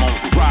 rhyme on,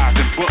 rise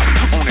and buck.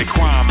 On that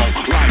crime on,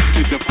 life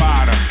to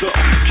divide us up.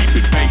 Keep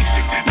it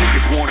basic,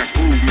 niggas want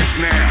improvements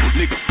now.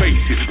 Nigga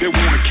face it, they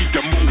wanna keep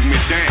the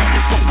movement down.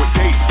 Fuck what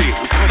they said,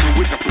 we're coming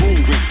with the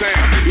proven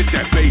sound. It's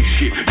that bass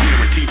shit,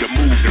 guaranteed to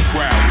move the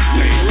crowd.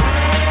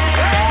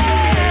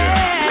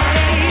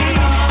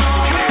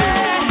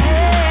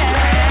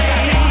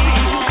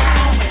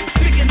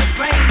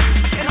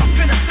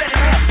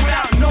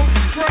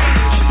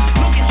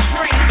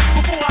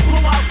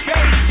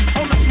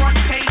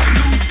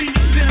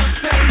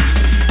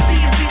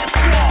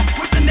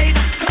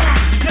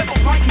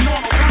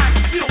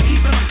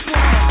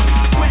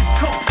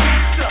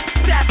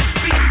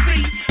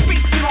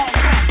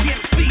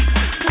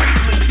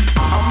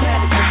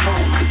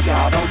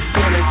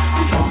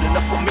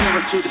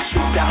 To the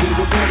streets out here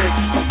with it,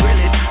 I'm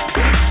brilliant,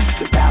 bitch.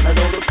 The ballad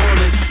on the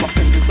bullet, my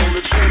fingers on the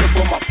trigger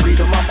for my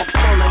freedom, I'm a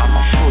bullet.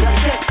 Now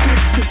check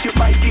this, cause you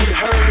might get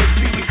hurt.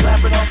 See me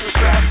clapping off the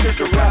straps, cause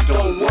the rap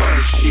don't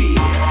work, shit.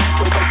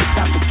 So don't be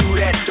time to do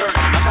that dirt.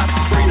 I got the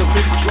freedom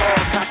in the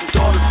drawers, got the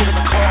daughters in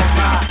the car,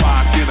 my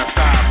Five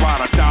genocide,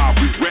 ride or die,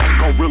 we wreck.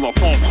 Gorilla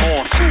funk,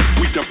 hard truth,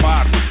 we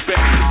divide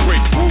respect.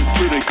 Break through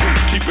to the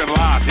youth, keep it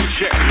live in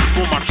check.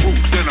 For my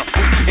troops and a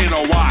fruit,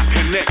 N.w.a.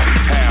 connect.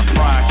 Have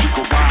pride, you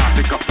can rise,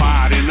 they can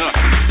fight in us.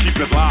 Keep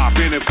it live,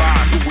 in it.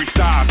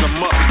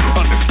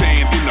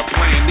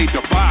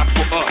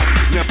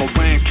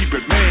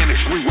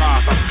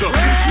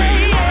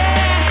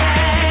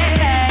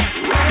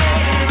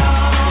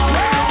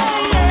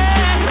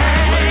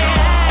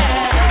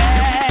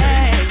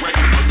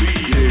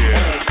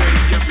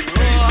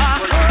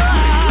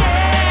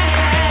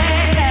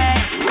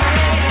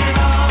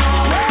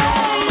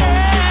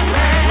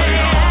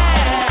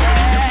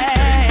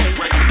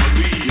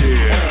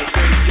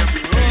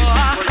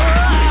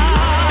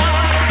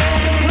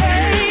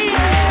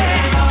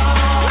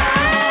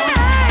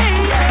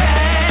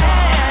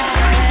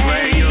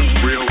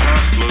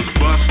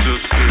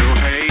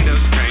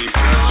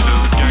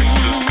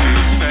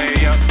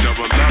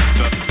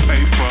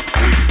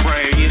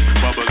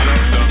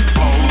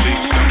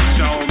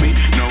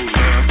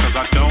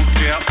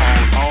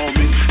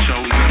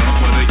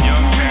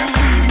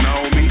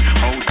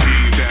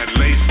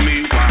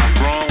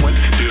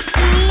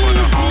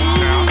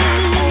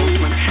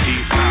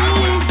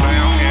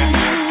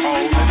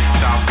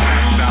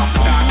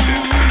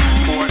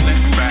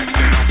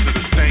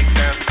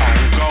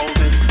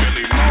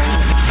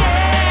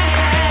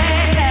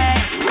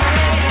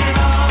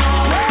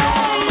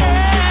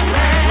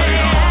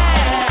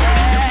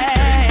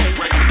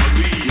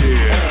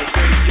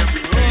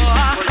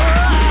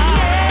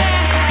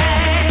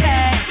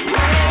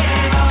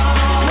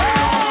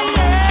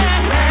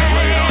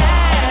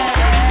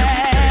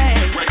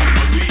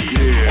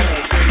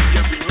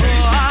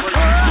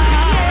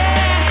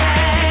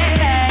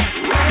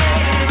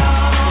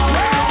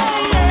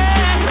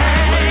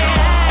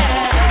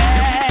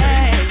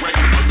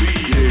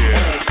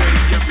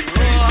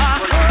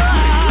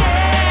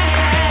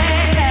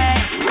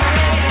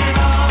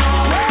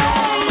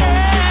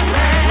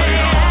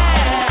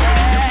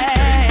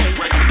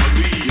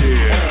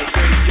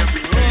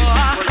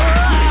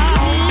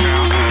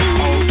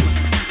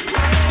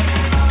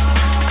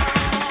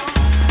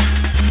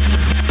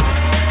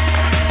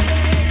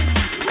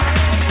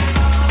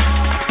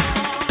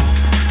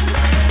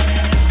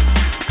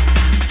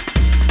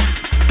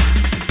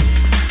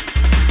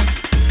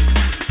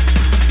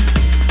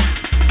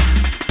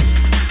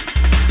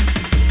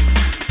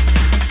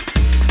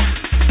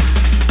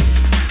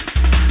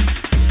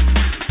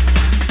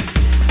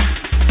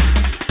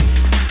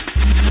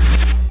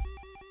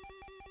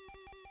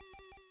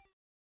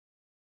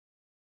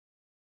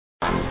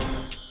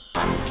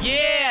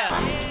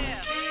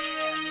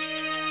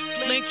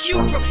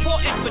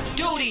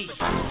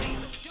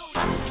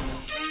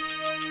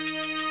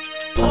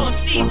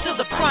 MC to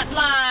the front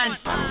line.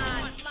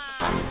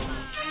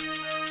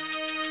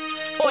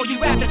 All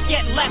you rappers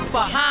get left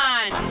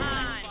behind.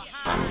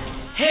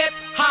 Hip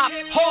hop,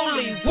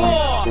 holy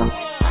war.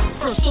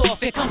 First off,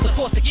 here comes the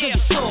force to kill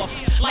you soft.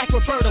 Like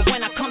Roberta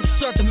when I come to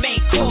serve the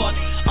main course.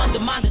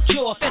 Undermine the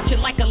jaw, fetch it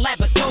like a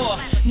Labrador.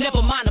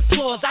 Never mind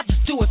applause, I just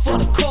do it for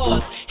the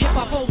cause. Hip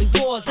hop, holy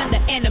wars, and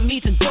the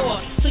enemies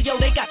endure. So yo,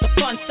 they got the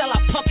fun, sell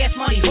out punk ass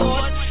money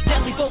hordes.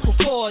 Deadly vocal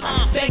cords,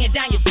 banging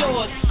down your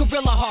doors.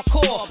 Gorilla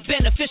hardcore,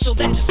 beneficial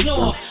that you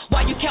snore.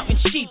 While you counting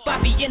sheep, I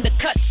be in the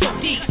cut so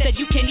deep that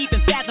you can't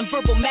even fathom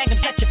verbal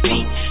magnums at your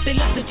feet. They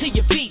listen to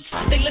your beats,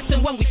 they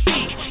listen when we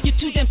speak. You're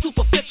too damn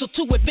superficial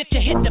to admit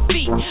you hit the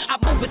beat. I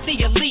move with the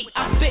elite,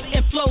 I spit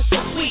and flow so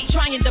sweet.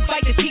 Trying to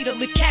bite the teeth to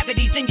leave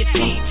cavities in your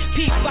teeth.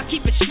 Peep, I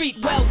keep it street,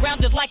 well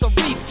rounded like a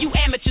reef. You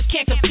amateurs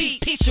can't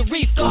compete, Peace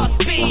Sharif,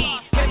 Godspeed.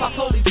 Hip hop,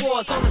 holy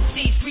wars, on the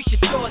seas, reach your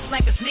jaws.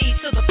 Snipers knees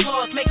to the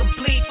floors, make them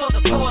bleed for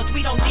the cause.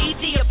 We don't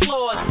need the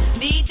applause,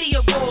 need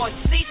the awards.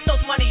 Cease those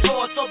money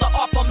hordes, so the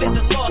art form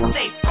isn't lost.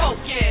 Stay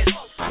focused.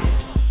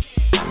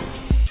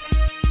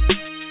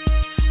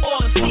 All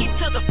them seats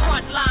to the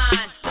front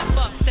line. Step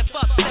up, step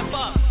up, step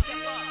up.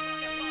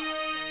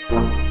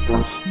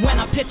 When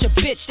I pitch a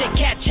bitch, they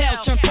catch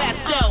hell, turn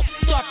pastel.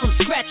 Start from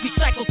scratch,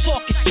 recycle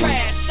talk is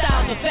trash.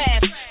 Styles are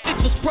vast,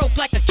 bitch was broke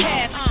like a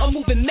cast. A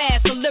moving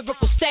mass, a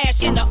lyrical stash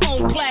in their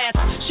own class.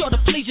 Sure to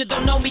please you,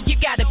 don't know me, you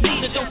gotta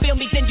bleed her. Don't feel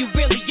me, then you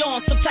really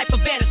on some type of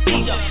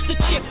anesthesia. The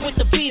chick with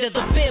the beater,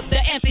 the bib,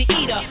 the empty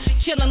eater.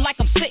 Chillin' like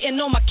I'm sitting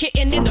on my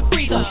kitten in the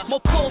freezer.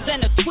 More pulls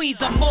than a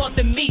tweezer, more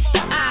than meets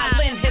the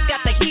island. Has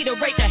got the heater,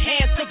 rate the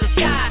hands to the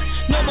sky.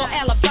 No more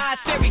alibis,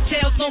 fairy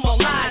tales, no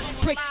more lies.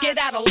 Pricks get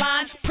out of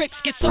line, pricks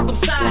get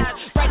circumcised.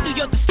 Right through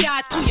your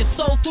disguise, through your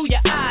soul, through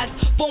your eyes.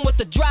 Born with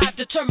the drive,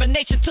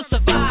 determination to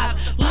survive.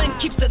 Lynn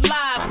keeps it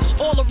live,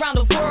 all around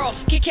the world.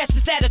 Can't catch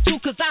this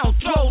attitude cause I don't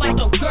throw like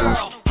no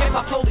girl. Hip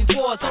hop, holy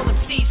wars, all the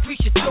seas, reach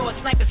your jaws.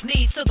 Snipers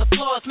knees to the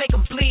floors, make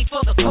them bleed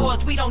for the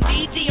cause. We don't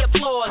need the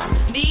applause,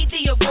 need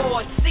the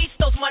awards. Cease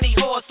those money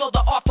hordes, so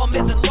the art form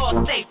isn't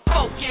lost. Stay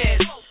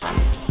focused.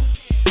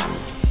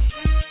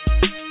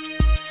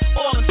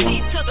 All them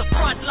seats to the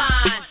front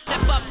line.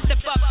 Step up,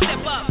 step up,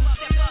 step up.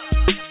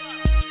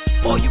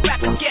 All you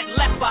rappers get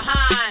left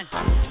behind.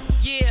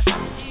 Yeah,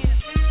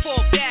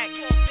 fall back.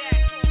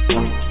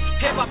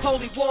 Hip hop,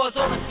 holy wars,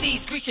 all the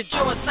seas, reach your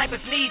jaws.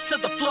 Snipers knees to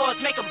the floors,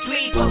 make them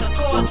bleed for the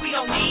cause. We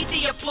don't need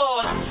the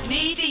applause,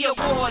 need the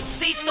awards.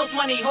 Cease those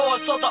money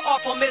hordes, so the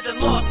art form isn't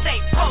lost.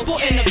 Stay focused.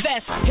 Put in the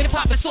vest, hip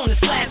hop is on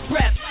its last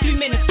breath. 3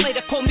 minutes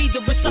later, call me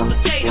the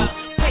resuscitator.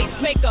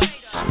 Pacemaker,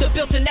 the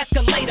built-in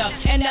escalator,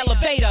 an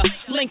elevator.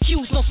 Link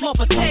Q's no small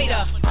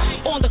potato.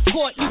 On the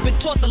court, you've been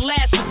taught the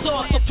last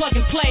resort, so plug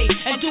and play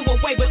and do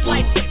away with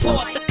life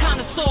support. The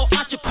connoisseur,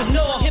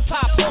 entrepreneur,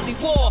 hip-hop, holy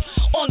war.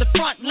 On the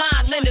front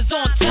line, lenders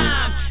on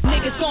time.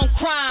 Niggas gon'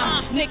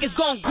 crime, niggas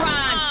gon'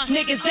 grind.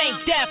 Niggas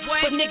ain't deaf,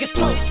 but niggas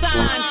throw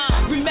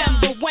signs.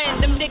 Remember when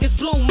them niggas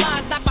blew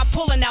minds, not by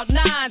pulling out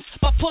nines,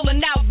 but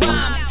pulling out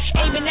rhymes.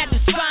 Aiming at the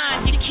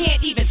spine, you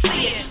can't even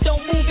see it.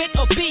 Don't move it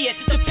or be it,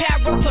 the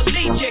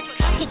paraplegic.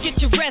 So get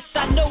your rest,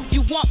 I know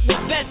you want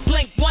what's best.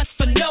 Blink once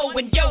for no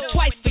and yo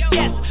twice for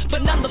yes.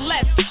 But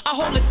nonetheless, I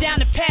hold it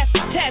down and pass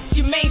the test.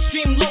 You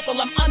mainstream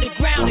local, I'm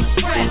underground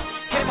express.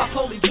 Hip hop,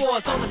 holy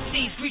wars, all the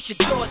seas, reach your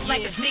jaws.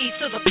 Snipers knees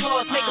to the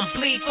floors, make them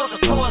bleed for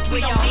the cause. We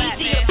don't need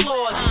the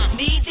applause,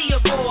 need the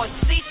awards.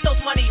 Cease those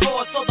money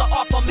hordes, so the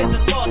art form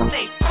isn't lost.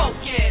 Stay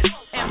focused.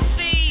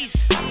 MCs,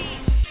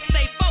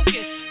 stay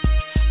focused.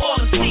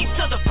 All them seats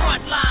to the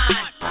front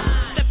line.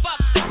 Step up,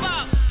 step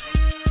up.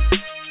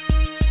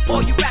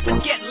 All you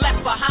rappers get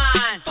left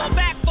behind. Fall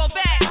back, fall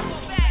back.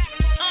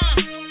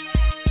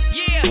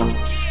 Yeah.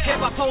 Hip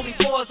hop, holy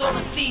wars, all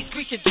the seas,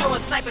 reach your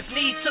jaws. Snipers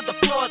knees to the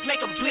floors, make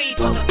them bleed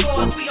for the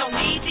cause. We don't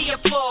need the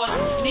applause,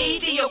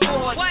 need the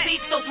awards.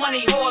 Cease those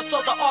money hordes,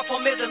 so the art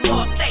form isn't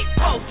lost. Stay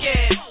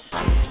focused.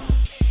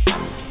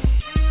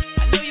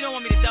 I know you don't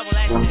want me to double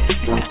that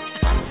shit,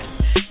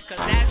 cause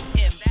that's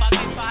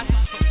impossible.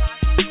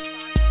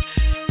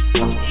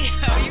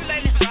 Yo, you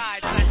let it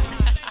ride, son.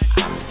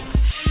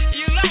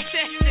 You like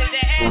that shit,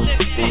 that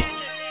ad-lib shit.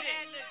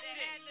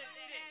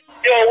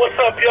 Yo, what's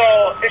up,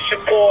 y'all? It's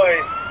your boy.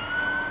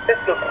 It's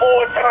the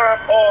 4-time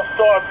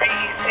All-Star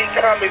BET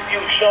Comic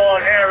View, Sean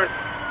Harris.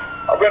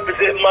 I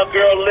represent my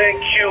girl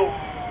linque.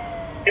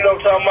 You know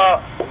what I'm talking about?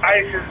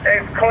 Ice's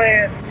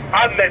ex-clan.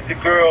 I met the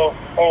girl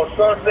on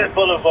Sunset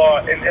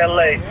Boulevard in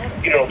LA.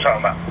 You know what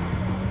I'm talking about.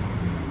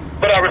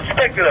 But I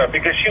respected her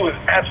because she was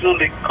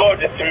absolutely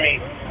gorgeous to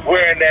me,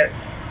 wearing that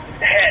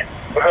hat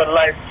with her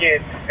light skin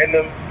and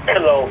them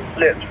pillow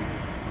lips.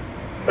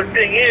 But the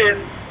thing is,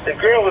 the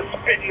girl was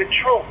spitting the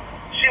truth.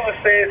 She was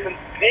saying some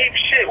deep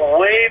shit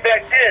way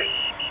back then.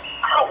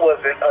 I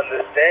wasn't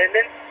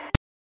understanding.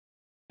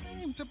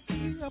 To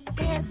be a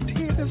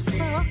bad-headed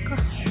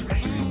sucker,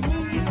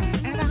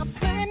 and I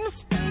plan to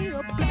stay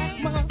a black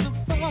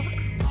motherfucker.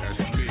 That's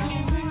me.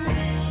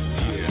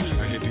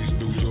 Yeah, I hit these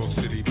New York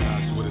City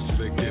blocks with a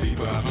slick ditty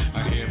vibe.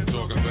 I hear him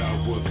talking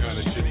about what kind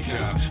of shit he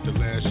got. The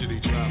last shit he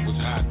dropped was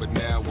hot, but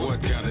now what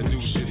kind of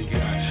new shit he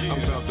got?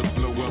 I'm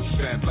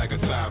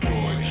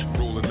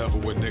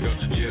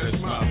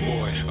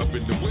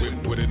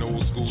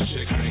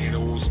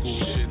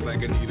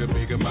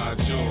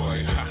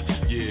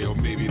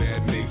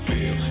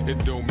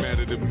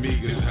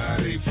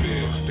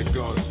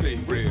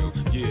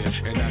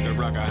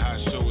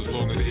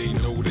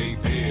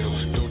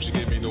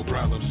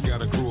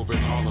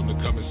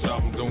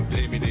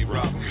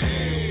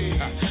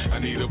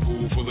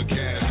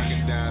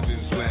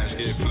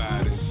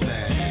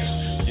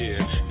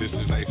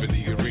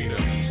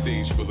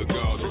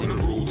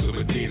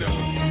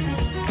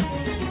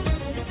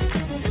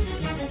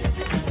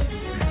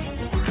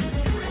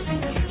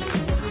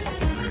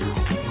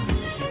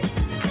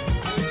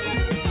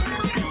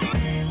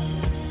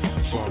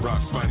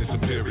sa-roc, spine is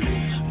superior.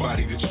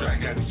 Body the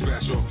track, had to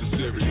smash off the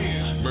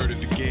Syria. Murdered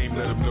the game,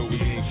 let them know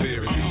we ain't fair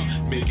to you.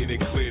 Making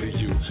it clear to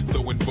you.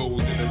 Throwing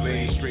bows in the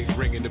lane, straight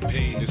bringing the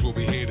pain is what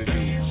we here to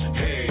do.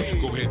 Hey,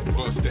 go ahead and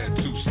bust that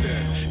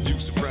two-step. You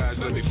surprised,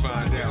 let me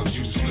find out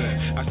you slept.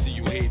 I see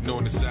you hating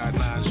on the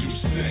sidelines, you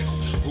sex.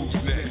 Who's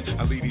next?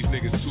 I leave these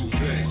niggas too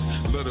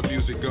vexed. Love the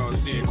music, God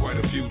seeing quite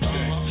a few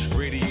checks.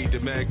 Radiate the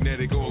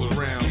magnetic all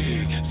around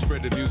me.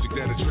 Spread the music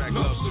that attract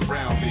love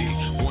surround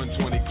me.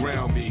 120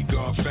 ground me,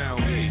 God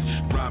found me.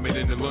 Rhyming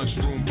in the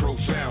lunchroom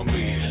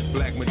profoundly.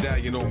 Black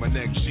medallion on my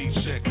neck, she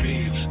check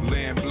me.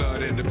 Lamb blood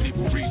and the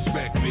people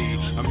respect me.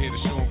 I'm here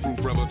to show them proof,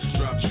 brother.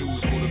 Drop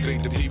shoes,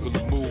 motivate the people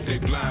to move.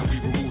 They blind,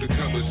 we remove the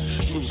covers.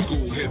 True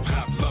school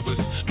hip-hop lovers.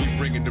 We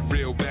bringing the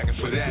real back, and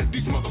for that,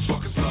 these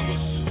motherfuckers love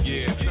us.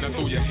 Yeah, now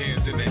throw your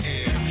hands in the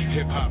air.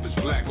 Hip-hop is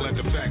black, let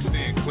the facts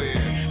stand clear.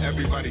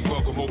 Everybody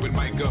welcome, open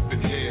mic up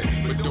in here.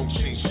 But don't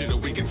change shit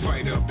or we can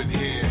fight up in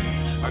here.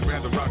 I'd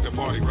rather rock the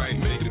party right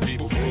and make the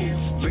people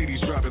groove. Ladies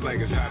drop it like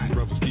it's hot and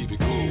brothers keep it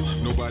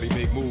cool. Nobody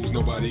make moves,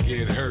 nobody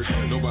get hurt.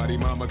 Nobody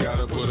mama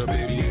gotta put a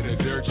baby in the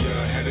dirt.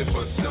 You're headed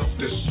for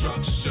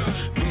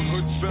self-destruction. The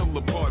hood fell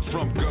apart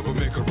from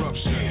government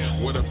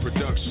corruption. What a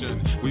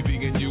production. We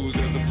being used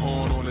as a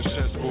pawn on a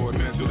chessboard,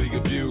 mentally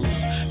abused.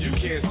 You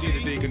can't see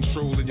that they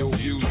controlling your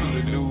views through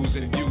the news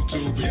and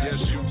YouTube, and yes,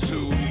 you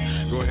too.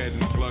 Go ahead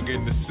and plug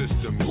in the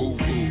system,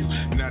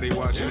 woo-woo. Now they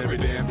watching every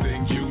damn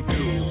thing you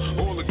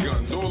do. All the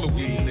guns, all the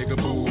weed, nigga,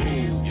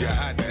 boo-hoo. You're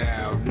hot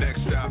now,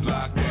 next stop,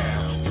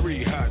 lockdown.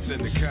 3 hots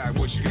in the car,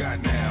 what you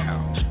got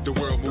now? The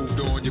world moved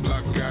on, your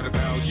block forgot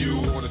about you.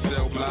 On a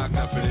cell block,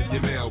 nothing in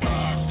your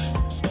mailbox.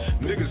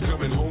 Niggas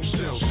coming home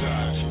shell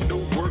shocked. No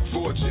work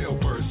for a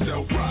jailbird,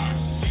 sell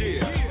rocks.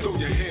 Yeah, throw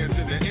your hands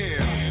in the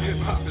air.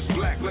 Hip-hop is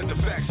black, let the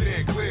facts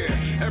stand clear.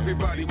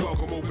 Everybody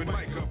welcome, open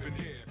mic up in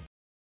here.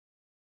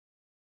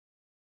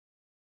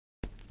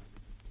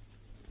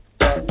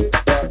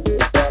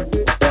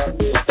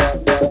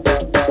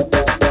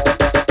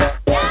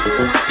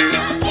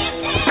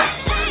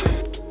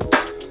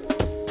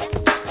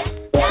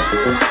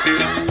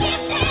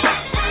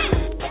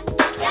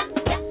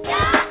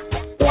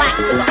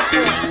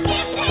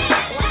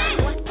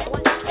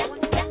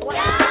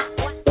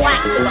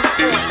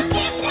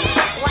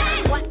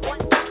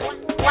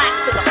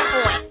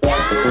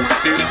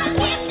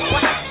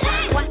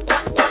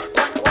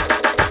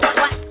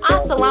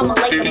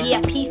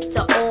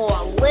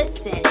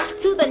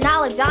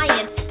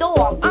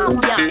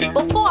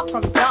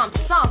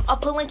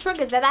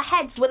 Triggers at our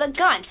heads with a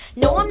gun.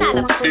 No, I'm not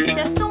a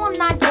preacher, so I'm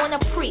not going to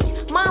preach.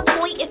 My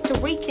point is to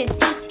reach and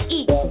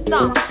teach each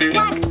some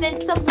black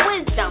sense of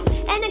wisdom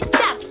and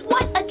accept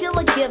what a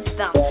dealer gives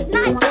them.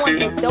 Not on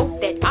the dope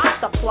that I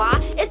supply.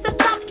 It's a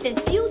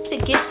substance used to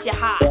get you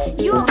high.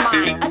 You're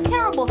mine, a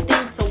terrible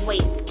thing to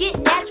waste. Get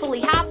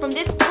naturally high from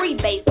this free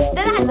base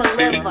that I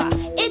deliver.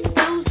 It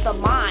soothes the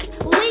mind.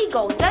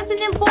 Legal doesn't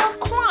involve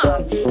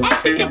crime.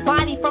 Exit your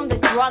body from the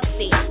drug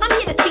scene. I'm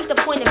here to take the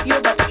point of view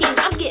of a team.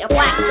 I'm getting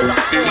black to the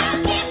point.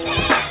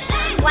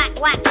 Black,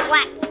 black,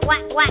 black,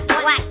 black, black,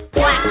 black,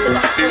 black to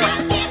the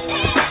point.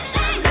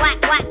 Black,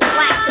 black,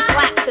 black,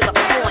 black to the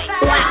point.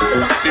 Black to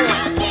the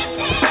point.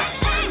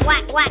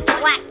 Black, black,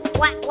 black,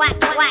 black, black,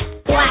 black,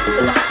 black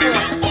to the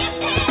point.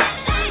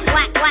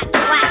 Black, black,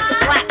 black,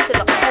 black to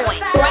the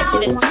point.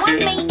 Prejudice, one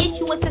main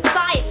issue in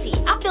society.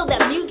 I feel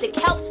that music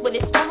helps with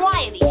its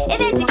variety.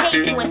 It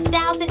educates you in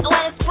styles and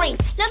order springs.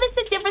 Now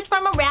there's a difference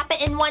from a rapper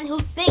and one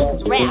who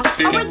sings rap.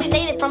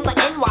 Originated from the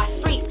NY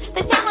streets.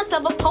 The talents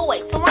of a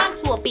poet, so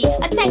rhyme to a beat.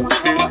 A technique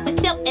will most the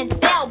tip and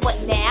sell, but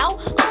now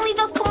only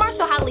those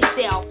commercial highly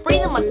sell.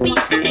 Freedom of speech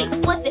to be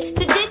explicit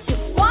to ditch you.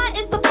 Why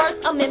is the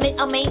First Amendment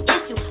a main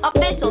issue?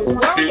 Officials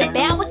worry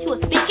about what you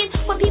are speaking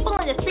when people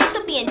in the streets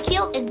are being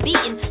killed and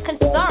beaten.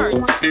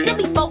 Concerned still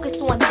be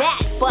focused on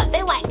that, but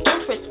they lack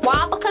interest.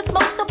 Why? Because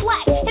most are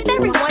black. If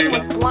everyone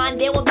was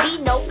blind, there would be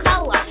no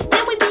color.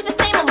 Then we'd be the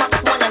same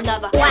amongst one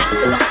another. Black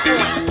to the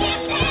point.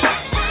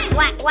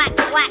 Black, black,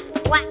 black,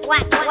 black,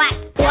 black, black,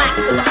 black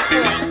to the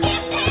point.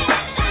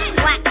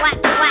 Black, black,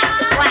 black,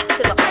 black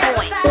to the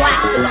point. Black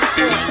to the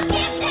point.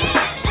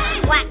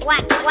 Black,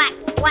 black, black,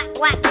 black,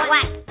 black,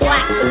 black,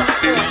 black to the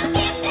point.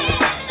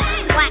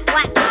 Black,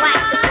 black,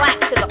 black, black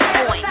to the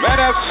point. Let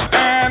us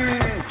stand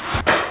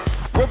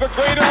with a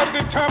greater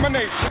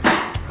determination.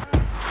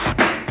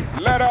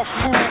 Let us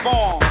move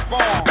on.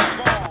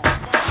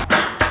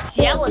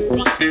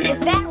 Jealousy, is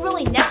that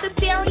really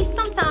necessary?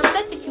 Sometimes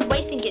that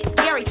situation gets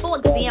scary. For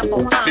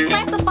example, I'm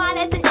classified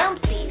as an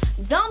MC.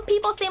 Dumb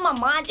people say my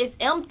mind is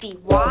empty.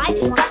 Why?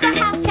 Because I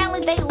have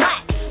talent they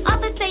lack.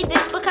 Others say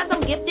this because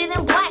I'm gifted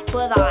and black,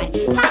 but I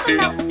have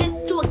enough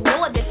sense to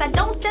ignore this. I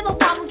don't settle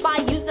problems by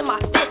using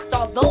my fists,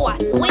 although I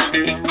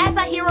swing. As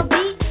I hear a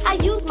beat,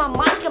 I use my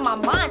mic and my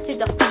mind to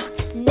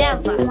defeat.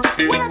 Never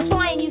when I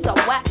try and use a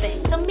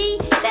weapon. To me,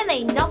 that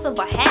ain't nothing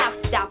but half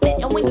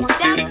stopping. And when you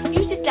stop,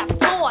 you should stop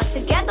forward.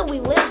 Together we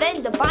live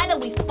and divided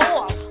we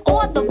fall.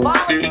 Or the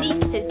violence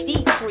needs to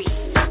decrease.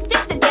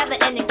 Stick together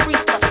and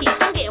increase the peace.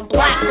 I'm getting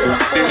black to the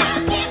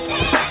point.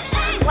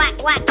 Black,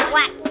 black,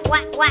 black,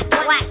 black, black,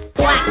 black,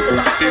 black to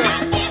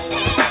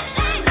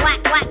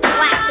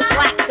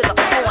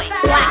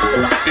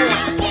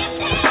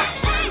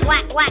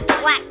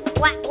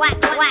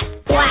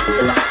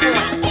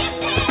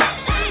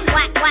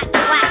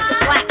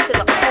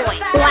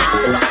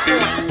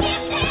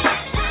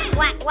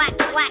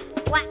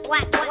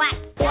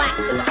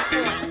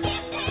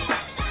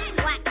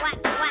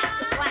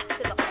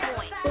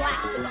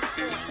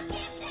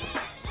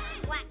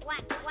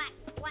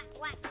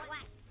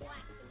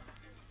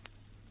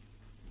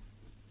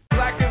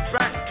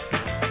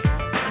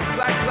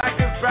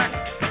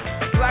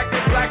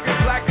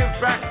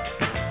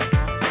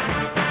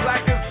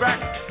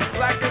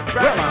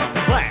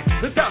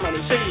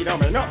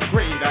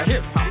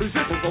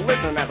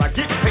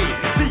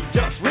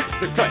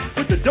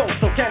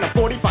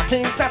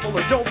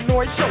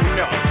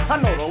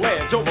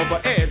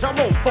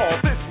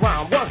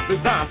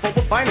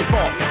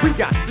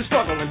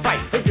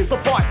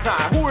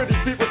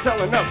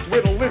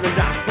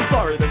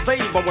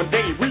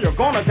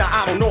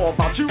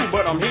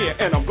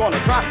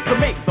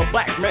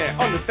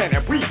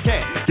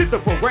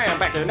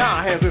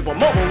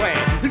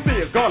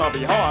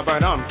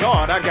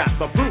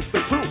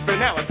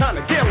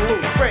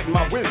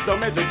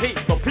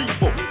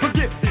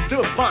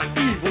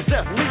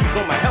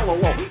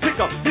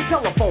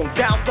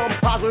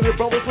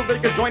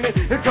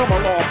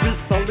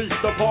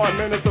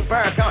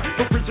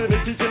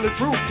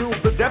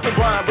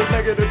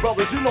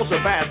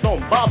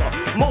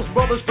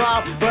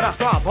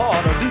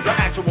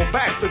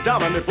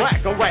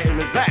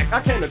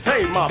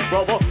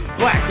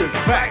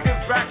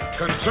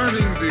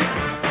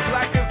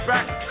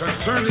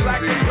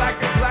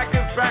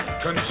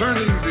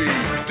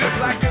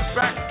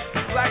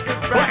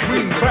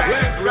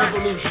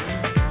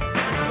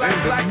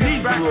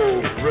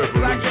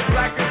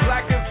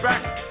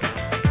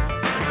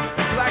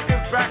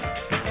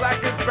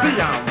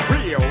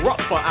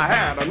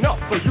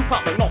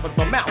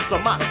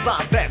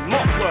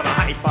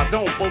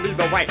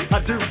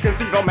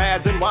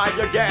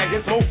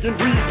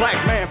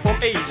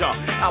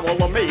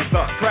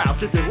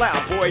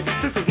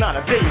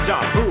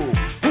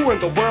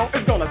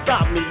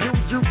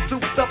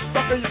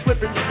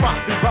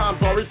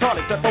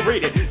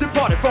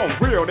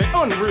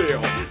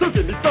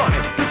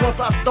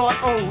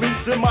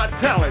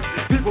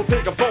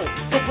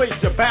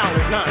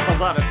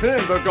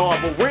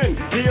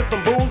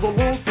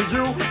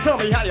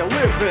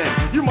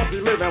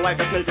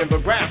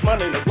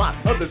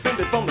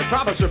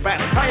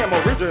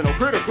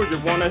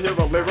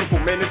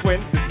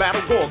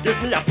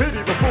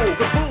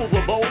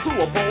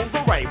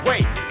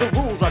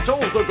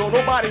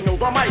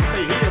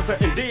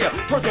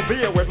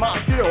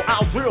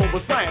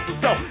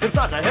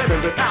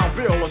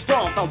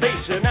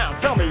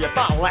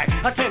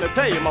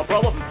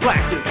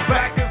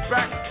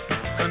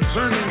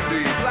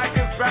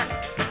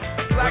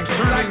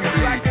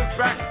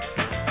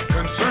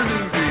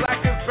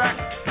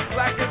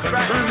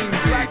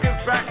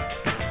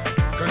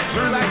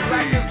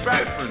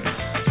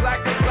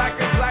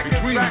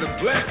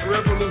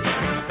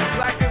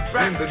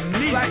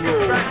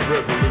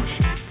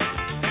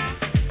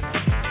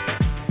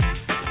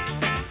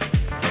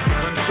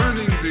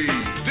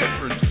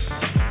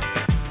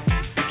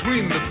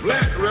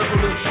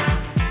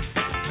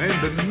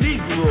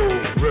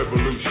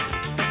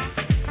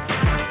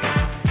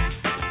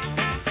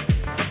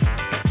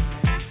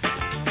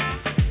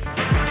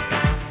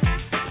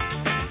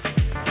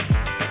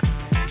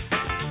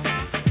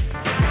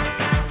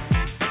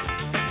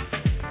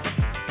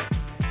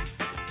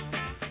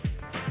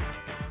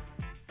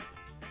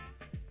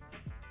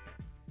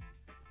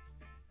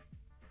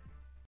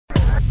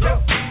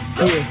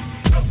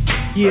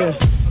Yeah.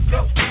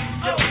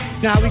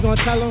 Now we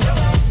gonna tell them.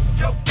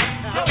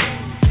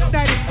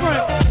 Status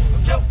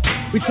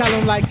front. We tell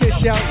them like this,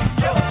 yo.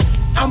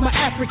 I'm an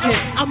African.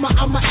 I'm a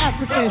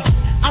African.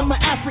 I'm an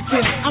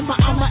African. I'm a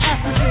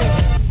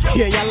African.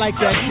 Yeah, y'all like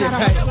that shit,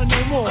 right?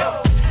 No more.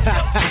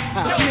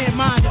 Man,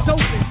 mind is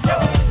open.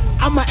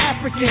 I'm an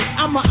African.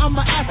 I'm a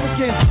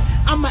African.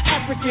 I'm an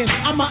African.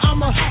 I'm a.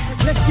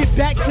 Let's get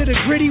back to the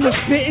gritty. We're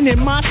spitting in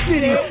my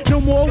city. No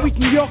more weak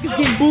New Yorkers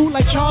getting booed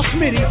like Charles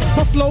Smitty.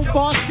 My flow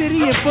bar city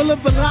and full of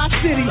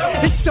velocity.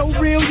 It's so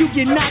real you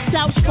get knocked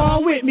out.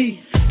 Spar with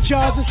me.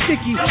 Jars are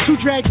sticky,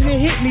 2 drags and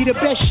it hit me. The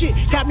best shit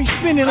got me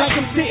spinning like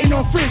I'm sitting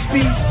on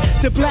frisbees.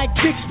 The black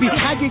Bixby,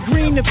 I get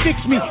green to fix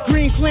me.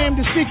 Green slam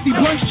to 60,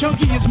 blunts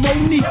chunky is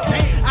Monique.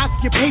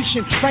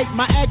 Occupation, right,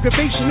 my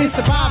aggravation is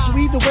survive.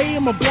 So either way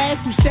I'm a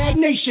blast through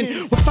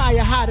stagnation. With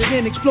fire hotter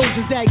than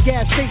explosions at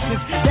gas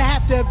stations. They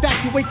have to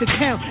evacuate the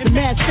town in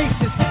mass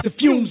faces. The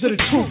fumes of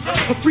the truth.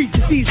 For free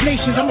disease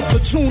nations, I'm a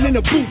platoon in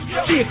a booth.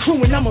 See a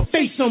crew and I'ma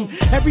face them.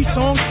 Every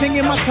song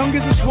singing, my tongue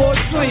is a sword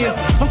slaying.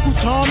 Uncle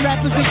Tom,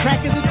 rappers and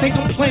crackers and think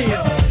I'm playing.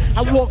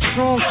 I walk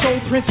strong, soul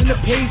prints in the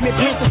pavement,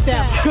 panther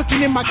style,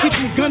 cooking in my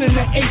kitchen, gun in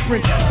the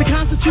apron. The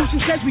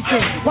Constitution says we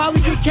can. Why we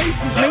get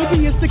cases?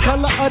 Maybe it's the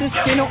color of the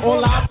skin of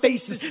all our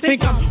faces.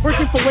 Think I'm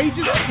working for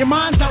wages? Your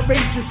mind's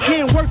outrageous.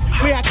 Can't work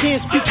where I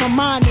can't speak my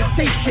mind and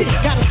say shit.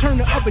 Gotta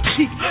turn the other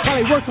cheek while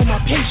they work on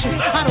my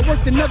patience. I'd have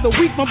worked another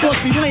week, my boss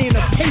be laying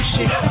a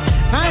patient.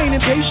 I ain't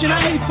impatient,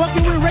 I ain't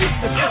fucking with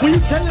racists. When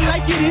you tell it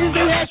like it is,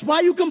 they ask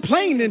why you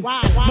complaining.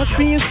 Must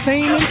be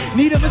insane in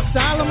need of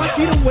asylum. I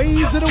see the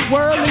ways of the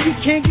world and you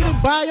can't get to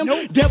buy him.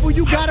 Nope. Devil,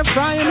 you gotta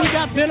fry him. He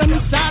got venom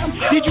inside him.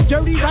 Did you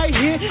dirty right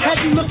here?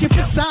 Had you looking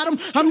for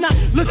Sodom? I'm not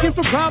looking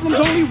for problems.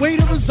 Only way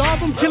to resolve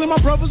them. Killing my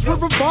brothers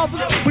with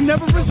revolvers. We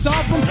never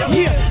resolve them.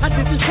 Yeah, I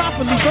did this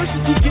properly. Verses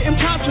keep getting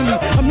constantly.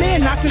 A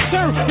man not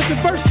concerned if the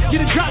verse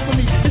get a drop on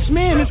me. This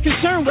man is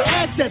concerned with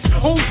assets,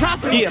 own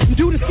property. Yeah.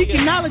 Due to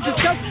seeking knowledge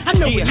itself, I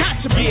know it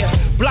not to be.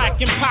 Black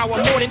in power,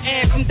 more than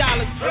ads and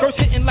dollars. First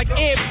hitting like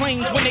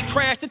airplanes when they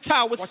crash the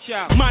towers.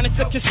 Minus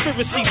a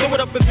conspiracy, throw it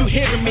up if you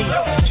hearing me.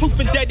 Truth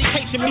and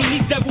dedication mean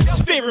these devils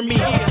is fearing me.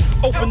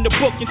 Open the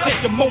book and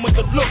take a moment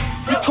to look.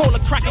 You call a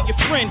cracker your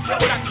friend,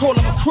 but I call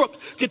him a crook.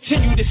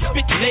 Continue to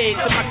spit lead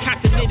till my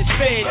continent is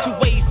fed. Two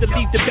ways to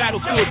leave the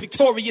battlefield,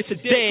 victorious or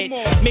dead.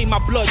 Made my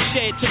blood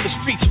shed till the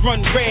streets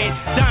run red.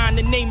 Die in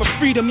the name of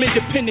freedom,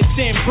 independence,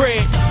 and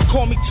bread.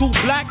 Call me too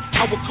black,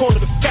 I would call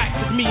it a fact.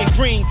 Cause me and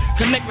green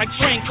connect like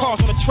train cars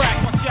on the track.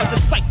 As a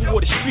cycle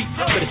of the street,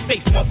 but the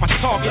stakes want my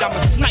target. I'm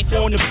a sniper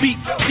on the beat.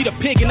 See the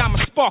pig and I'ma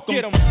spark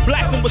him.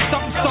 Blasting with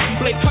something,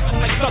 blade cutting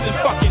like southern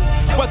fucking.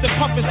 Wasn't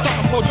pumping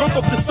something more drunk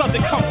off the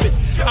southern comfort.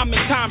 I'm in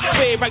Times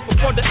Square right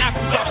before the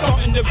apple drop,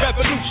 starting the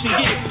revolution.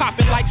 Get it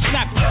popping like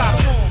snapple top.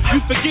 You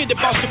forget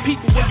about your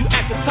people when you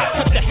at the top.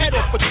 Cut the head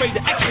off, portray to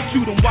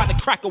execute them while the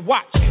cracker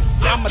watch.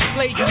 I'ma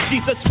slay you,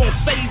 Jesus won't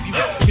save you.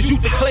 Cause you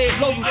declared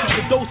loyalty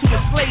to those who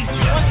enslaved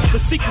you.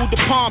 The sequel to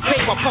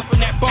Pompeii while puffing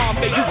that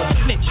Bombay. You a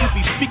snitch, you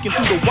be speaking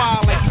through the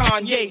wild like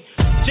Kanye.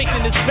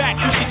 Jason is back,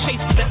 you can chase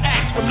with the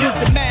axe. Remove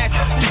the mask,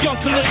 the young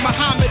Khalid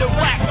Muhammad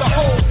Iraq. The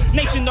whole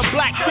nation of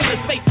black still is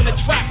safe in the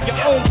trap. Your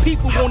own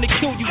people wanna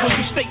kill you when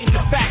you stating the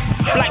fact.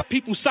 Black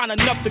people sign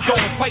enough to go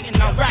and fight in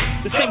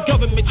Iraq. The same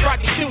government tried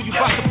to kill you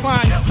by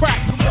supplying you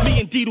crack. Me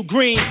and Deedle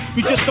Green,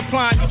 we just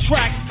supplying you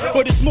tracks.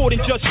 But it's more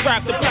than just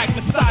rap, the black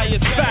messiah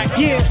is back.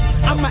 Yeah,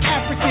 I'm an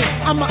African,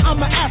 I'm a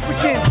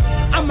African.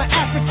 I'm an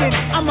African,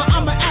 I'm a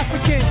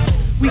African.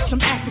 We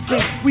some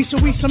Africans, we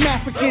some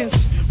Africans.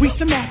 We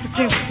some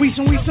Africans, we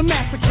some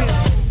Africans.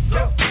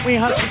 We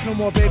ain't hustlers no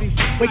more, baby.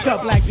 Wake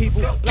up, black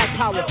people, black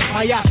power,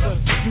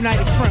 aisha,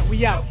 united front,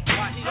 we out.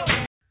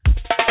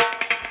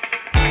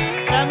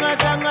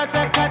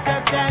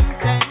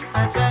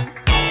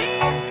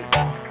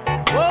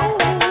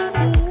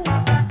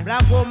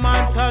 Black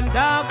woman turn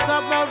dark,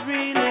 something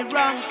really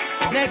wrong.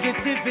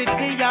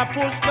 Negativity, you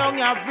push down,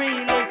 you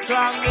really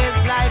strong.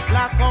 It's like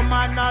black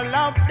woman no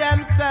love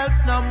themselves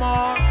no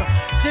more.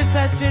 She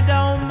said she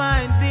don't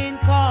mind being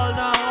called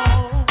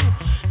out.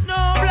 No,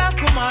 black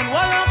woman,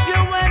 what up you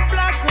went,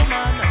 black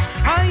woman?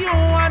 Are you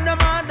on the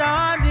mother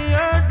on the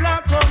earth,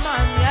 black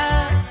woman?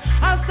 Yeah,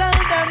 I tell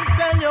them,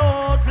 tell you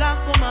out,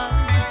 black woman.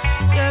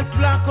 Yes,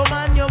 black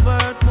woman, you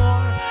worth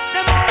more.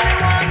 The only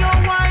one you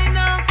whine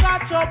and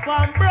catch up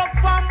and broke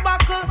from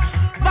buckle.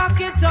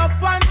 Back it up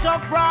and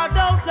chop broad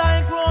out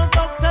like rose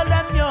up. Tell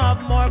them you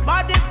have more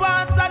body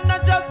parts and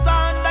not just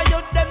under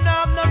you. Them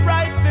not have no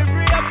right to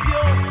rape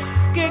you,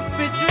 kick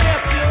to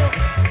drape you.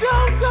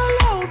 Don't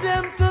allow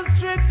them to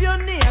strip you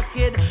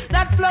naked.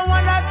 That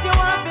flower that you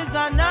have is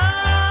a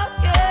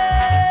naked.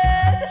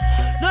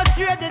 No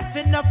trade it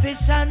for no fish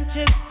and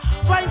chips.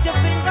 Point your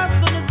fingers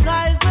to the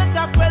skies with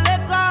a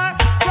pellicar.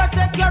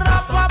 Protect your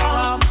rapper,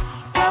 black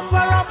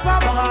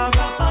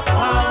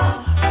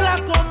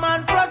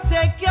woman,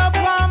 protect your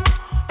bum.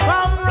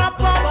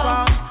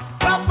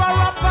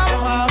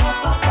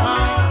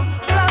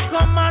 Black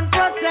woman,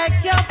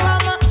 protect your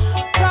bum.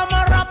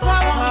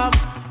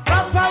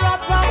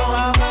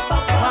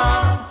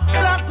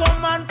 Black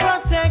woman,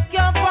 protect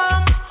your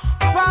bum.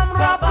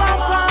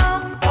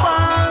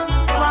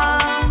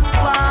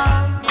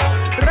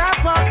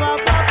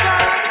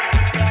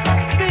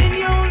 Been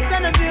used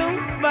and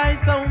abused by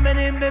so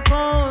many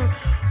before.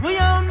 We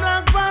are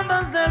not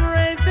brothers and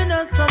raping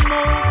us from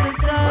all the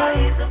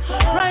time.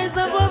 Rise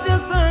above your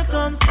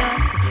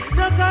circumstance.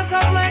 Just like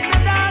a like the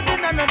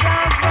dancing and the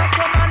dance. Rock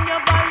on your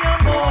body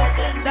more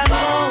than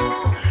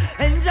most.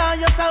 Enjoy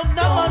yourself,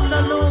 no one to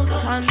lose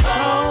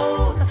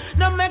control.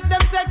 Don't make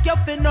them take you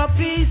for no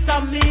piece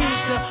of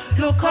meat.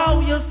 Look how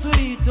you're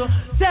sweet.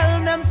 Tell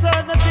them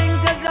certain things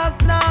you just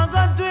now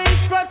gonna do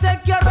it.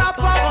 Protect your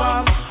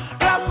rapper.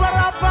 Black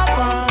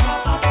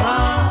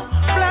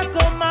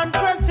woman,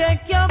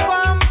 protect your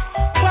bum.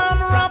 Black woman,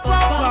 protect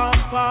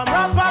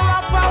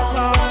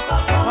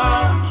your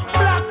bum.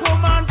 Black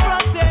woman,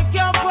 protect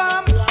your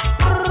bum.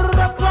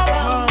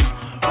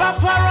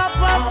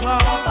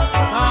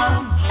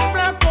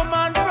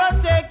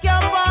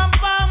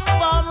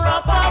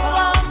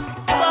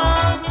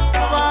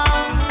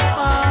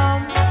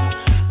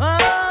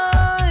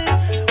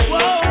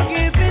 Whoa,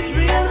 keep it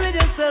real with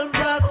yourself,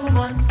 black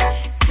woman.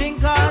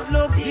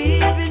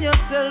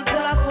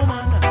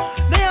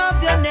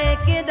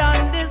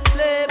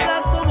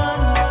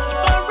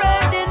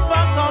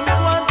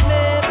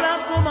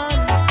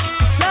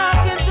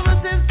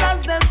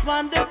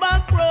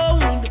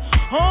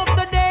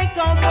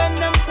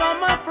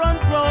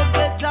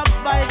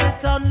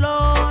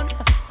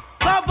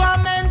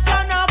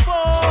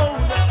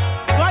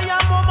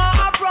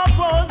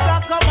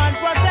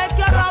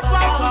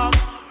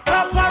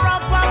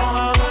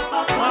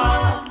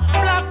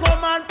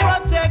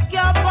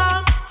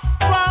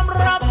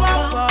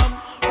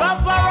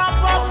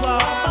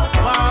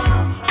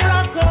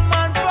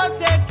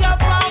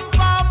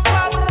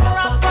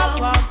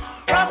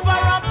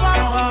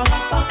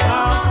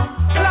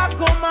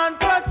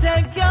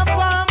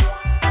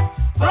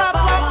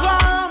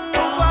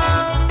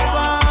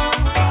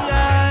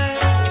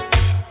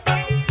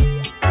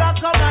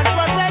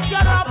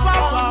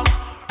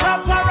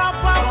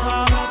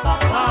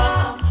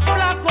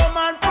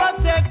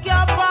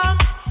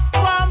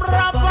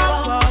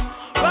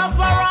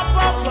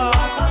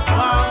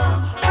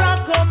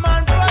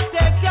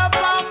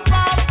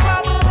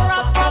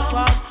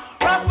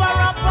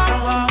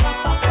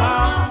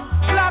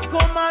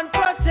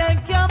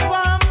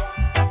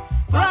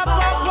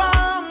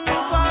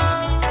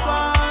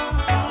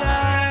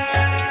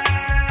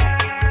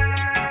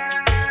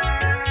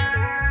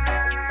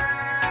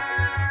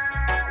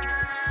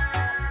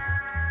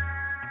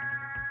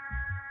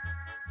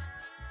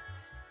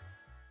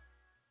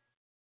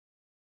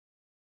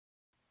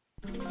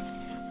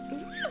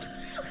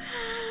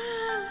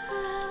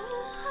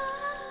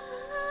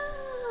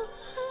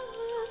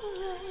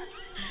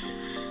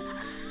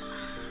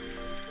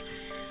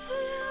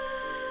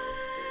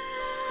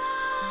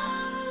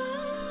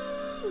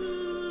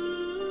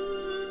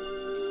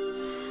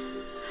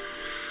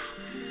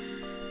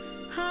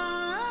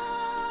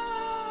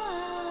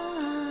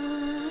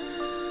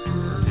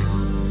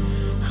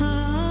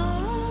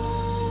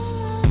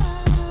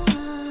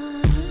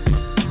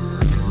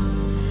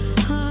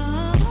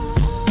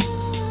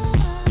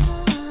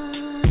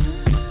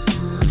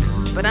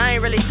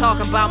 ain't really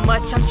talking about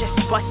much, I'm just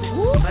bustin'.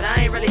 But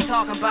I ain't really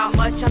talking about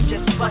much, I'm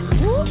just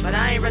bustin'. But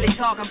I ain't really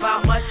talking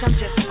about much, I'm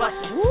just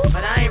bustin'.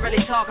 But I ain't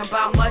really talking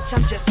about much,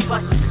 I'm just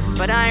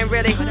bustin'. But I ain't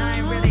really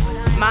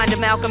mind a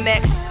Malcolm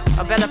X,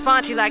 a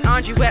Belafonte like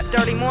Andre wept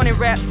early morning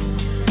rap.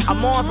 I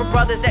mourn for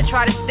brothers that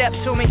try to step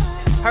to me.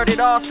 Heard it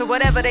all, so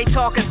whatever they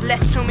talk is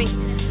less to me.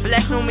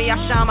 Bless me, I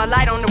shine my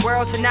light on the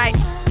world tonight.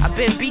 I've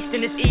been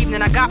beastin' this evening,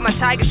 I got my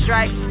tiger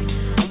stripes.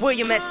 I'm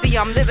William at sea,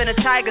 I'm living a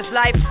tiger's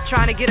life.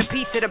 Trying to get a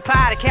piece of the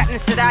pie, the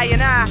captain said I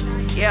and I.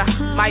 Yeah,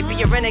 might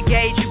be a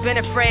renegade, you've been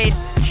afraid.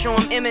 Show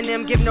him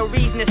Eminem, give no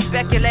reason to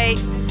speculate.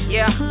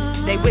 Yeah,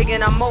 they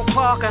wiggin', I'm Mo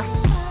Parker.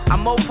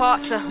 I'm Mo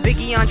Parker,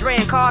 Biggie,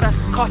 Andre, and Carter.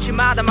 Caught your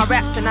mouth on my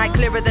raps tonight,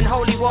 clearer than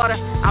holy water.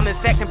 I'm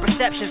infecting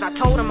perceptions, I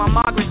told him I'm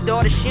Margaret's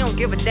daughter. She don't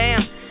give a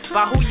damn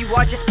by who you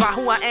are, just by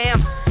who I am.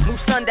 Move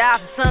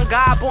sundials, the sun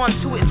god, born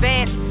too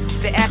advanced.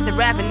 Spit after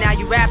rapping, now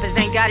you rappers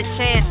ain't got a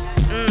chance.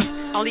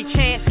 Only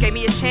chance, gave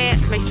me a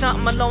chance. Make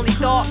something my lonely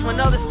thoughts when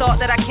others thought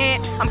that I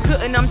can't. I'm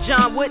cutting, I'm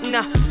John Wooden,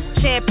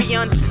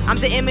 champion. I'm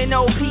the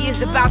M.N.W.a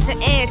is about to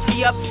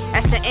ante up.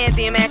 That's the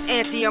anthem, that's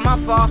anthem.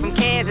 I'm far from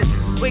Kansas.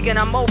 Wigan,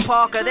 I'm Mo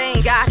Parker, they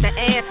ain't got the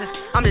answers.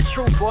 I'm the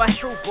truth boy.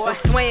 But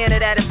swaying to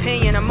that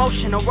opinion.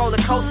 Emotional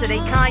roller coaster,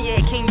 they Kanye,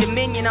 King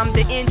Dominion. I'm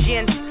the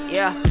engine,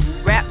 yeah.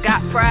 Rap got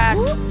pride.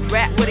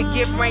 Rap with a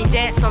gift, rain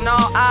dance on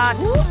all odds.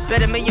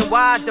 Better million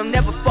wides, don't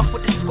never fuck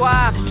with the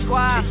squad. This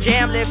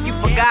jam if you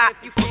forgot.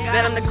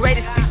 Bet I'm the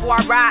greatest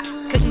before I ride.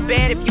 Couldn't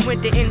bet if you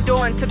went to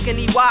indoor and took an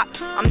E-Wop.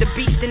 I'm the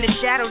beast in the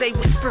shadow, they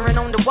whispering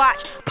on the watch.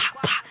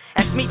 Pop, pop.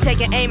 That's me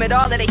taking aim at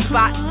all of they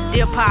spots.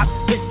 Dear pop,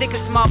 this sick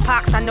of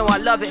smallpox, I know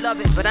I love it.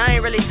 But I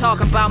ain't really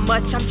talking about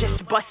much, I'm just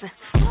bustin'.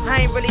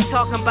 I ain't really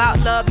talking about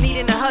love,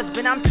 needing a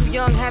husband. I'm too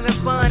young, having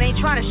fun, ain't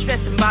trying to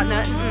stress about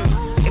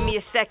nothing. Give me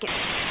a second.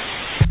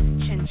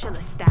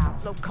 Chinchilla style,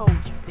 flow cold,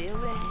 you feel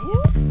that?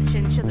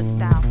 Chinchilla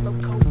style, flow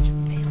cold, you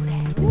feel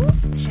that?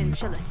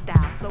 Chinchilla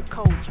style, flow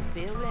cold, you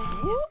feel that?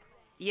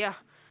 Yeah.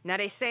 Now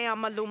they say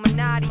I'm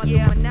Illuminati,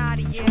 yeah.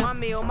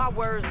 I'm ill, my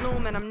words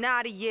looming, I'm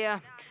naughty, yeah.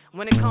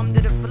 When it comes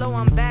to the flow,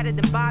 I'm better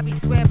than Bobby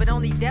swear, but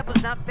only devils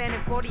not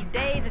fanning 40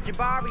 days of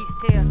Jabari's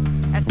tear.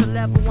 That's the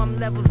level, I'm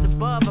levels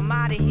above, I'm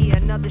out of here.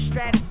 Another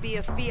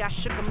stratosphere, fear, I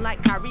shook him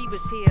like Kyrie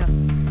was here.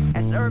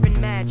 That's urban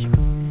magic,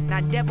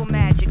 not devil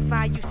magic.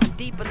 Find you some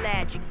deeper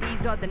logic.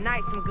 These are the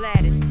nights I'm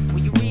gladdest.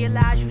 When you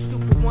realize you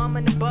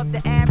superwoman above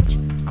the average.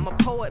 I'm a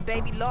poet,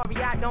 baby,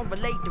 laureate, don't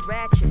relate to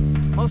ratchet.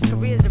 Most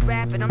careers are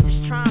rapping, I'm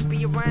just trying to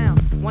be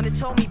around. One that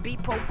told me be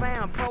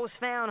profound, pros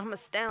found, I'm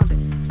astounded.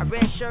 I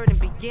red shirt in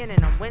beginning,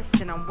 I'm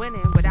Winston, I'm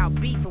winning without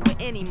beefing with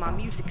any. My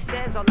music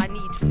says all I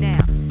need to now.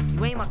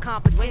 You ain't my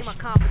competition,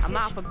 I'm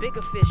out for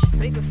bigger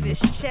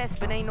fish, chest,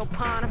 but ain't no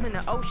pond, I'm in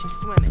the ocean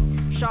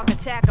swimming. Shark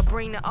attack, I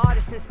bring the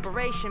artist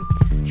inspiration.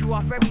 You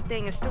off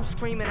everything and still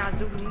screaming out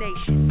Zulu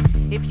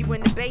Nation. If you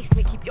in the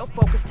basement, keep your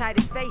focus tight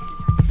as faces.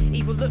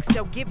 Evil looks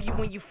they'll give you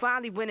when you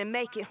finally win and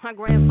make it. My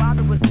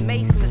grandfather was a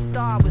mason, a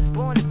star, was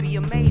born to be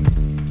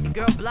amazing. The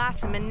girl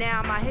blossoming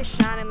now, my hair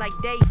shining like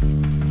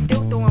daisies.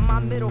 Still throwing my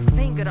middle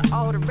finger to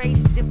all the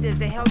races. If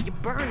there's a hell you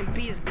burn and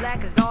be as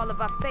black as all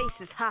of our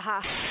faces,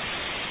 haha.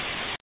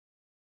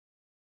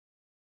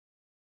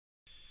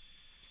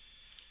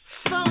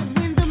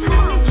 In the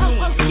morning,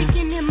 Popo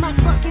kicking in my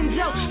fucking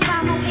dope.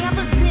 Final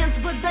evidence,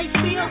 but they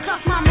still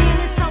cuff my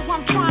minutes, so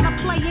I'm trying to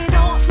play it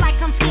off like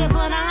I'm scared,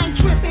 but I ain't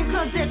tripping,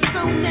 cause as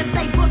soon as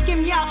they book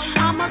him, y'all,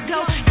 I'ma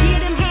go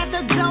get him, had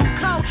the dope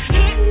coat,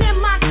 hitting in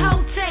my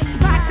Kotex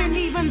box, and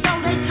even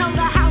though they tore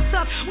the house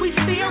up, we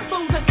still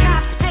fool the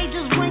cops,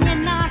 pages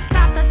ringing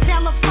non-stop, the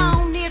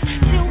telephone is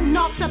still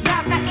knocks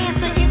about to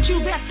answer it,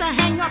 you best to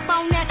hang up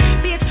on that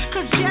bitch,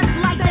 cause just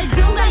like they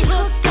do, they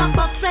hooked up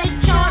a fake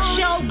charge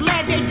show,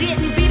 glad they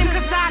didn't beat him,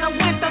 cause I done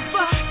went the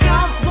fuck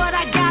off, but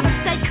I gotta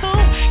stay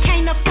cool,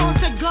 can't afford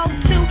to go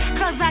to,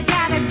 cause I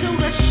gotta do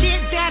the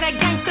shit that a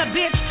gangsta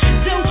bitch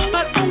do,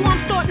 but ooh,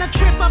 I'm starting to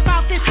trip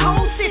about this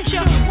whole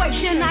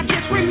situation, I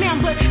just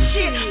remembered,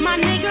 shit, my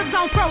nigga's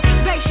on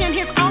probation,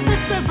 his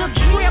officers a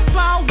trip,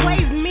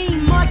 always me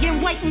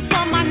mugging, waiting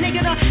for my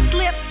nigga to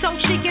slip so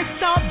she can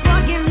start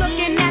bugging,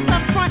 looking at the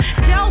front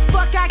door,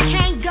 fuck, I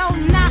can't go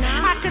now,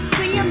 I could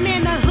see him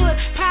in the hood,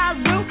 pile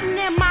rooting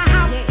in my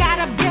house, got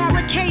a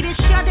barricaded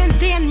shut and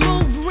then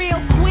move real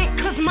quick,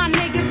 cause my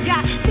niggas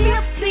got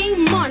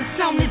 15 months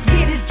on this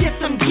bit, it's just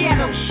some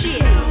ghetto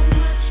shit.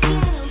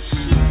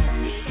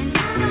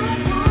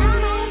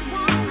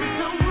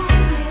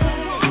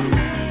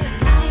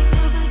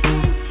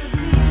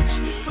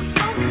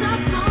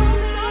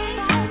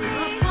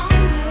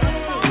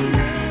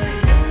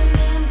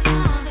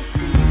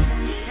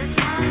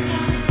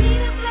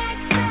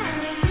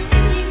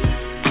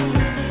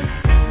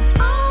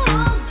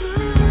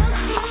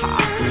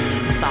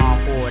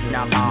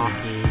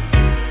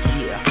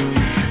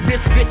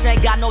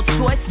 Ain't got no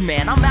choice,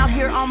 man. I'm out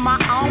here on my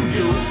own,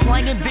 dude.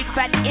 Slanging big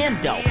fat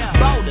endo,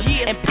 boulders,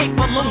 and pink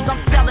balloons.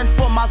 I'm selling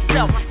for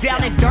myself,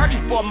 down and dirty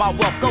for my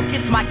wealth. Go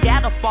get my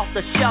gat up off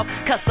the shelf,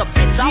 cause the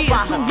bitch I'll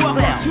buy herself.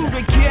 Welcome to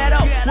the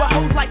ghetto, where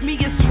hoes like me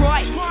is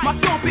right. My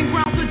stomping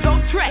grounds is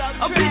on track.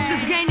 A bitch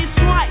is gaining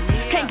stripes.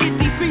 Can't get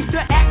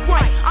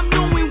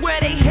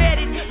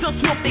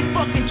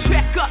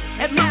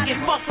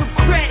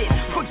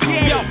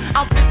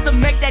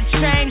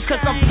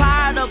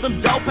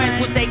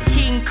Stay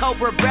king,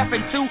 cobra,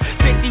 breathin'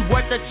 250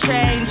 worth of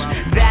change.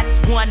 That's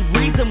one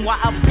reason why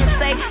a bitch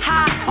stay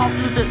high all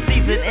through the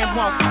season and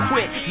won't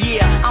quit.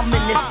 Yeah, I'm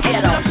in this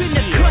ghetto up in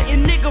the cut,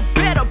 and nigga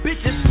better,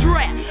 bitches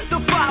strapped. The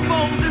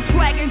 5-0s is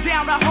swagging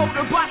down the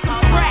holder by some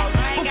crack.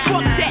 But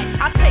fuck that,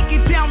 I take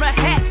it down the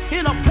hat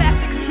in a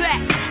plastic sack.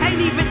 Ain't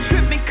even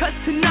tripping, cause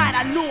tonight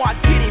I know I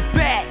get it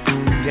back.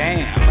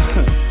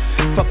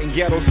 Damn, fucking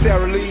ghetto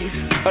Sarah Lee's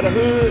of the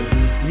hood,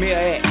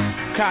 Mia X,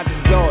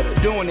 conscious daughter,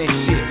 doing this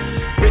shit.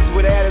 Bitches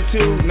with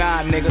attitude,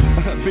 nah nigga,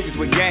 bitches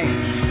with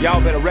game.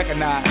 Y'all better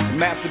recognize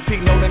Master P,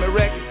 No Limit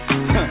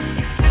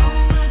Records.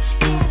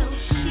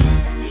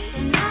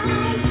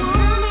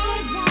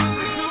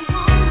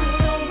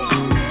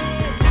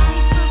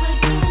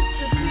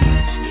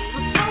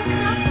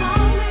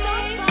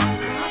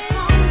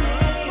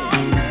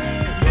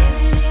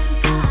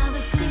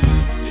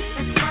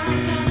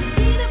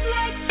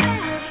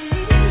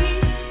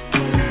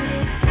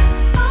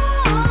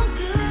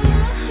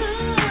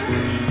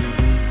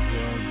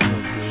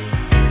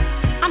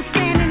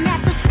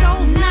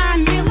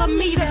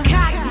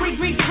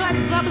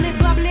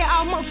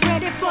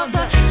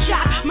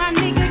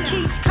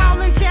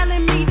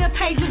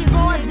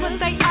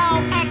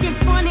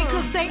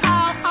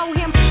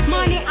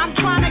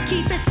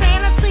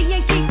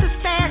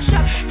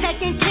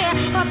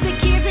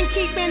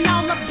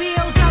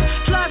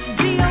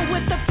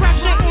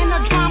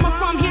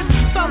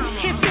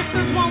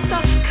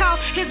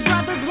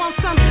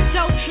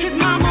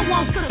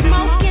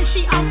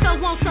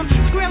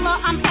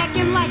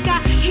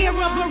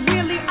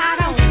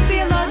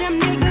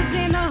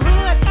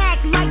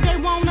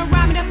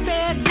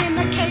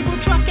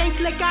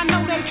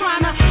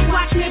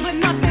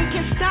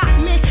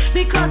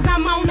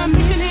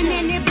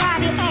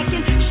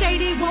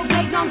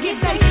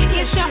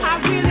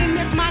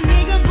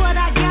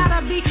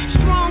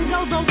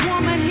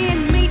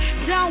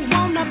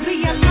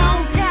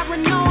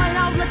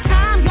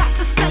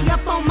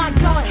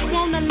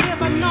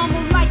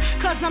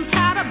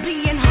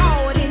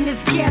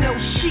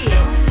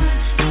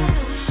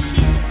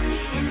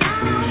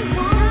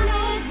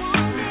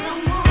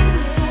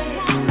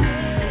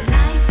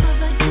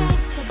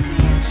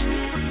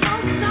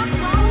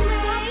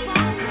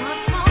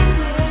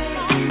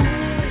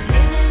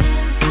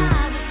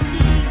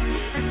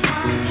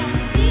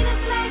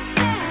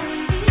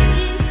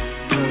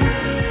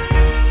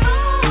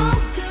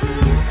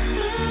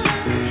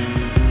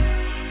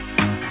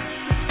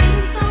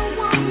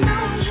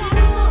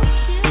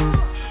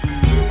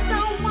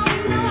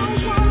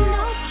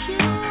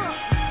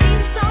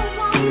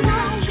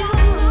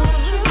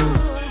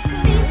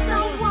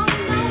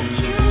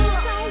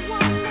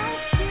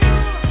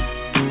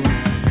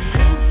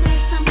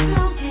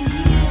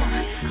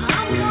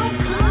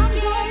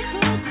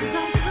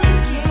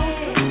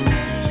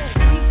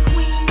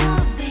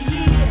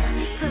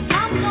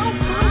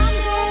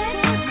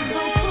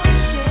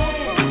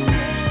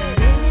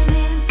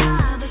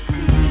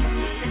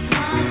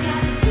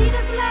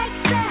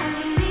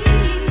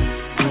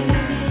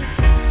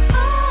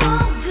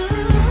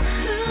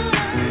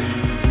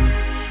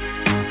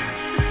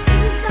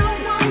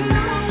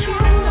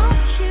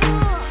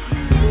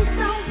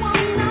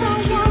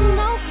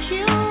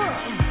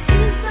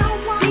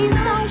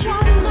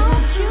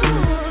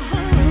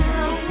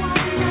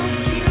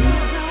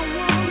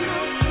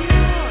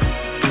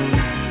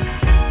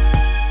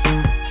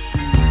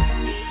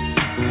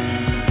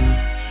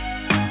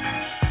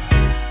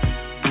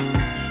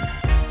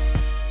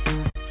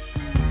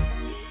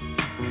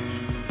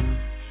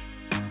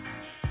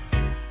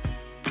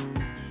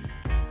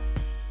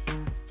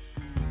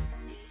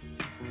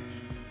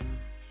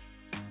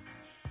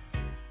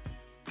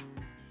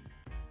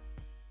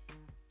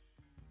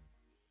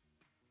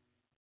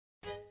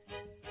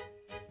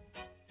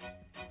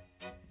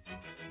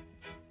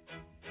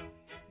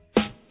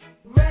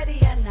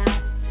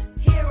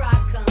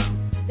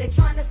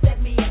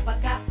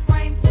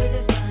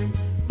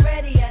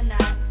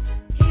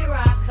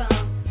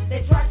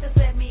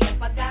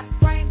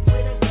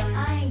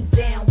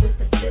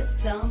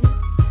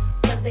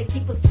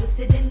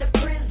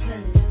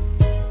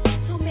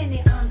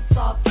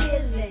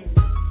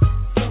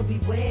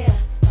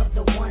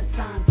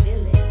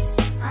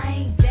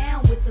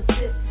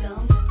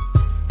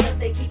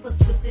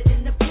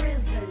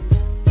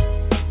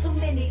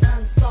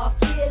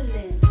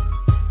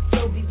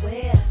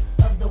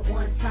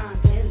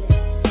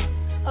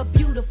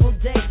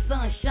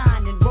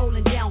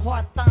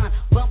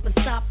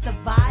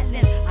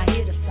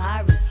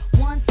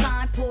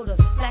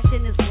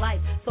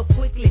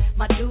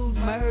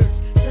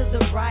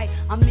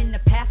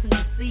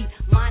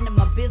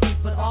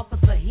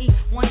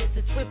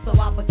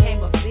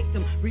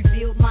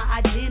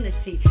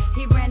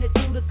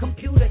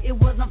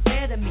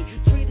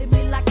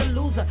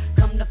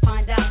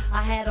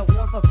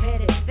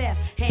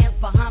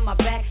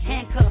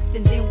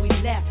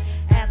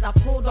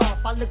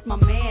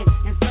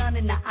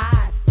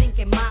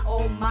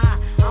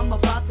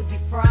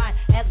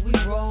 As we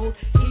rode,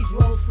 he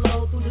drove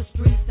slow through the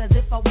streets as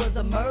if I was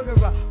a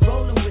murderer.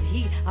 Rolling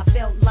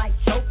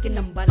taking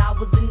them, but I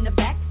was in the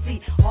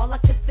backseat. All I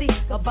could think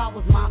about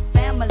was my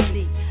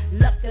family.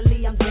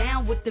 Luckily, I'm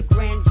down with the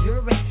grand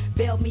jury.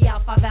 Bailed me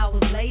out 5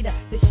 hours later.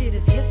 The shit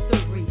is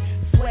history.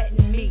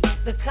 Sweating me.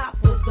 The cop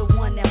was the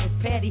one that was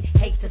petty.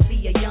 Hate to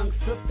see a young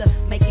sister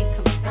making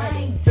confetti. I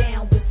ain't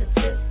down with the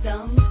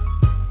system,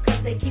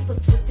 'cause they keep us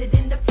twisted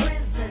in the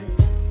prison.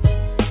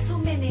 Too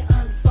many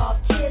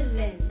unsolved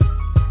killings,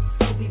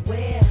 so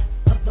beware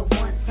of the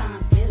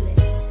one-time billing.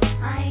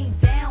 I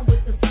ain't down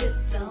with the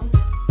system,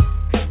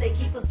 'cause they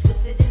keep us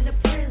twisted in the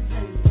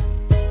prison.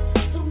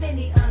 Too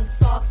many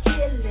unsolved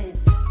killings,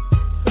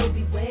 so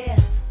beware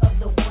of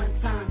the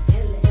one-time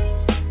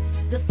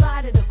billing.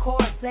 Decided the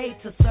court say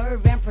to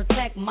serve and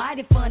protect.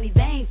 Mighty funny,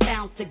 they ain't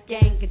found the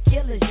gang of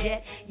killers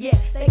yet. Yeah,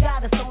 they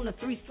got us on the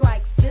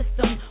 3-strike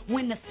system.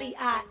 When the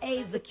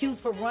CIA's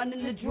accused for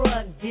running the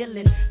drug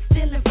dealing,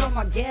 stealing from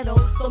our ghetto,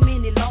 so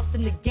many lost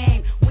in the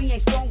game. We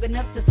ain't strong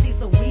enough to see,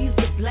 so we's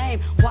to blame.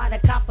 Why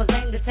the coppers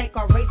aim to take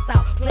our race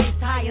out? Place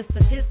higher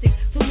statistics,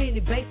 too many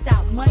based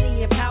out.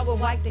 Money and power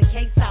wipe the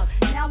case out.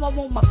 Now I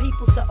want my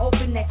people to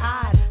open their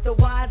eyes. The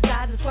wise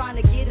guys is trying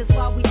to get us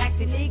while we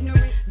acting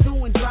ignorant,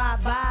 doing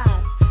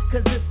drive-bys.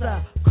 'Cause it's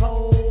a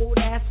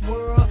cold-ass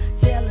world.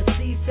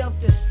 Jealousy,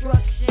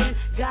 self-destruction,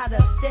 got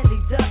us steady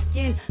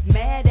ducking.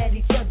 Mad at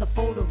each other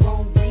for the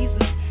wrong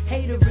reasons.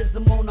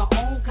 Haterism on our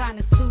own kind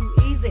is too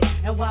easy.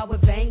 And while we're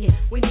banging,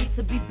 we need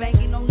to be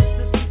banging on the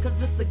system. 'Cause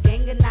it's a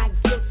gang of not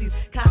guilties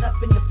caught up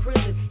in the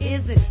prison.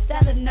 Isn't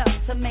that enough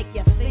to make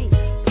you think?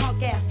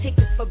 Punk-ass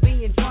tickets for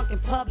being drunk in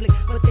public,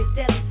 but they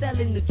steady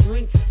selling the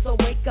drink. So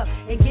wake up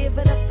and give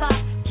it a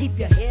thought. Keep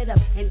your head up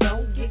and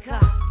don't get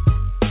caught.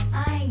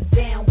 I ain't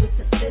down with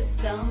the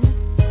system,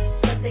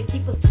 'cause they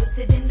keep us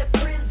twisted in the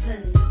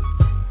prison.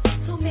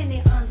 Too many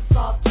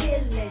unsolved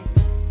killings,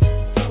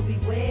 so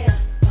beware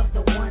of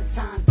the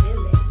one-time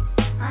billing.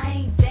 I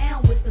ain't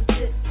down with the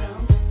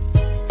system,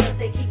 'cause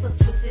they keep us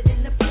twisted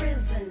in the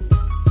prison.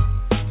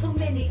 Too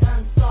many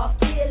unsolved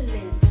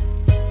killings,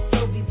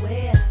 so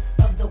beware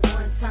of the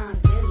one-time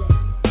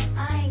billing.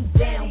 I ain't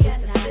down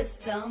with the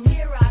system,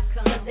 here I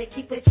come, 'cause they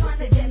keep us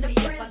twisted in the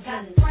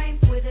prison.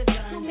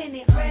 Too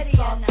many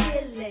unsolved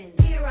killings,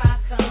 here I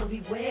come, so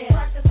beware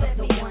of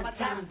the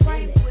one-time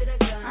billing.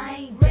 I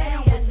ain't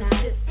down with the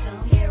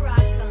system, here I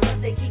come,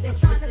 'cause they keep us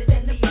twisted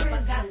in the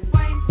prison.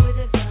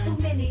 Too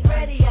many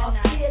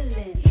unsolved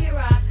killings, here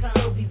I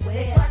come, so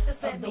beware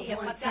of the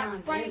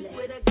one-time billing.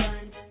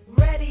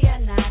 Ready or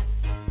not,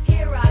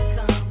 here I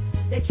come.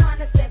 They trying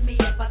to set me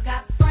up, I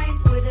got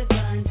framed with a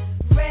gun.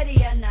 Ready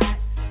or not,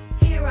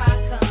 here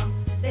I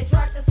come. They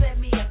tried to set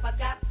me up, I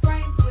got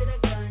framed with a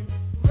gun.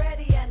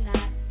 Ready or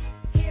not,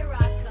 here I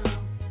come.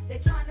 They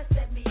trying to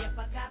set me up,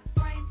 I got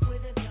framed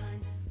with a gun.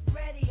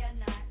 Ready or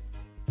not,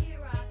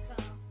 here I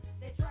come.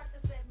 They tried to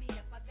set me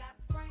up, I got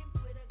framed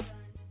with a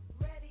gun.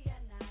 Ready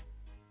or not,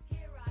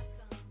 here I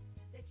come.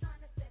 They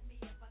trying to set me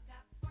up, I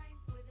got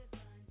framed with a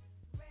gun.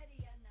 Ready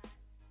or not,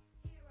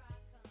 here I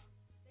come.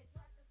 They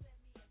tried to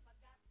set me up, I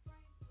got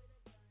framed with a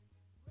gun.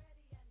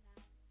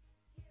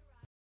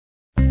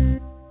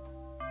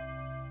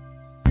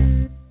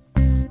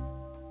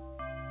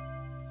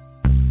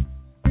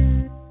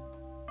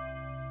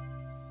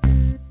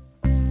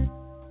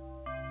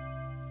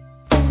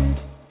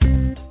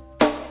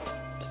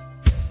 Ready or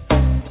not,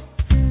 here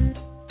I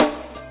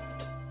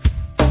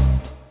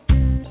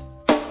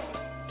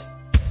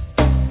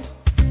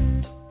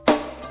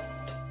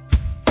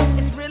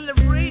It's really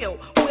real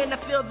when I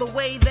feel the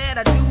way that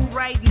I do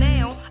right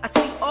now. I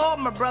see all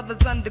my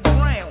brothers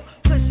underground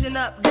pushing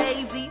up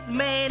daisies.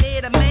 Man,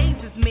 it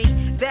amazes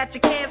me that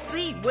you can't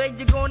see where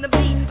you're gonna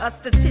be. A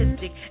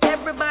statistic,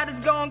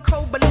 everybody's gone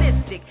cold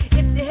ballistic.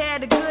 If you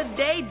had a good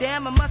day,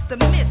 damn, I must have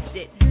missed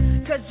it.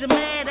 'Cause you're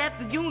mad at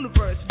the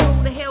universe.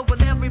 Go to hell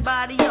with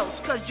everybody else,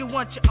 'cause you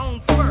want your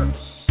own first.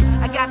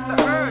 I got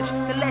the urge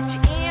to let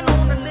you in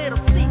on a little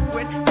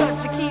secret, 'cause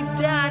you keep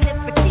dying if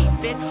you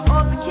keep it.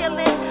 All the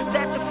killing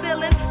that you're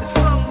feeling is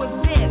from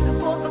within.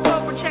 Pull the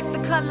cover, check the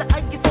color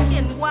of your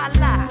skin. Why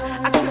lie?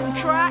 I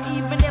couldn't try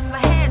even if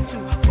I had to.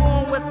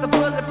 Born with a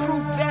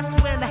bulletproof vest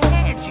when I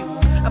had you.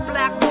 A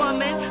black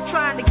woman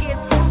trying to get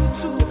through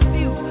to a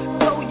few,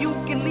 so you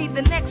can lead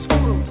the next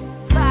crew.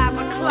 5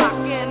 o'clock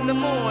in the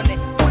morning,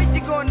 where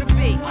you gonna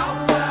be?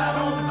 Outside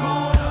on the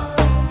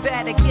corner.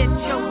 Better get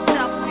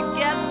yourself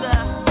together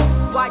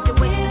while you're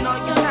wasting all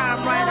your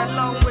time right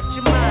along with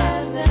your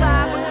mind.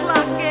 5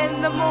 o'clock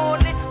in the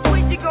morning, where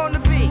you gonna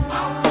be?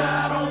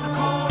 Outside on the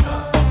corner.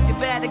 You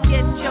better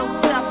get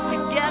yourself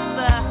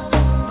together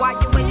while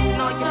you're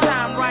wasting all your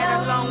time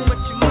right along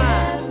with your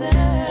mind.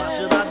 Why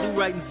should I do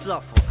right and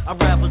suffer? I'd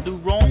rather do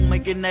wrong,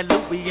 making that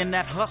loot, being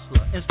that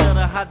hustler. Instead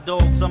of hot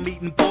dogs, I'm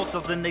eating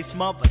portions and they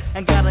smother.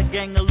 And got a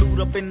gang of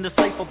loot up in the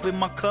safe, up in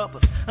my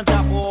cupboards. On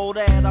top of all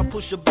that, I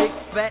push a big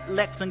fat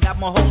Lex and got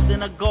my hoes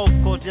in a golf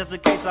course just in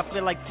case I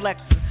feel like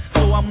flexing.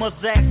 So I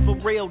must ask for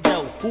real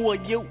though, who are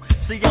you?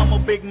 See, I'm a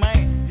big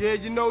man. Yeah,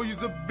 you know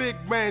you's a big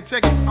man.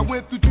 Check it, I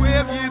went through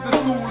 12 years of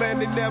school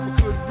and they never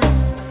could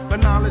reach. My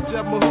knowledge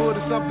of my hood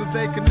is something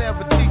they could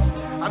never teach.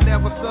 I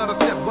never stutter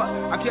step, but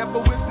I kept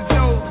up with the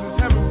Joes,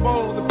 it's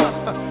herringbone, the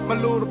buster.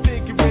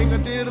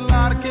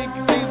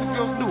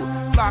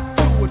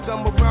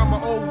 I'm around my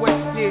old West,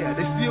 yeah,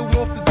 they still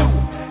want to do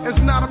it.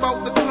 It's not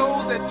about the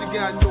clothes that you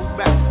got in your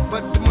back,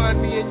 but the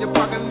money in your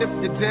pocket lift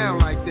you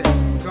down like that.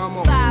 Come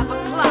on. 5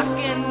 o'clock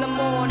in the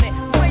morning,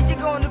 where you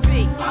gonna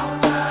be?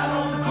 Outside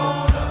on the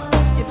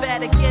corner. You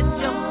better get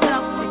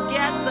yourself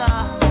together.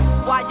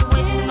 Why you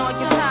wasting all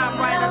your time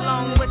right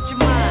along with your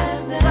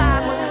mind? 5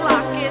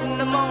 o'clock in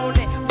the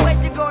morning, where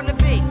you gonna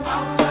be?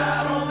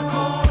 Outside on the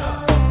corner.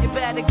 You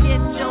better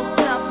get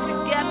yourself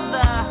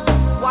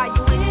together. Why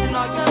you wasting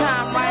all your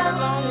time right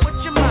along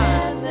with your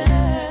mind?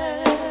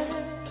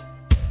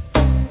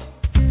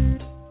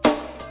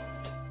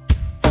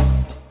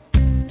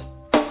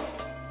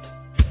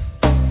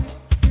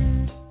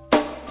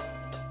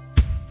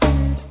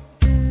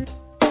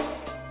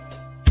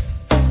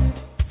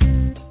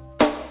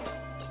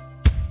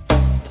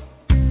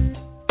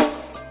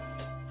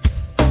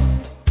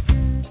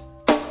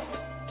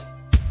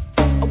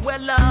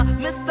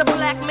 Mr.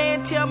 Black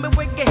Man, tell me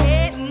where you're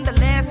heading. The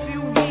last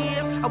few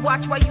years, I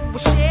watched while you were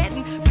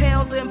shedding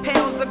pounds and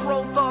pounds of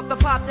growth of the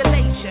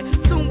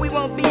population. Soon we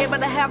won't be able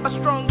to have a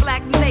strong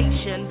black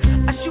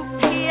nation. I shoot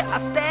here,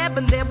 I stab,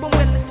 and there won't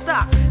really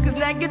stop. Cause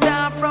now you're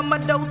down from a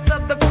dose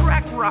of the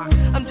crack rock.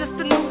 I'm just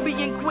a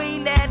Nubian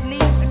queen that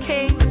needs a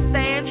king to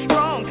stand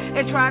strong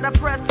and try to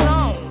press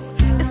on.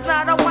 It's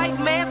not a white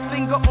man's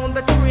finger on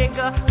the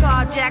trigger.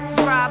 Carjacks,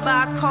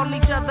 drive-bys, calling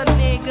each other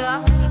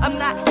nigga. I'm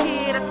not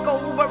here to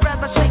scold, but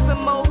rather shape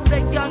and mold a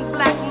young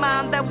black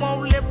mind that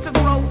won't live to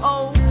grow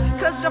old.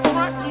 Cause you're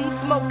frontin',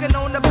 smoking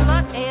on the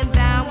blunt and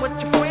down with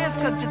your friends.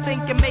 Cause you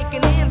think you're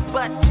making ends,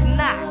 but you're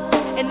not.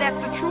 And that's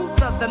the truth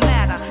of the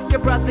matter. Your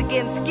brother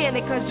getting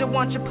skinny cause you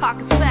want your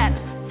pockets fat.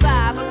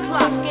 5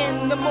 o'clock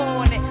in the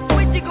morning,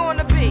 where you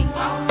gonna be?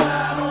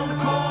 Outside on the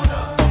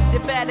corner. You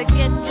better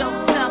get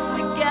yourself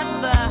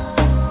together.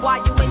 Why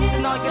you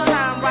wasting all your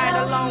time right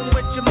along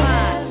with your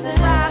mind?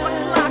 5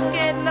 o'clock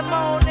in the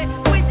morning,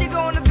 where you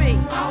gonna be?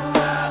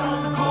 Outside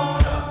on the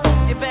corner.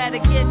 You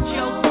better get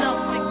yourself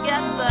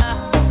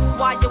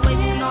together. Why you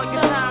wasting all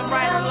your time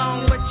right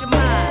along with your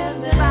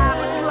mind?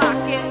 5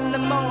 o'clock in the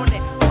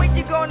morning, where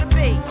you gonna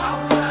be?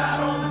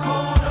 Outside on the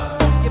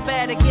corner. You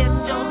better get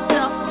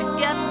yourself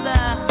together.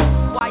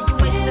 Why you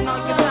wasting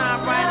all your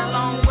time right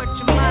along with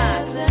your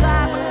mind?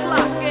 5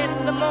 o'clock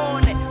in the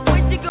morning, where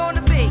you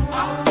gonna be?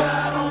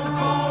 Outside on the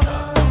corner.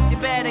 You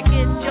better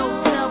get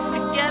yourself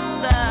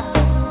together.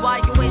 Why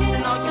you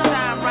wasting all your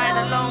time right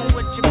along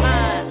with your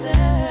mind?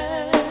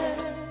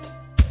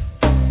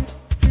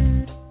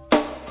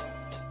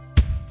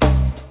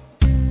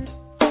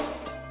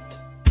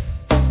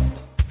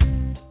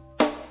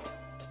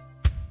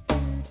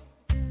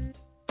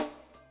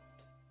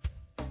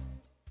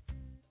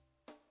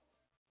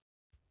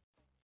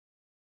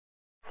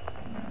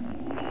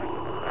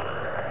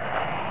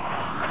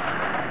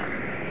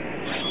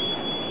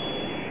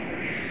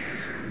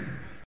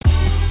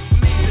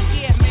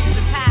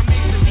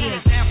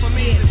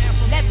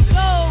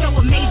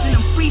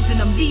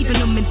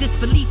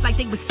 Disbelief like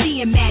they were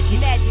seeing magic.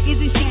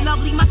 Isn't she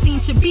lovely? My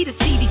theme should be the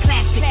CD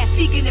classic.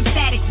 Speaking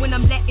emphatic when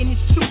I'm letting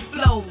this truth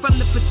flow from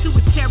the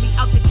pituitary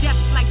out the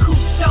depths like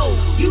Cousteau.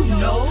 You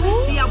know,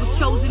 see I was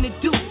chosen to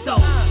do so.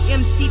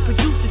 MC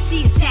producer,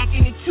 see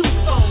attacking it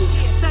twofold.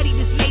 Study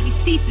this lady's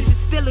thesis, is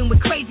filling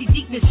with crazy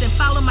deepness, and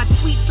follow my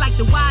tweets like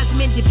the wise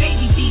men did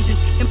baby Jesus.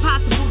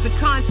 Impossible's a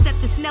concept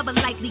that's never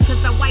likely,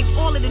 cause I wipe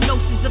all of the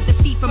notions of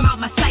defeat from out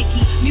my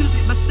psyche.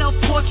 Music, my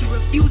self-portrait,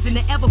 refusing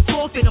to ever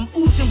forfeit. I'm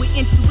oozing with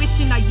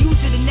intuition, I use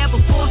it and never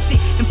force it.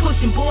 And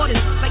pushing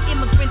borders like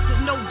immigrants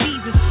with no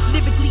visas.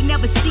 Lyrically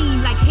never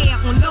seen like hair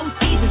on low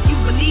seasons. You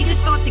believe it?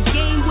 Thought the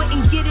game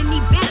wouldn't get any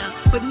better.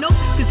 But no,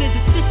 cause there's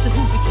a sister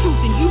who's the truth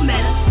and you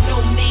met her.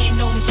 No man,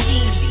 no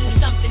machine, or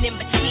something in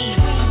between.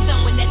 I'm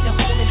someone that the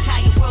whole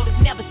entire world has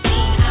never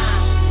seen.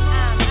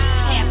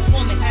 Half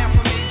woman, half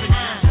amazing.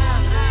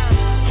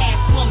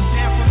 Half woman,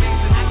 half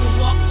amazing. I can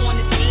walk on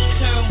the sea,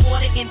 turn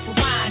water into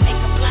wine, make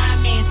a blind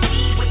man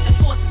see with the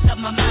forces of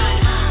my mind.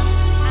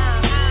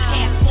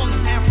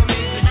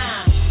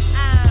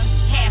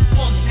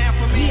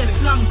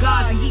 Slum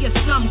gods and ye are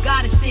slum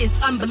goddesses,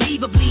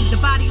 unbelievably. The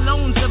body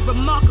loans a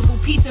remarkable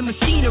piece of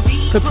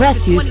machinery. For press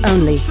use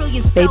only,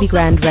 Baby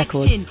Grand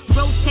Records.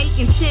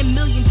 Rotating 10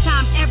 million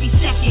times every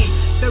second.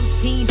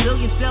 13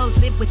 billion cells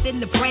live within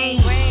the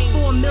brain.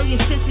 4 million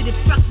sensitive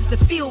structures to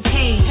feel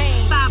pain.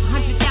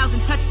 500,000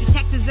 touch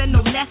detectors and no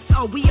less.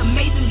 Are we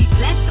amazingly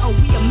blessed? Are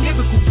we a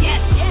miracle?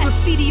 Yes.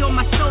 Graffiti on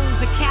my soul's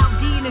a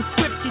Chaldean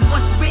inscription.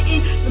 What's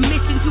written? The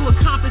mission to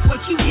accomplish what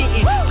you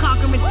didn't.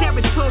 Conquering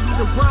territory,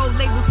 the world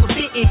labeled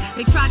forbidden.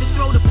 They try to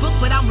throw the book,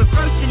 but I'm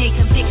reversing a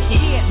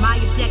conviction. My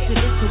objective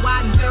is to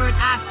widen third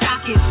eye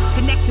sockets,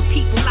 connect to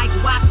people like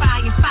Wi-Fi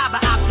and fiber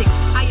optics.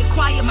 I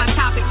acquire my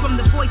topic from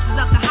the voices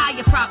of the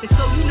higher prophets,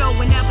 so you know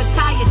whenever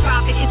tire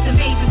drop it, it's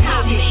amazing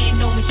how no man,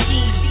 no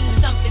machine,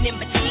 something in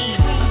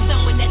between. I'm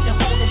someone that the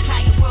whole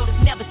entire world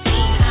has never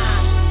seen.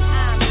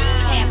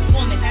 Half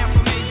woman, half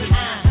amazing.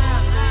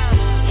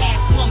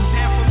 Half woman,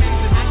 half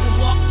amazing. I can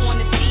walk on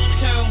the sea,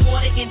 turn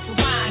water into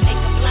wine, make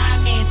a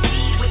blind man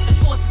see with the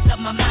forces of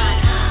my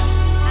mind.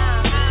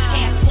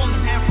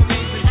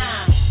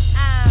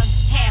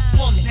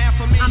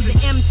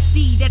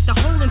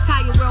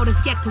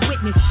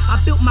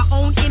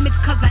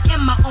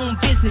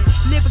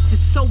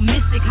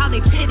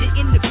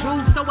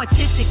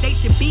 They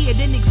should be at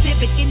an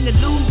exhibit in the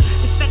Louvre.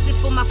 Respected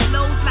for my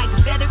flows like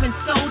veteran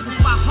soldiers.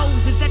 My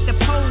hoes is at the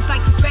polls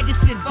like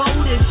registered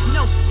voters.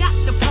 No, not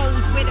the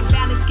polls where the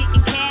balance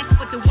getting cash,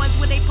 but the ones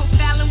where they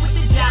profiling with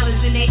the dollars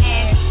in their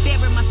ass.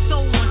 Bearing my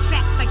soul on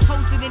tracks like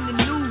posted in the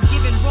news.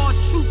 Giving raw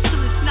truth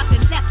till it's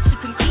nothing left to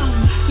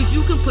conclude. Cause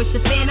you can push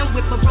the Phantom,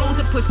 whip a Rose,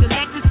 or push the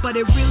Lexus, but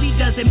it really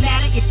doesn't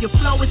matter if your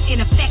flow is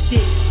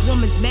ineffective.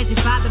 Woman's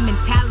measured by the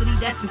mentality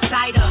that's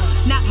inside her,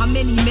 not how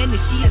many men is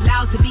she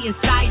allowed to be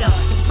inside her.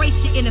 Embrace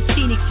your inner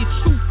phoenix, your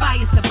true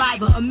fire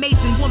survivor.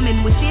 Amazing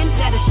woman within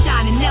that'll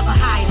shine and never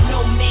hide.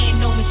 No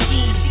man, no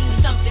machine,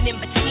 something in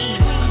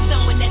between.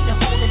 Someone that the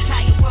whole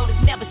entire world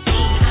has never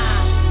seen.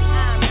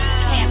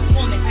 Half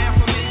woman, half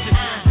amazing.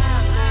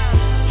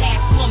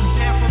 Half woman,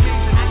 half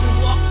amazing. I can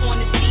walk on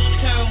the sea,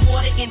 turn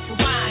water into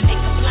wine, make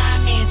a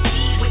blind man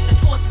see with the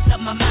forces of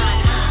my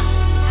mind.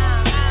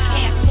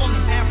 Half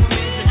woman, half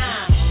amazing.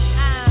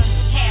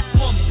 Half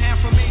woman,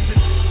 half amazing.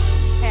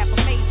 Half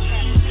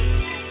amazing.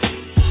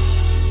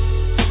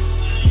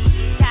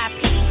 Top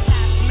P,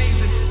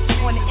 amazing.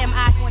 On the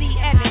MIC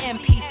and the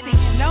MPC,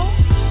 no?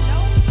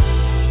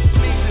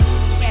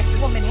 Half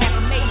woman, half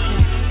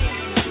amazing.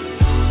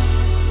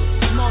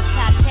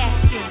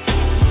 Multitasking.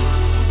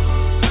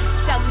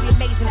 Shout to the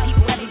amazing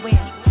people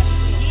everywhere.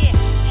 Yeah,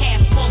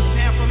 half woman,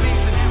 half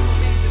amazing, half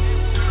amazing.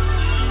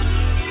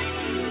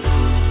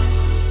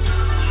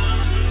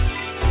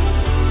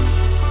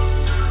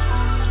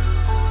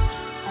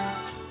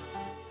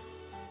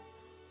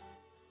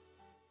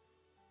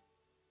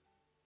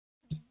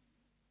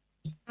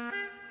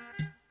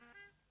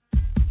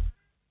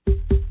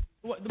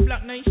 What, the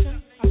Black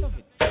Nation? I love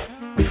it.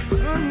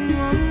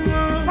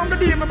 From the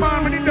day my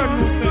born, when it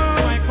done,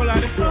 I call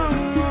out the flow.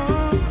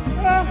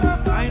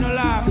 I ain't no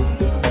laugh.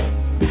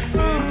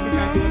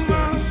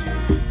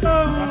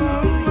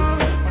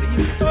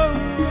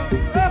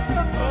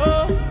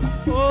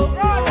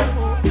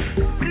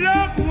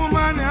 Black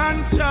woman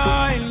and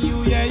child,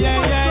 you,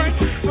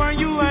 yeah. For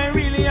you, I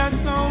really have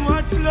so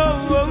much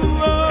love.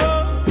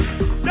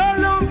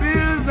 Dollar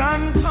bills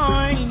and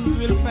coins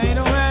will fade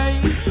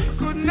away.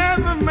 Could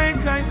never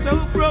make I so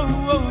proud.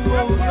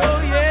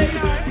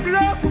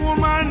 Black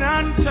woman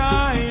and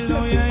child,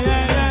 oh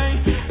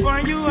yeah. For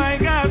you, I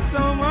got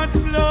so much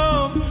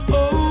love.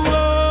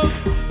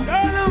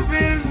 Dollar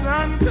bills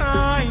and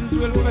coins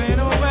will fade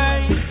away.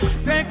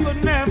 They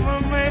could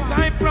never make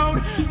I proud.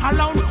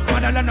 Alone,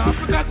 motherland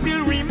Africa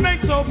still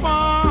remains so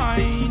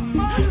fine.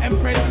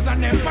 Empresses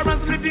and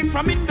emperors living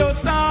from Indo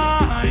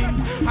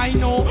time. I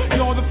know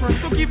you're the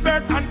first to give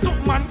birth and took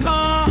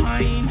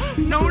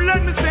mankind. Now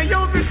let me say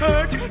you'll be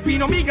hurt. Be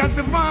no megas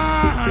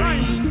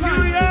divine.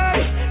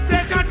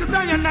 Take out to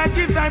Zion, I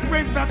give thy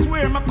praise. That's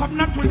where my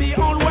covenant will be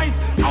always.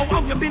 How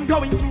have you been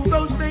going through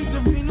those days?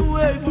 You've been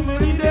away for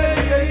many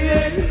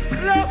days.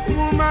 Love,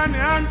 woman,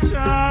 and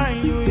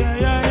child.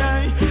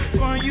 Yeah.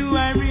 For you,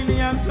 I really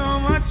have so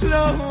much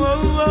love.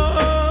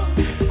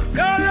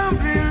 Dollar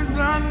bills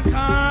and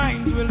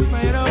kinds will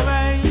fade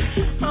away.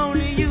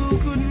 Only you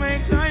could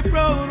make I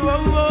proud.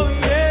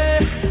 Yeah.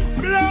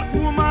 Black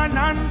woman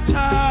and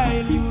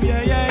child. You,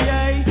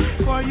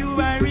 yeah. For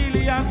you, I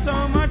really have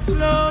so much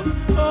love.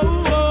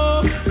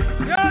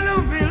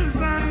 Dollar bills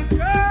and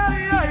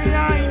kinds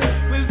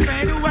will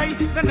fade away.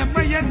 Then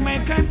never yet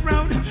make I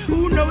proud.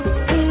 Who knows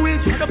who will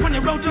tread upon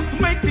your road just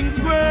to make things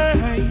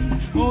right?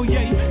 Oh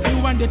yeah,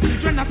 you and the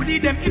children, I see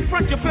them in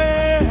front of your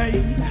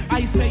face.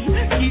 I say,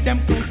 keep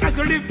them close as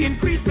you live,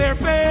 increase their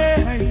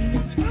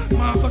faith.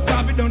 Marcus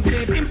Garvey don't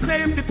save him,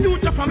 save the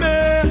future from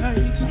it.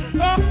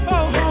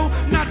 Oh,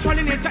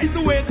 naturally nature is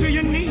the way to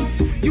your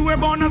needs. You were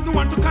born as the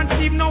one to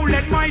conceive, now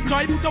let my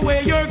joy put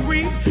away your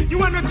grief. You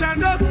want a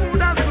child as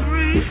good as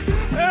free.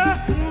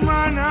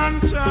 Woman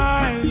and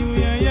child, you,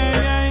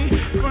 yeah.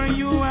 For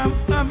you I'm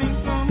having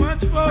so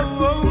much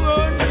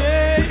fun,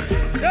 yeah.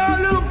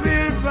 Dollar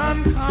bills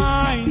and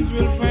kinds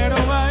will fade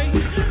away.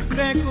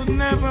 They could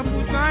never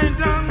put I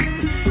down.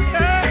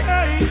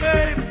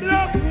 Hey,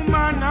 black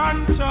woman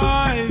and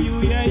child,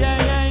 you,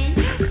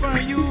 yeah. For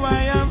you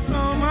I have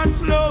so much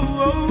love.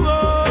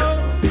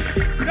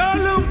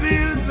 Dollar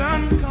bills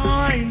and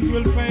kinds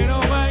will fade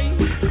away.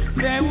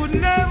 They would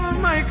never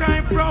make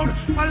I proud.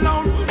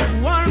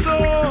 Alone, one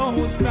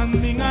those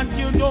standing at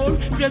your door,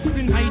 just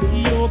in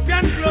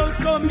Ethiopian clothes,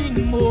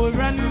 coming more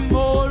and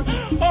more.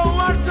 Oh,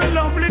 what a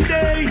lovely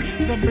day!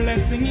 The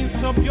blessing is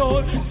so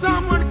pure.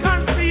 Someone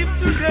conceive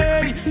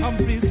today. Of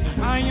this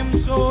I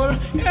am sure.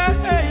 Yeah.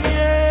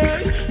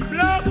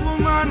 Black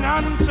woman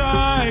and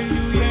child,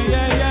 you,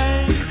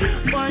 yeah.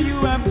 For you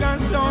have got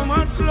so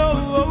much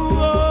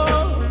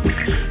love.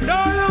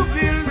 Dollar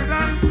bills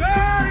and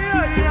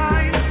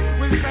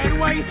will fade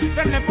away.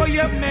 Then never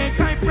yet make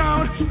I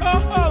proud.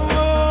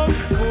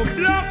 Oh,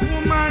 black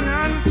woman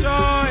and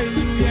child,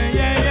 you,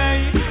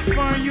 yeah.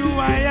 For you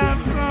I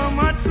have so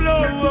much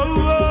love.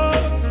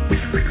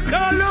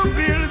 Dollar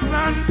bills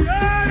and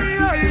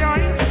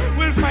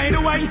will fade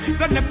away.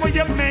 Then never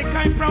yet make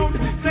I proud.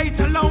 Say it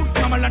aloud,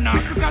 Kamal and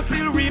Africa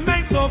still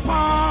remain so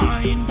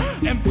fine.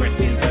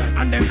 Empresses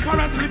and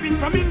emperors living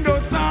from Indo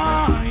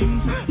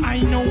times. I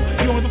know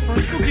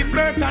to give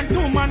birth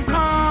unto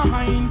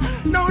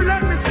mankind. Now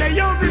let me say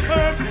you the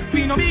earth,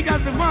 be no big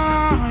as the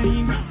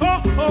vine.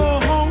 Oh, oh,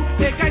 oh,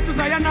 hey guys, to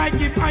Zion I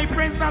give high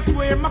praise, that's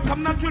where my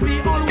come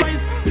naturally always.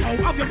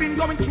 How have you been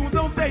going through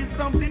those days?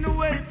 Something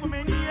away for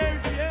many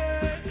years, yeah.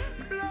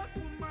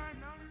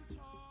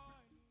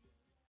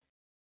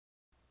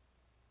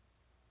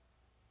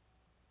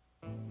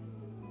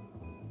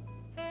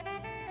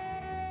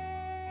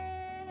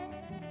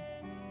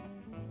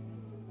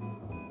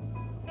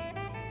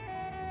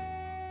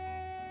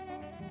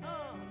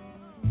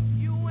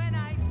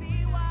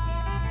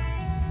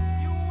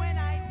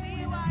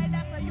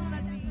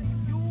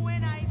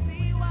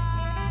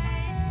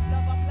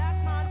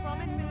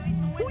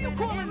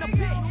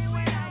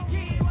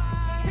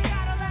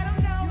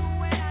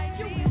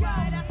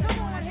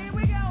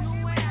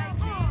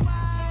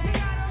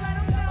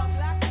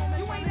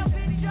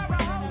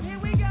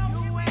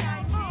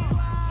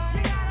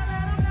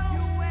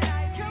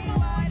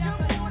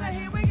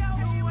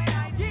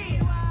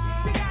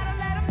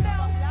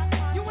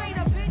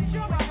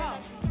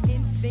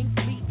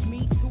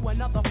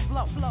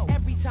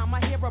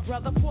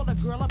 Brother, call a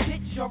girl a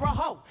bitch or a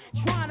hoe.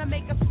 Trying to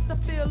make a sister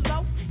feel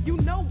low. You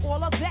know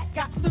all of that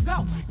got to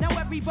go. Now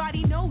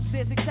everybody knows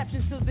there's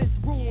exceptions to this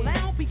rule. I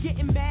don't be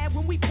getting mad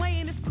when we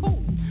playing, it's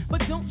cool.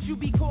 But don't you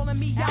be calling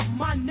me out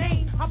my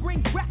name. I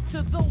bring rap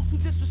to those who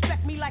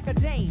disrespect me like a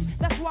dame.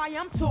 That's why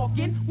I'm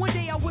talking. One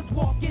day I was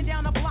walking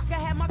down the block. I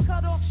had my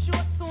cut off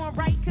shorts on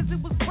right cause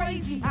it was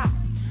crazy hot.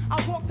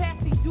 I walked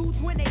past these dudes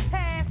when they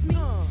passed me.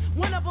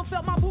 One of them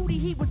felt my booty,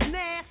 he was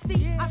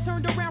nasty. I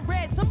turned around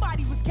red,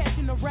 somebody was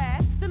catching a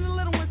rat. Then the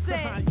little one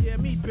said, yeah,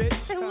 me, bitch.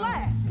 And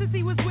laughed. Since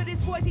he was with his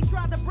boys, he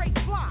tried to break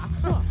fly.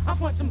 I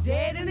punched him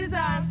dead in his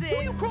eyes. Said,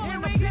 who you calling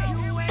a bitch?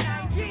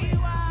 U.n.i.t.y. You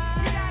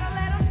gotta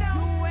let him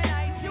know.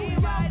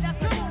 U.n.i.t.y. That's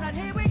the one.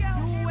 Here we go.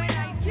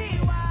 U.n.i.t.y.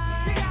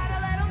 You gotta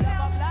let him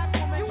know.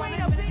 You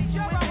ain't a bitch,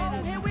 you're a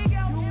hoe. Here we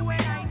go.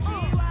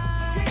 U.n.i.t.y.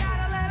 You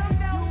gotta let him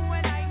know.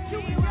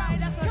 U.n.i.t.y.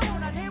 That's the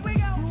one. Here we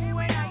go.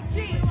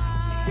 U.n.i.t.y.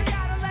 You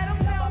gotta let him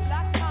know.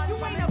 You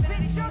ain't a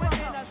bitch, you're a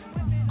hoe.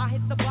 I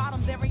hit the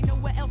bottom, there ain't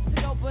nowhere else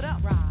to go but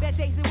up. Bad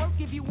days at work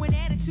give you an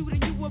attitude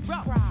and you were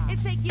rough. And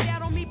take it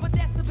out on me, but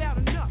that's about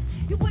enough.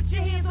 You put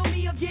your hands on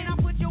me again, I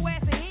put your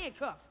ass in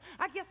handcuffs.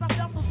 I guess I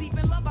felt so deep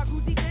in love, I grew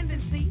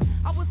dependency.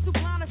 I was too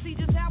blind to see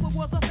just how it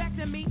was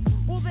affecting me.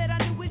 All that I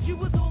knew is you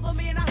was all the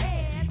man I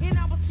had. And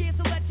I was scared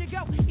to let you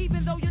go,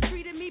 even though you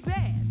treated me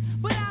bad.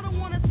 But I don't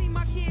wanna see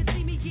my kids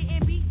see me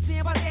getting beat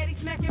down by daddy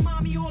smacking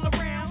mommy all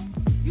around.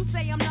 You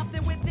say I'm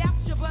nothing without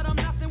you, but I'm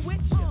nothing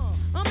with you.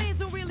 A man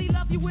don't really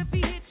love you if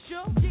he hits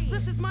you.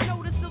 This is my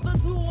notice to the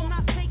zoo, I'm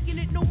not taking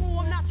it no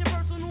more. I'm not your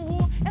personal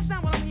whore, that's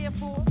not what I'm here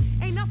for.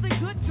 Ain't nothing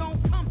good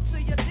gon' come to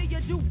you till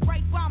you do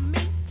right by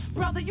me.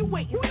 Brother, you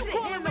wait and sit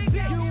in the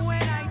bitch.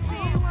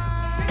 U.n.i.t.y.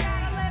 You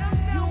gotta let him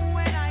know.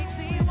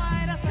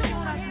 U.n.i.t.y. That's the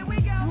one. Here we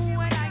go.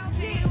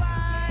 U.n.i.t.y.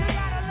 You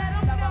gotta let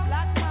him know.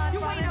 You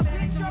ain't a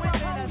bitch, you're a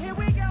hoe. Here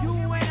we go.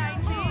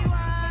 U.n.i.t.y.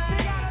 You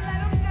gotta let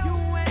him know.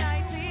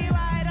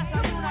 U.n.i.t.y. That's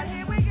the one.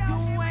 Here we go.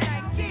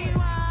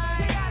 U.n.i.t.y.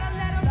 You gotta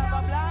let him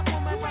know.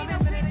 You ain't a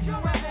bitch,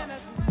 you're a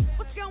hoe.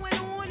 What's going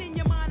on in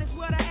your mind is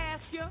what I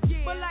ask you.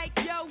 But like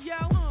yo, you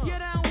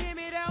don't hear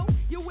me though.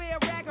 You wear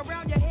a rag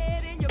around your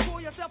head and you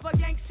call yourself a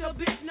gangster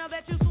bitch. Now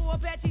that you saw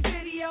Apache's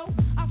video,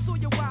 I saw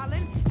you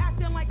wildin',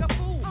 acting like a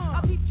fool.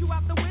 I peeped you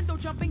out the window,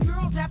 jumping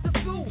girls after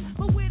school.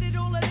 But where did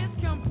all of this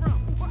come from?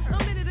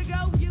 A minute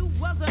ago you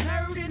wasn't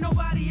heard and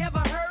nobody ever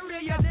heard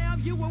of you. Now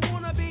you a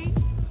wannabe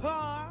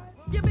hard.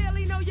 You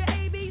barely know your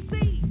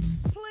ABCs.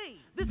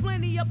 Please, there's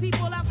plenty of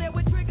people out there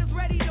with triggers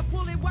ready to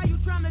pull it while you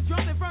trying to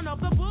jump in front of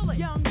the bullet.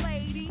 Young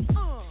lady,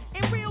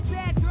 and real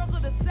bad girls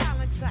are the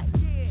silent type.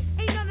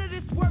 Ain't none of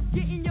this work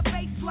getting your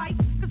face sliced,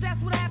 cause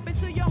that's what happened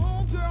to your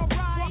homegirl,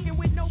 right? Walking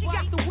with nobody.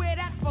 She got to wear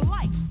that for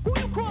life. Who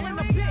you calling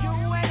a bitch?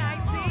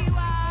 U.n.i.t.y.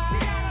 You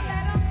gotta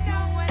let them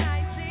know.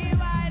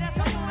 U.n.i.t.y. That's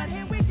the one.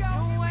 Here we go.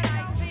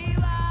 U.n.i.t.y.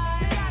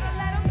 You gotta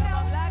let them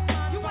know.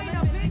 You ain't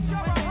a bitch, you're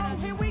a hoe.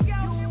 Here we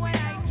go.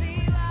 U.n.i.t.y.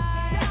 You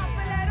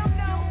gotta let them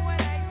know.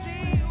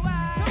 U.n.i.t.y.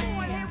 Come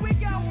on, here we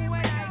go.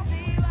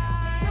 U.n.i.t.y.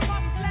 Come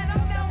on, let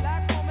them know.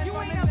 You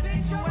ain't a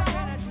bitch, you're a hoe.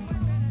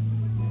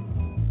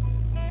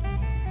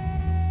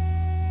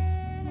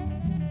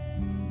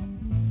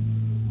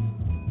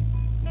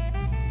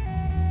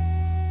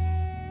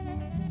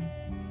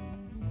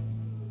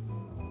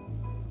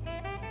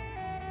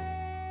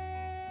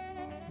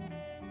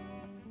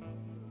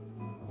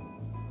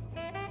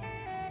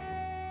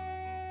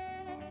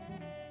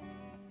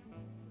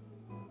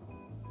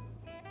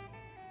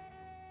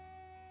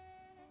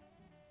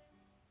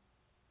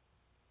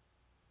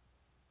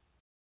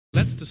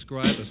 Let's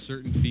describe a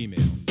certain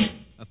female.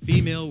 A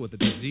female with a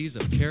disease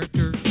of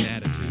character and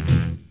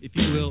attitude. If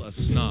you will, a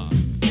snob.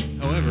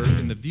 However,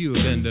 in the view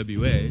of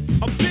N.w.a,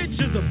 a bitch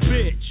is a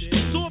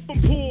bitch, so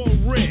from poor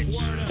or rich.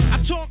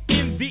 I talk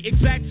in the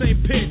exact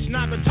same pitch.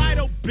 Now the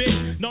title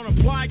bitch don't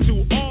apply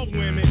to all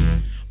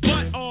women,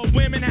 but all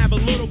women have a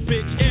little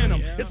bitch in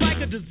them. It's like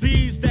a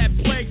disease that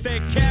plagues their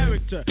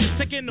character,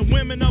 taking the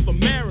women of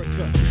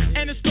America.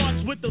 And it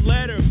starts with the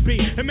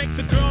It makes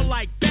a girl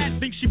like that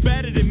think she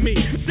better than me.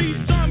 See,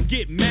 some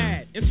get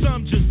mad and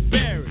some just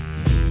bear it.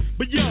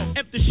 But yo,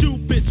 if the shoe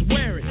fits,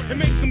 wear it. It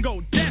makes them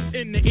go deaf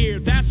in the ear.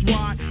 That's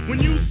why when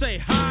you say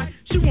hi,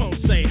 she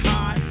won't say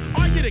hi.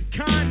 Are you the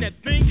kind that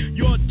think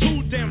you're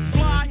too damn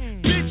fly?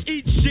 Bitch,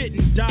 eat shit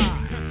and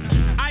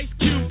die. Ice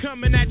Cube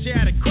coming at you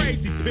at a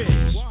crazy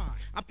pitch.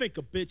 I think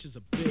a bitch is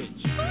a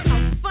bitch.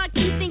 Who the fuck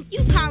you think you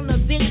calling a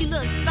bitch? You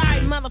little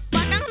sorry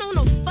motherfucker. I don't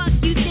know no fuck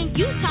you think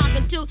you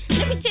talking to.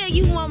 Let me tell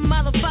you one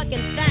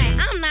motherfucking thing.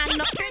 I'm not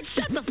no bitch.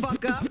 Shut the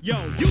fuck up.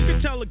 Yo, you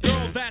can tell a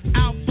girl that's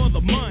out for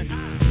the money.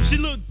 She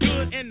look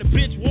good and the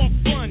bitch walk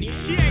funny.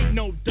 She ain't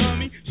no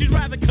dummy. She'd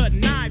rather cut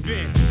knife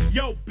in.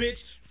 Yo, bitch,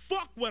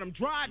 fuck what I'm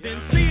driving.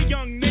 See a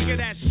young nigga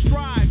that's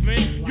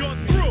striving. You're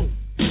through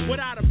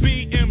without a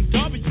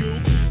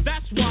BMW.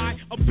 That's why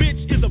a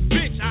bitch is a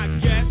bitch, I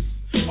guess.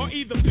 Or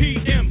either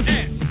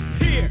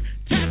PMS. Here,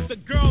 test a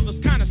girl that's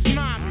kinda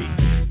snobby.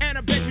 And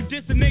I bet you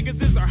dissing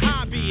niggas is her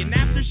hobby. And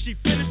after she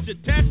finished the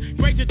test,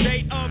 grade your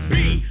date a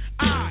B-I-T-C-H.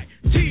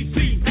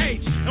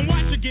 And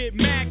watch her get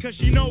mad cause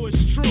she know it's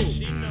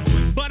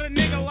true. But a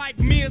nigga like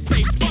me will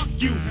say fuck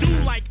you.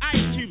 Do like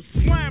Ice Cube,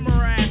 slam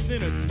her ass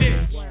in a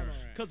ditch.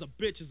 Cause a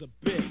bitch is a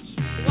bitch.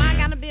 Why I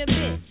gotta be a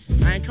bitch?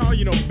 I ain't call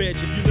you no bitch.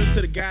 If you listen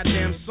to the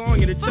goddamn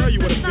song, it'll tell you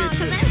what a bitch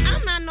is.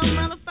 I'm not no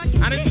motherfucking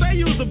bitch. I didn't say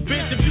you was a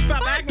bitch. If you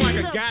stop acting like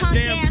a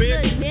goddamn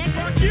bitch.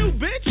 Fuck you,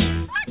 bitch.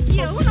 Fuck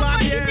you. Who the fuck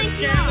you think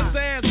you are? Scandalous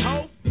ass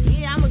hoe.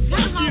 Yeah, I'm a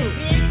good hoe,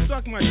 bitch.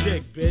 Suck my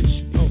dick, bitch.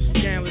 Oh,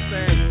 scandalous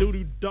ass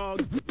doo-doo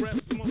dog.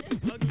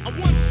 I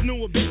once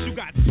knew a bitch who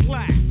got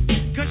slapped.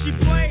 Cause she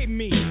played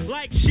me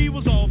like she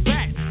was all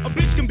that. A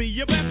bitch can be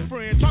your best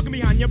friend talking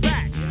behind your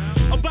back.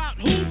 About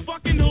who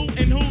fucking who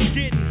and who's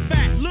getting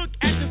fat. Look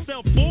at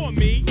yourself for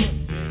me.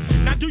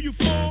 Now do you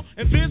fall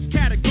in this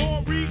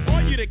category?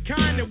 Or you the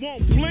kind that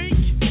won't blink?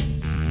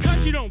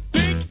 Cause you don't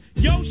think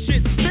your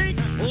shit stink?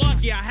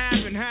 Lucky I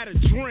haven't had a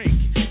drink.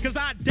 Cause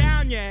I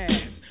down your ass,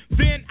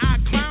 then I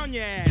clown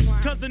your ass.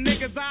 Cause the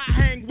niggas I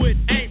hang with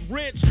ain't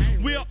rich.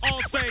 We'll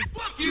all say,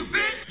 fuck you,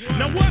 bitch.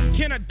 Now what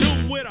can I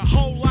do with a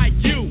hoe like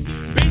you?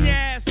 Bend your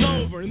ass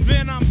over and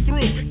then I'm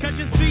through. Cause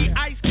you see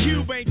Ice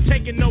Cube ain't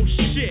taking no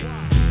shit.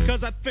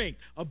 Cause I think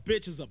a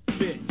bitch is a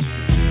bitch.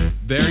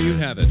 There you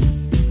have it,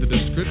 the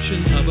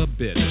description of a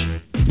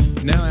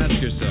bitch. Now ask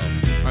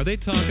yourself, are they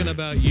talking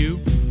about you?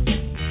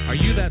 Are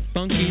you that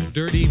funky,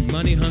 dirty,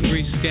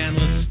 money-hungry,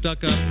 scandalous,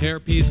 stuck-up,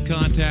 hairpiece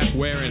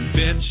contact-wearing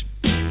bitch?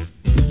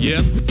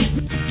 Yep,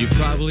 you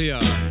probably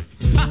are.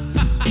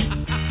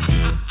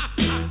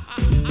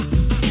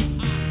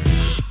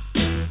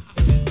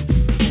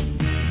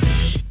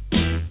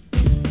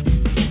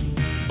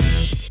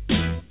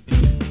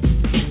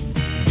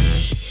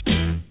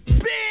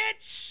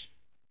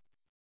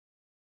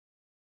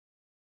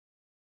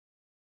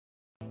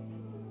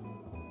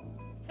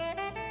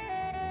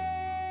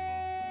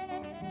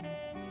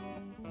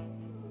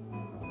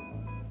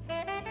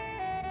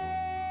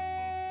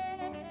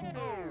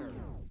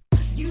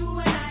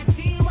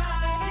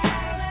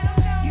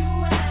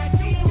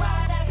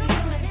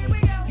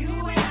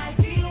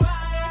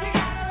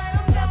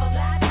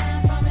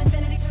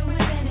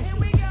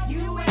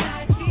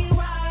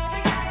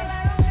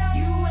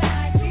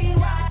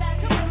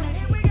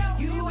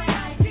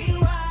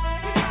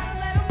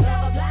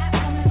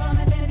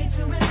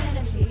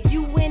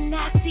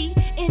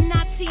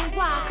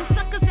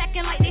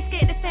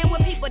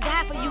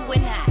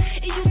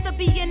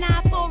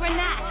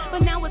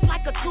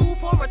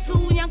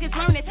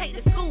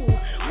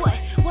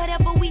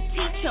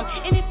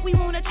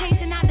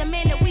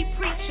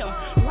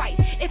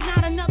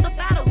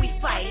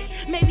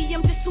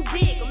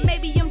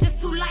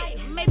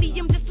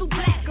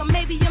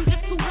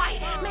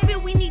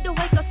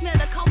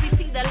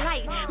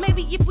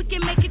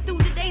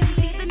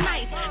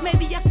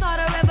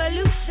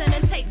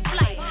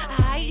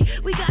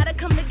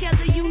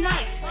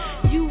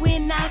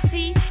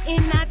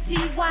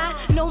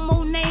 U.n.I.T.Y. No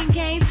more name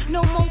games,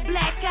 no more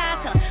black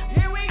eyes.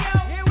 Here we go.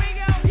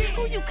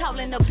 Who you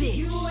calling a bitch?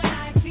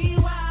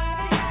 U.n.I.T.Y.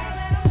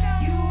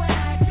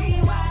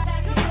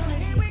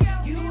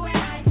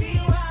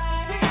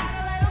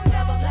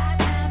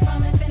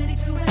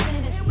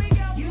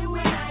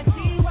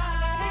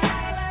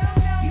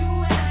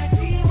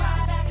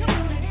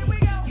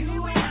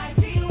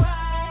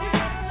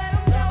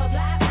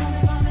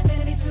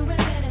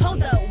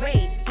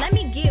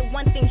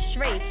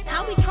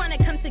 How we tryna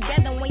come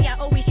together when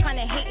y'all always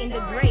tryna hate and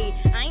degrade?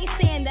 I ain't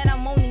saying that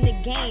I'm owning the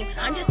game.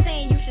 I'm just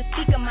saying you should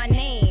speak of my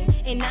name.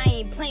 And I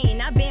ain't playing.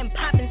 I've been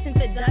popping since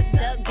the duck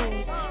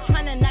goose.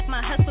 Tryna knock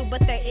my hustle,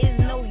 but there is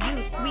no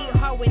use.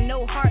 Sweetheart with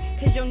no heart,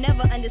 cause you'll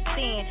never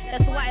understand.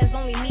 That's why it's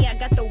only me, I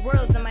got the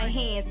world in my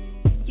hands.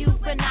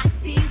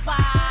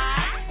 U.n.I.T.Y.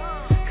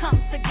 Come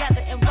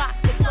together and rock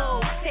the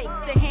globe. Take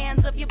the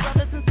hands of your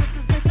brothers and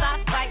sisters and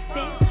stop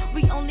fighting.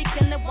 We only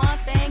killing one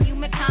thing,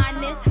 human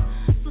kindness.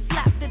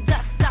 Slap the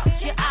dust out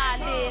your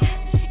eyelid.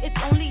 It's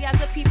only as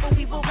a people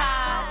we will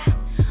ride.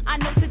 I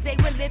know today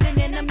we're living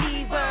in a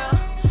me world.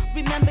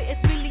 Remember, it's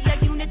really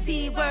a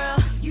unity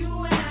world.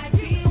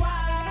 U.n.I.T.Y.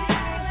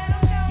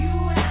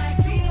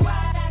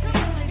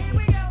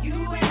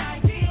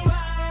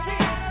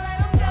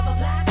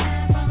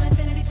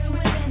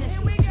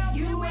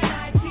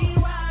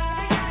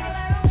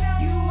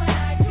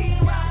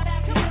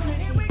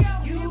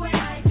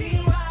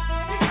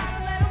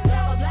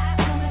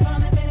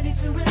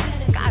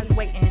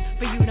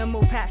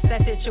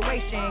 that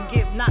situation.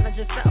 Give knowledge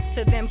yourself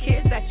to them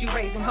kids that you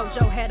raise and hold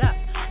your head up.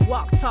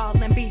 Walk tall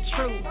and be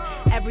true.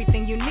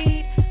 Everything you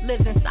need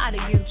lives inside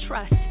of you.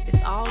 Trust,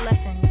 it's all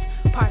lessons,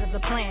 part of the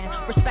plan.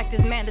 Respect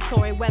is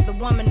mandatory, whether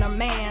woman or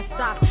man.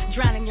 Stop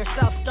drowning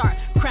yourself, start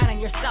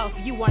crowning yourself.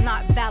 You are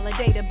not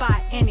validated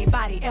by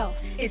anybody else.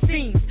 It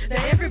seems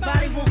that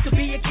everybody wants to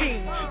be a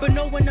king, but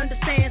no one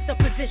understands the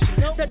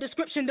position, the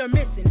description they're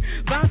missing.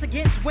 Violence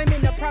against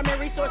women, the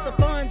primary source of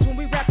funds. When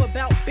we rap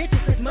about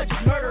bitches as much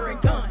as murder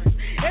and guns.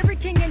 Every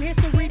king in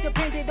history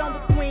depended on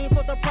the queen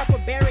for the proper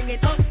bearing and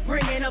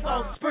upbringing of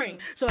offspring.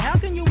 So how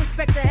can you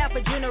expect to have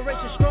a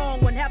generation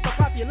strong when half the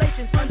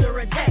population's under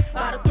attack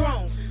by the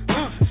throne?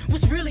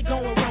 What's really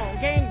going wrong?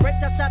 Gang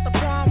raped outside the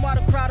prom while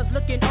the crowd is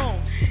looking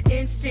on.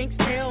 Instincts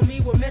tell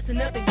me we're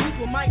messing up the youth.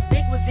 When Mike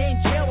Dick was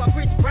in jail while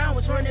Chris Brown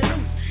was running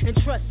loose. And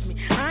trust me,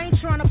 I ain't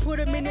trying to put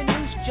him in the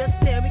news. Just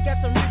there, we got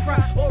some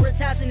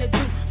reprioritizing to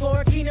do. For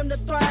a kingdom to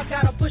thrive,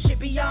 gotta push it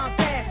beyond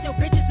fast. Still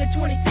bitches in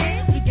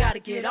 2010, we gotta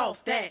get off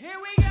that. Here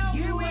we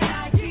go.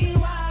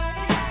 U.n.i.t.y.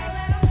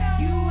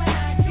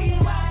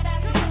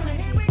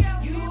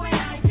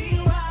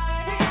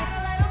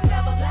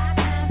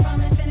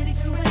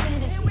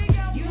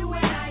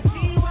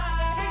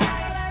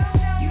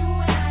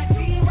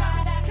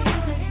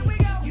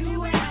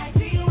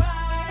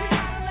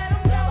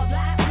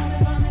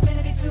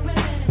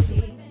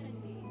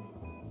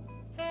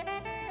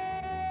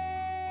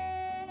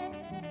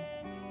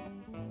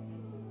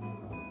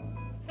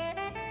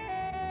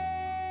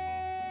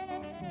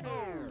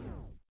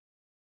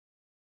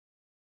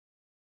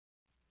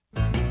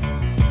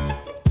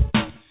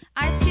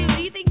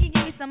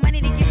 Some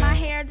money to get my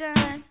hair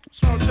done.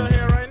 Short your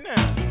hair right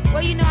now.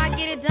 Well, you know I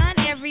get it done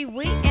every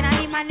week, and I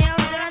need my nails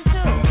done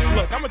too.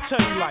 Look, I'ma tell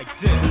you like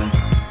this.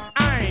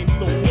 I ain't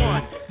the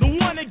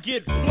one to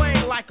get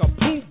played like a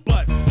poop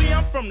butt. See,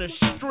 I'm from the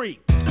street,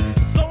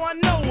 so I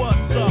know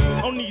what's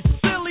up on these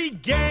silly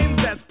games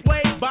that's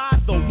played by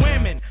the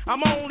women.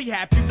 I'm only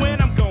happy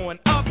when I'm going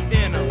up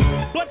in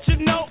them. But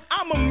you know,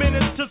 I'm a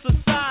menace to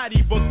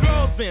society, but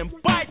girls in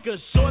biker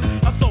shorts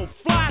are so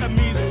fly to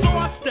me, so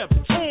I step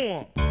to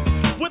them.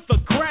 With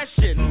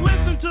aggression,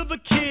 listen to the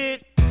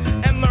kid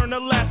and learn a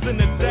lesson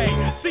today.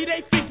 See,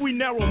 they think we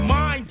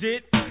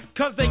narrow-minded,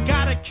 cause they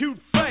got a cute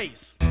face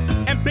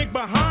and big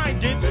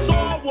behind it. So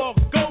I walk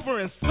over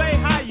and say,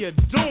 how you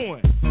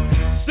doing?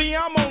 See,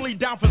 I'm only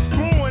down for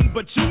screwing,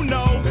 but you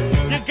know,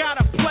 you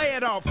gotta play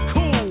it off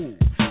cool.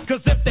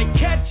 Cause if they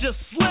catch you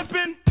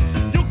slipping,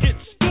 you'll get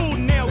schooled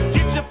and they'll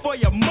get you for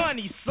your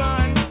money,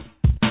 son.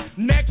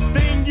 Next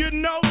thing you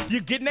know,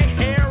 you're getting their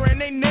hair and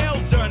their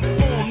nails done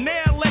for them.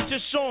 They'll let you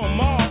show them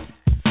off.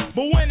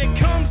 But when it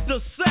comes to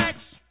sex,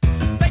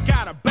 they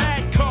got a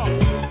bad cough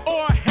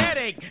or a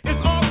headache.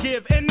 It's all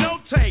give and no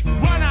take.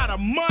 Run out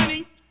of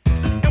money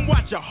and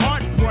watch your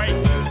heart break.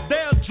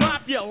 They'll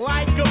drop you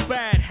like a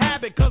bad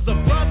habit. Cause a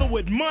brother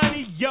with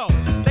money, yo,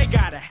 they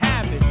gotta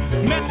have it.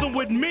 Messing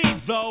with me,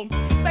 though,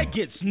 they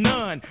gets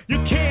none. You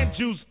can't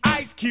juice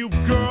Ice Cube,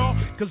 girl,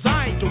 cause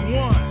I ain't the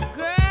one.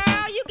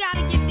 Girl, you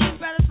gotta get these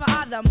brothers for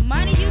all the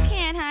money you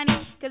can,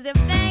 honey. Cause if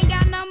they ain't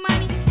got no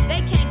money,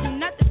 they can't do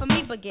nothing for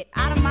me but get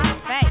out of my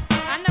face.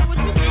 I know what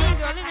you mean,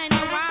 girl, it ain't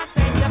no wild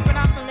face. Jumping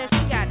off unless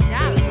you got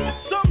dollars.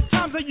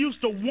 Sometimes I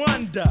used to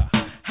wonder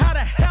how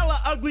the hell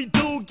a ugly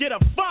dude get a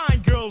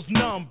fine girl's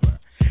number.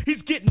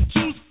 He's getting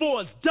juice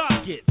for his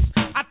ducats.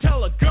 I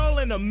tell a girl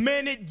in a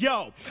minute,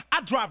 yo,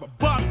 I drive a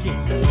bucket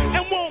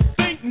and won't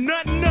think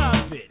nothing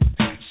of it.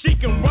 She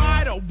can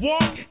ride or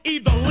walk,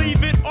 either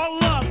leave it or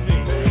love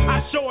it.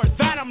 I show her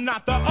that I'm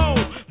not the O,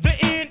 the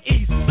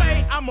N-E.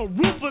 Say I'm a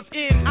ruthless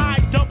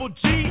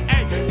N-I.W.A.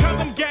 Cause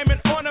I'm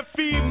gaming on a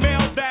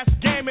female that's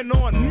gaming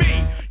on me.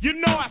 You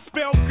know I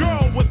spell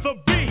girl with a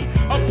B.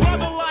 A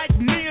brother like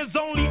me is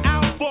only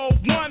out for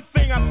one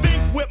thing. I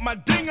think with my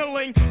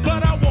ding-a-ling,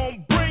 but I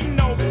won't bring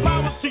no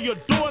flowers to your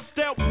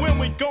doorstep when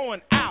we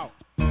going out.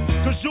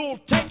 Cause you'll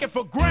take it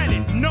for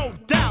granted, no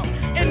doubt.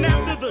 And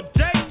after the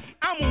date,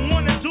 I'ma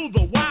wanna do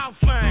the wild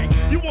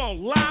thing. You want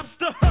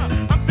lobster?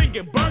 I'm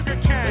thinking Burger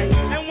King.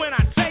 And when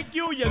I take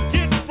you, you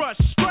get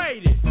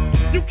frustrated.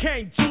 You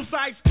can't juice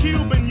Ice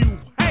Cube and you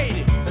hate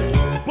it.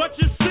 But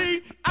you see,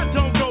 I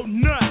don't go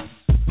nuts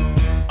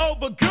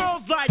over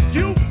girls like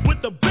you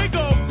with the big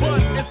old butt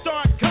and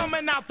start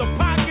coming out the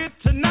pocket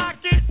to knock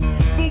it.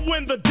 But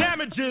when the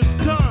damage is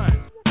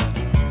done,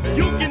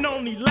 you can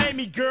only lay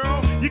me,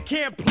 girl. You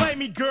can't play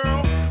me,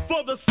 girl.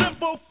 For the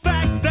simple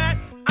fact that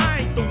I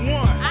ain't the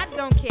one. I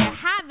don't care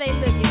how they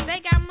look. If they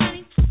got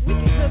money, we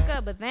can hook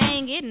up, but they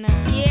ain't getting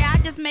none. Yeah, I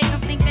just make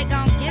them think they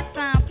gon' get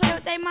some. Play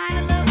with their mind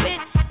a little bit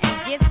and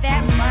get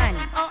that money.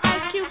 Oh,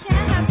 Ice Cube, can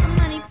I have some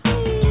money,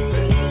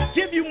 please?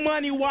 Give you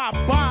money, why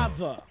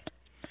bother?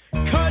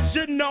 Cause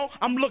you know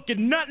I'm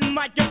looking nothing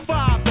like your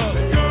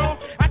father. Girl,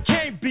 I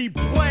can't be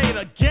played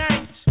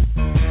against.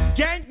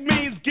 Gank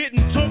means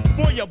getting took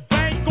for your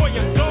bank or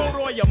your gold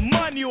or your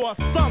money or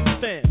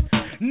something.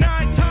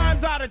 9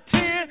 times out of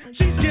 10,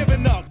 she's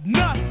giving up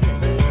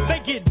nothing.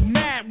 They get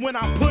mad when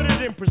I put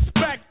it in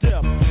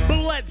perspective.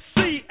 But let's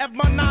see if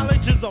my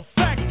knowledge is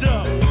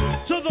effective.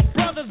 To the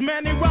brothers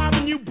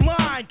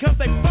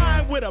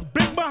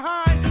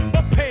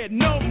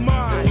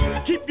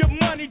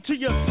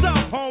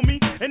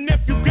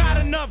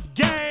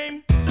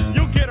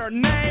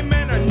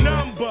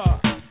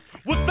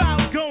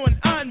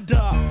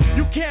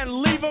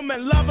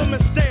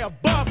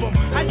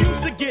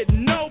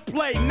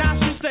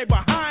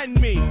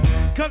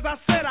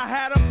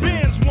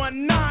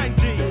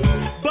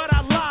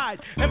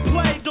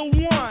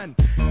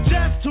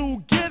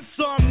to get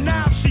some,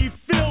 now she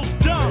feels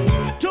dumb.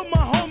 To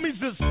my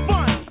homies it's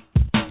fun,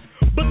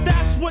 but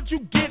that's what you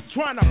get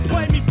trying to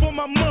play me for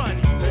my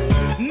money.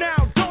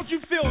 Now don't you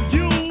feel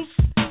used?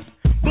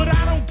 But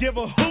I don't give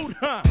a hoot,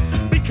 huh?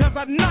 Because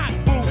I knock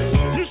boots.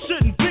 You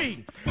shouldn't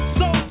be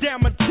so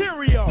damn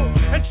material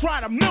and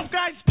try to milk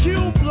Ice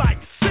Cube like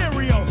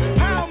cereal.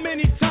 How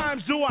many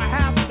times do I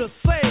have to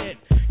say it?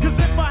 Cause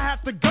if I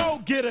have to go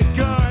get a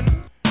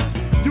gun,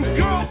 you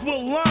girls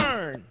will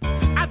learn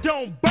I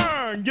don't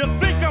burn. You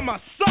think I'm a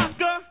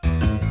sucker,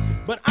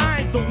 but I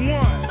ain't the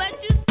one.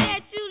 But you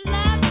said you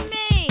love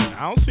me.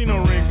 I don't see no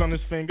rings on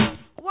his finger.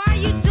 Why are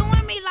you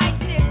doing me like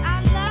this?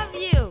 I love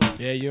you.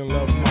 Yeah, you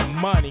love my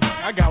money.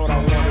 I got what I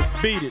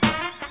wanted. Beat it.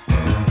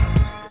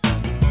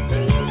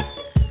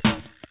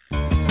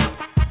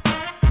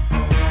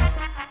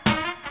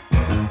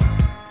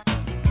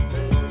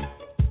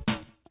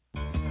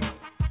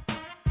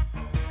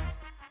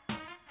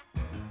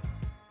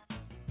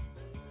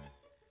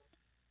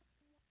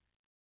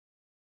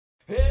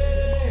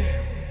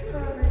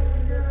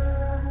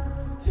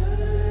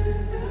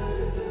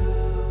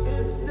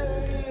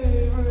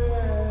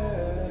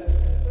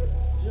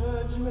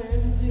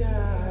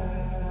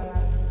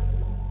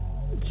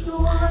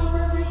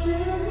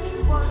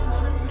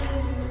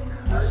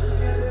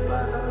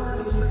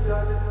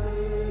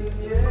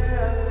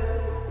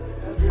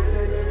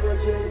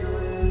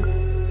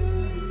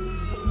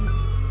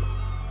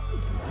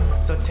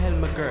 So tell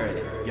me, girl,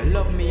 you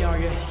love me or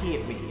you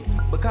hate me?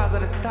 Because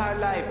of the star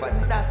life,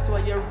 and that's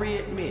why you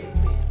rate me.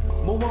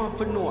 Me want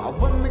to know,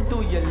 what me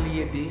do you,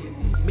 lady?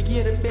 Me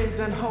get the Benz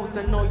and house,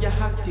 and know you're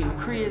acting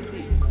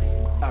crazy.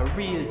 A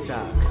real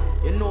talk,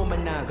 you know me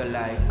not gonna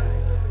lie.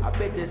 I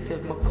bet you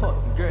if me cut,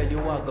 girl, you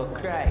are gonna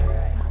cry.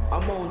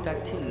 Amount of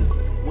things,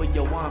 what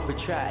you want to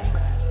try.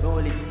 No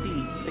only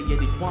see, so you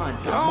did want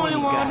the money, only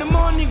want girl. the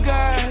money,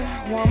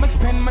 girl. Want me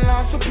spend my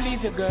life to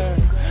please a girl.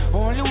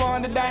 Only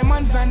want the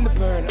diamonds and the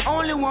pearl.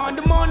 Only want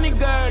the money,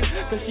 girl.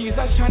 Cause she's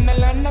a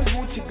Chanel and a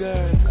Gucci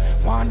girl.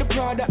 Want the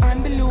Prada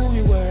and the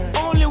Louis world.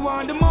 Only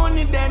want the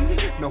money then.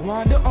 No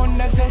want the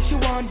Honda, says she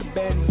want the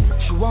Benz.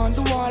 She want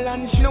the wall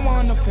and she don't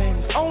want no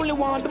fence. Only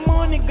want the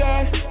money,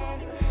 girl.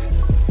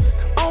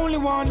 Only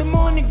want the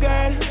money,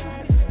 girl.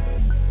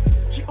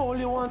 She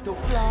only want to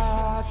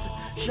flash.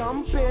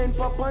 Champagne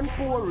pop and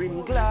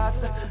pouring glass.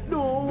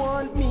 Don't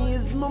want me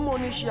is my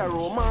money, share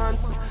romance.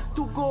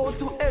 To go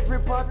to every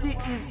party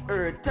is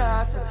her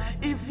task.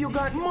 If you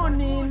got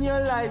money in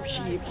your life,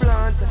 she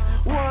plans.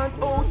 Want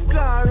house,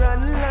 car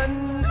and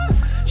land.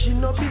 She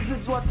no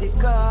business what it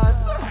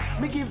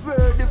costs. Me give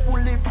her the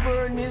fully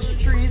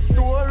furnished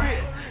 3-story.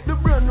 The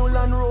brand new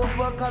Land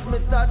Rover, cause me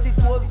thought it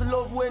was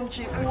love when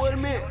she hold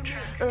me.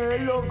 Her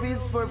love is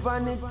for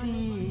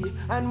vanity,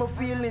 and my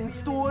feelings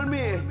stole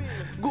me.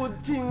 Good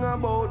thing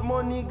about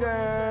money,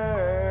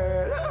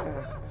 girl.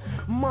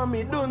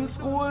 Mommy don't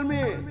school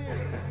me.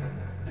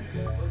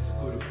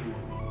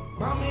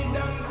 Mommy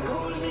don't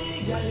school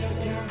me, girl, you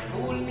can't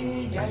fool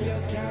me, girl, you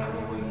can't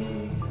fool me.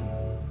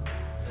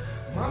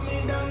 Mommy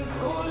don't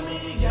school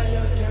me, girl,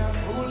 you can't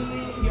fool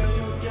me, girl,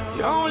 you can't.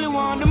 You only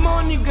want the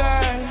money,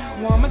 girl.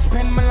 Want me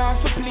spend my life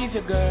to please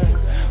a girl.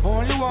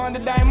 Only want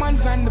the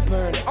diamonds and the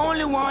pearl.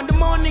 Only want the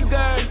money,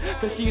 girl.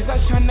 Cause she's a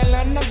Chanel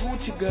and a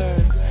Gucci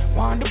girl.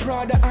 Want the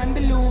Prada and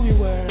the Louis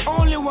world.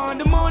 Only want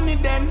the money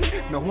then.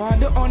 No want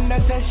the Honda,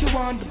 says she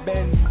want the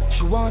Benz.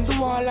 She want the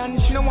wall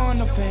and she don't want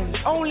no fence.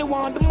 Only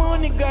want the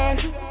money, girl.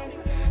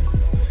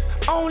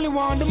 Only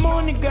want the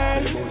money,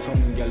 girl.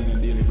 Some girl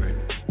in daily bread.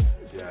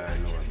 Yeah, I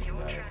know.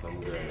 Some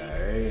girl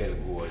a real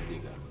gold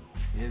digger.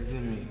 You see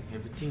me?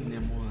 Everything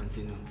them want,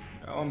 you know.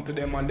 To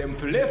them and them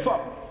to lift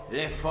up.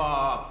 Lift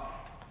up.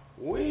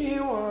 We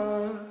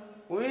want.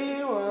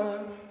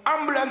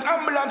 Ambulance.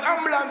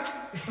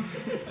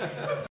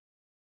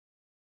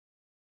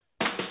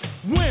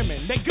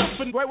 Women, they good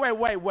for.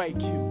 Wait,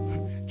 Q.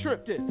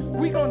 Trip this.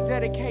 We gonna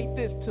dedicate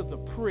this to the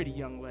pretty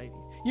young ladies.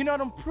 You know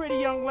them pretty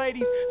young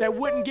ladies that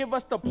wouldn't give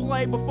us the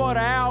play before the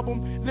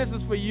album? This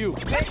is for you.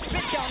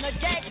 Bitch on the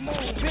deck move.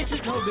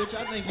 Bitches, no bitch,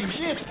 I think you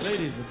shit.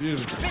 Ladies are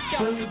beautiful.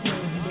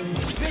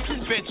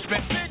 Bitches.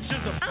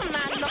 I'm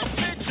not no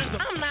bitches.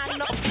 I'm not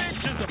no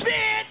bitches.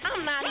 Bitch.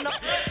 I'm not no.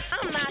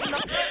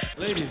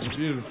 Ladies are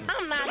beautiful.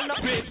 I'm not no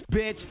bitch.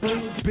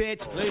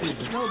 Ladies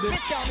are no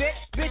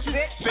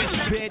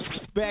bitch.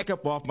 Back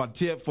up off my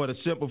tip for the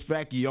simple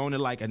fact you own it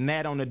like a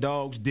gnat on the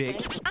dog's dick.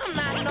 I'm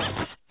not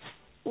no.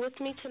 With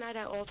me tonight,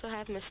 I also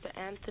have Mr.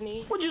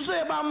 Anthony. What'd you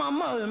say about my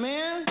mother,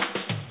 man?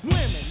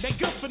 Women, they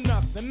good for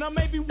nothing. Now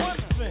maybe one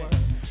thing.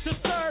 To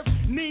serve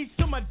needs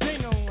to my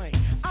ding-a-ling.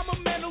 I'm a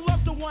man who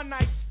loves the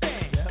one-night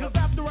stand. Cause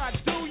after I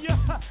do ya,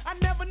 I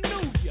never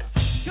knew ya.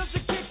 Cause the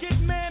kick it,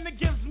 man, it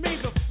gives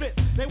me the fit.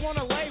 They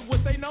wanna lay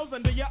with their nose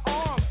under your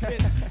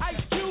armpit.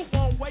 Ice Cube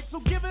won't wait, so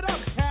give it up,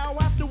 pal.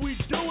 After we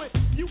do it,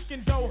 you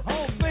can go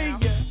home now.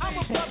 I'm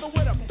a brother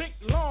with a big,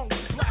 long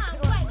black.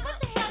 Wait, what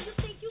the hell you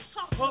think you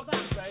talking about?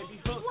 Baby,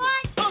 hookers.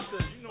 What?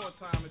 Hookers, you know what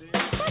time it is.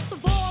 First of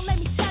all, let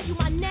me tell you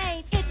my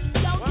name. It's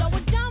Yo-Yo.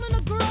 We're down on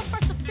a girl,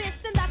 first a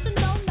fist, and that's a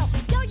no-no.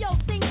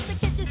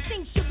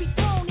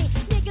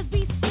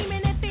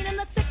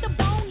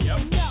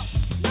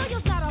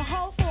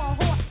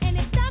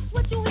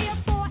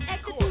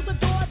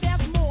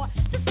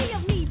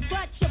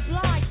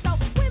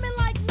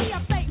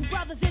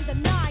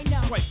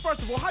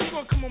 you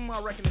gonna come on my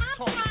record and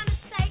talk? I'm trying to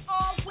say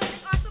all women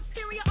are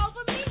superior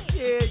over men.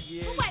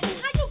 Yeah. But wait,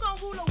 how you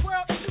gonna rule the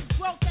world if you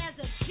broke as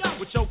a joke?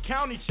 With your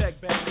county check,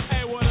 baby.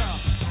 Hey, what up?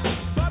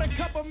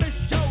 Buttercup of Miss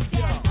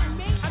Yo-Yo.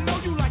 I know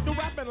you like the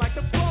rapping, like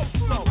the flow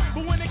slow.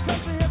 But when it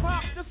comes to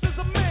hip-hop, this is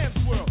a man's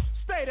world.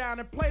 Stay down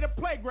and play the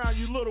playground,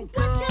 you little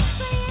girl. What you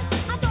saying?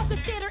 I don't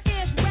consider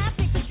it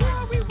rapping, cause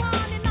you're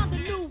rerun and I'm the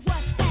new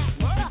what's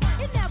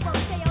happening. It never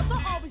fails, I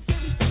always get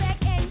respect,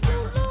 and you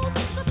lose,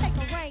 so take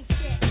a rain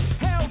check.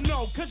 Hell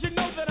no, cause you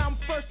know that I'm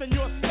first and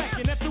you're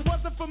second. If it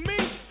wasn't for me,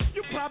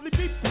 you'd probably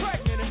be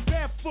pregnant and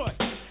barefoot.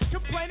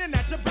 Complaining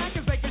that your back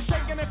is aching,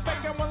 shaking and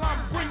faking while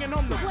I'm bringing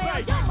home the Well,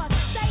 bacon. you're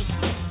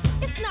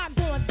mistaken. It's not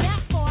going that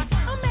far.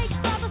 I make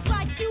brothers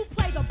like you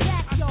play the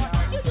backyard.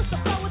 You used to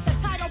flow with the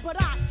title, but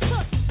I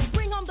took it.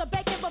 Bring home the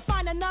bacon, but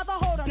find another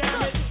holder.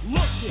 Damn it,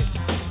 look it,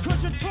 cause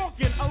you're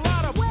talking a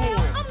lot of bull.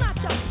 Well, I'm not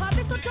your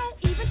puppet, so don't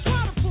even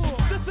try to fool.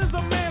 This is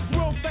a man's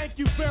world, thank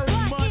you very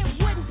But much.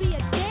 it wouldn't be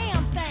a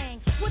damn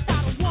thing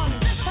without a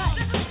woman's touch.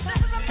 This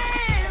is a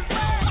man's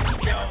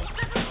world.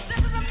 This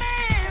is a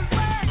man's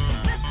world.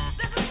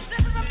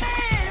 This is a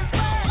man's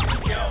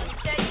world. Yo,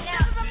 this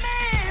is a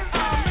man's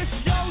world. Miss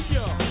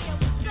Yo-Yo.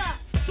 Yeah, what's up?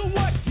 So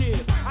what,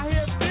 kid? I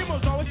hear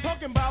females always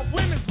talking about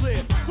women's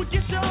live. Well,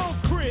 get your own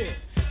crib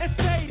and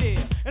stay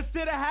there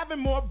instead of having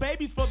more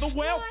babies for the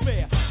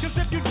welfare. Cause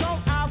if you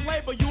don't, I'll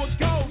label you a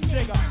gold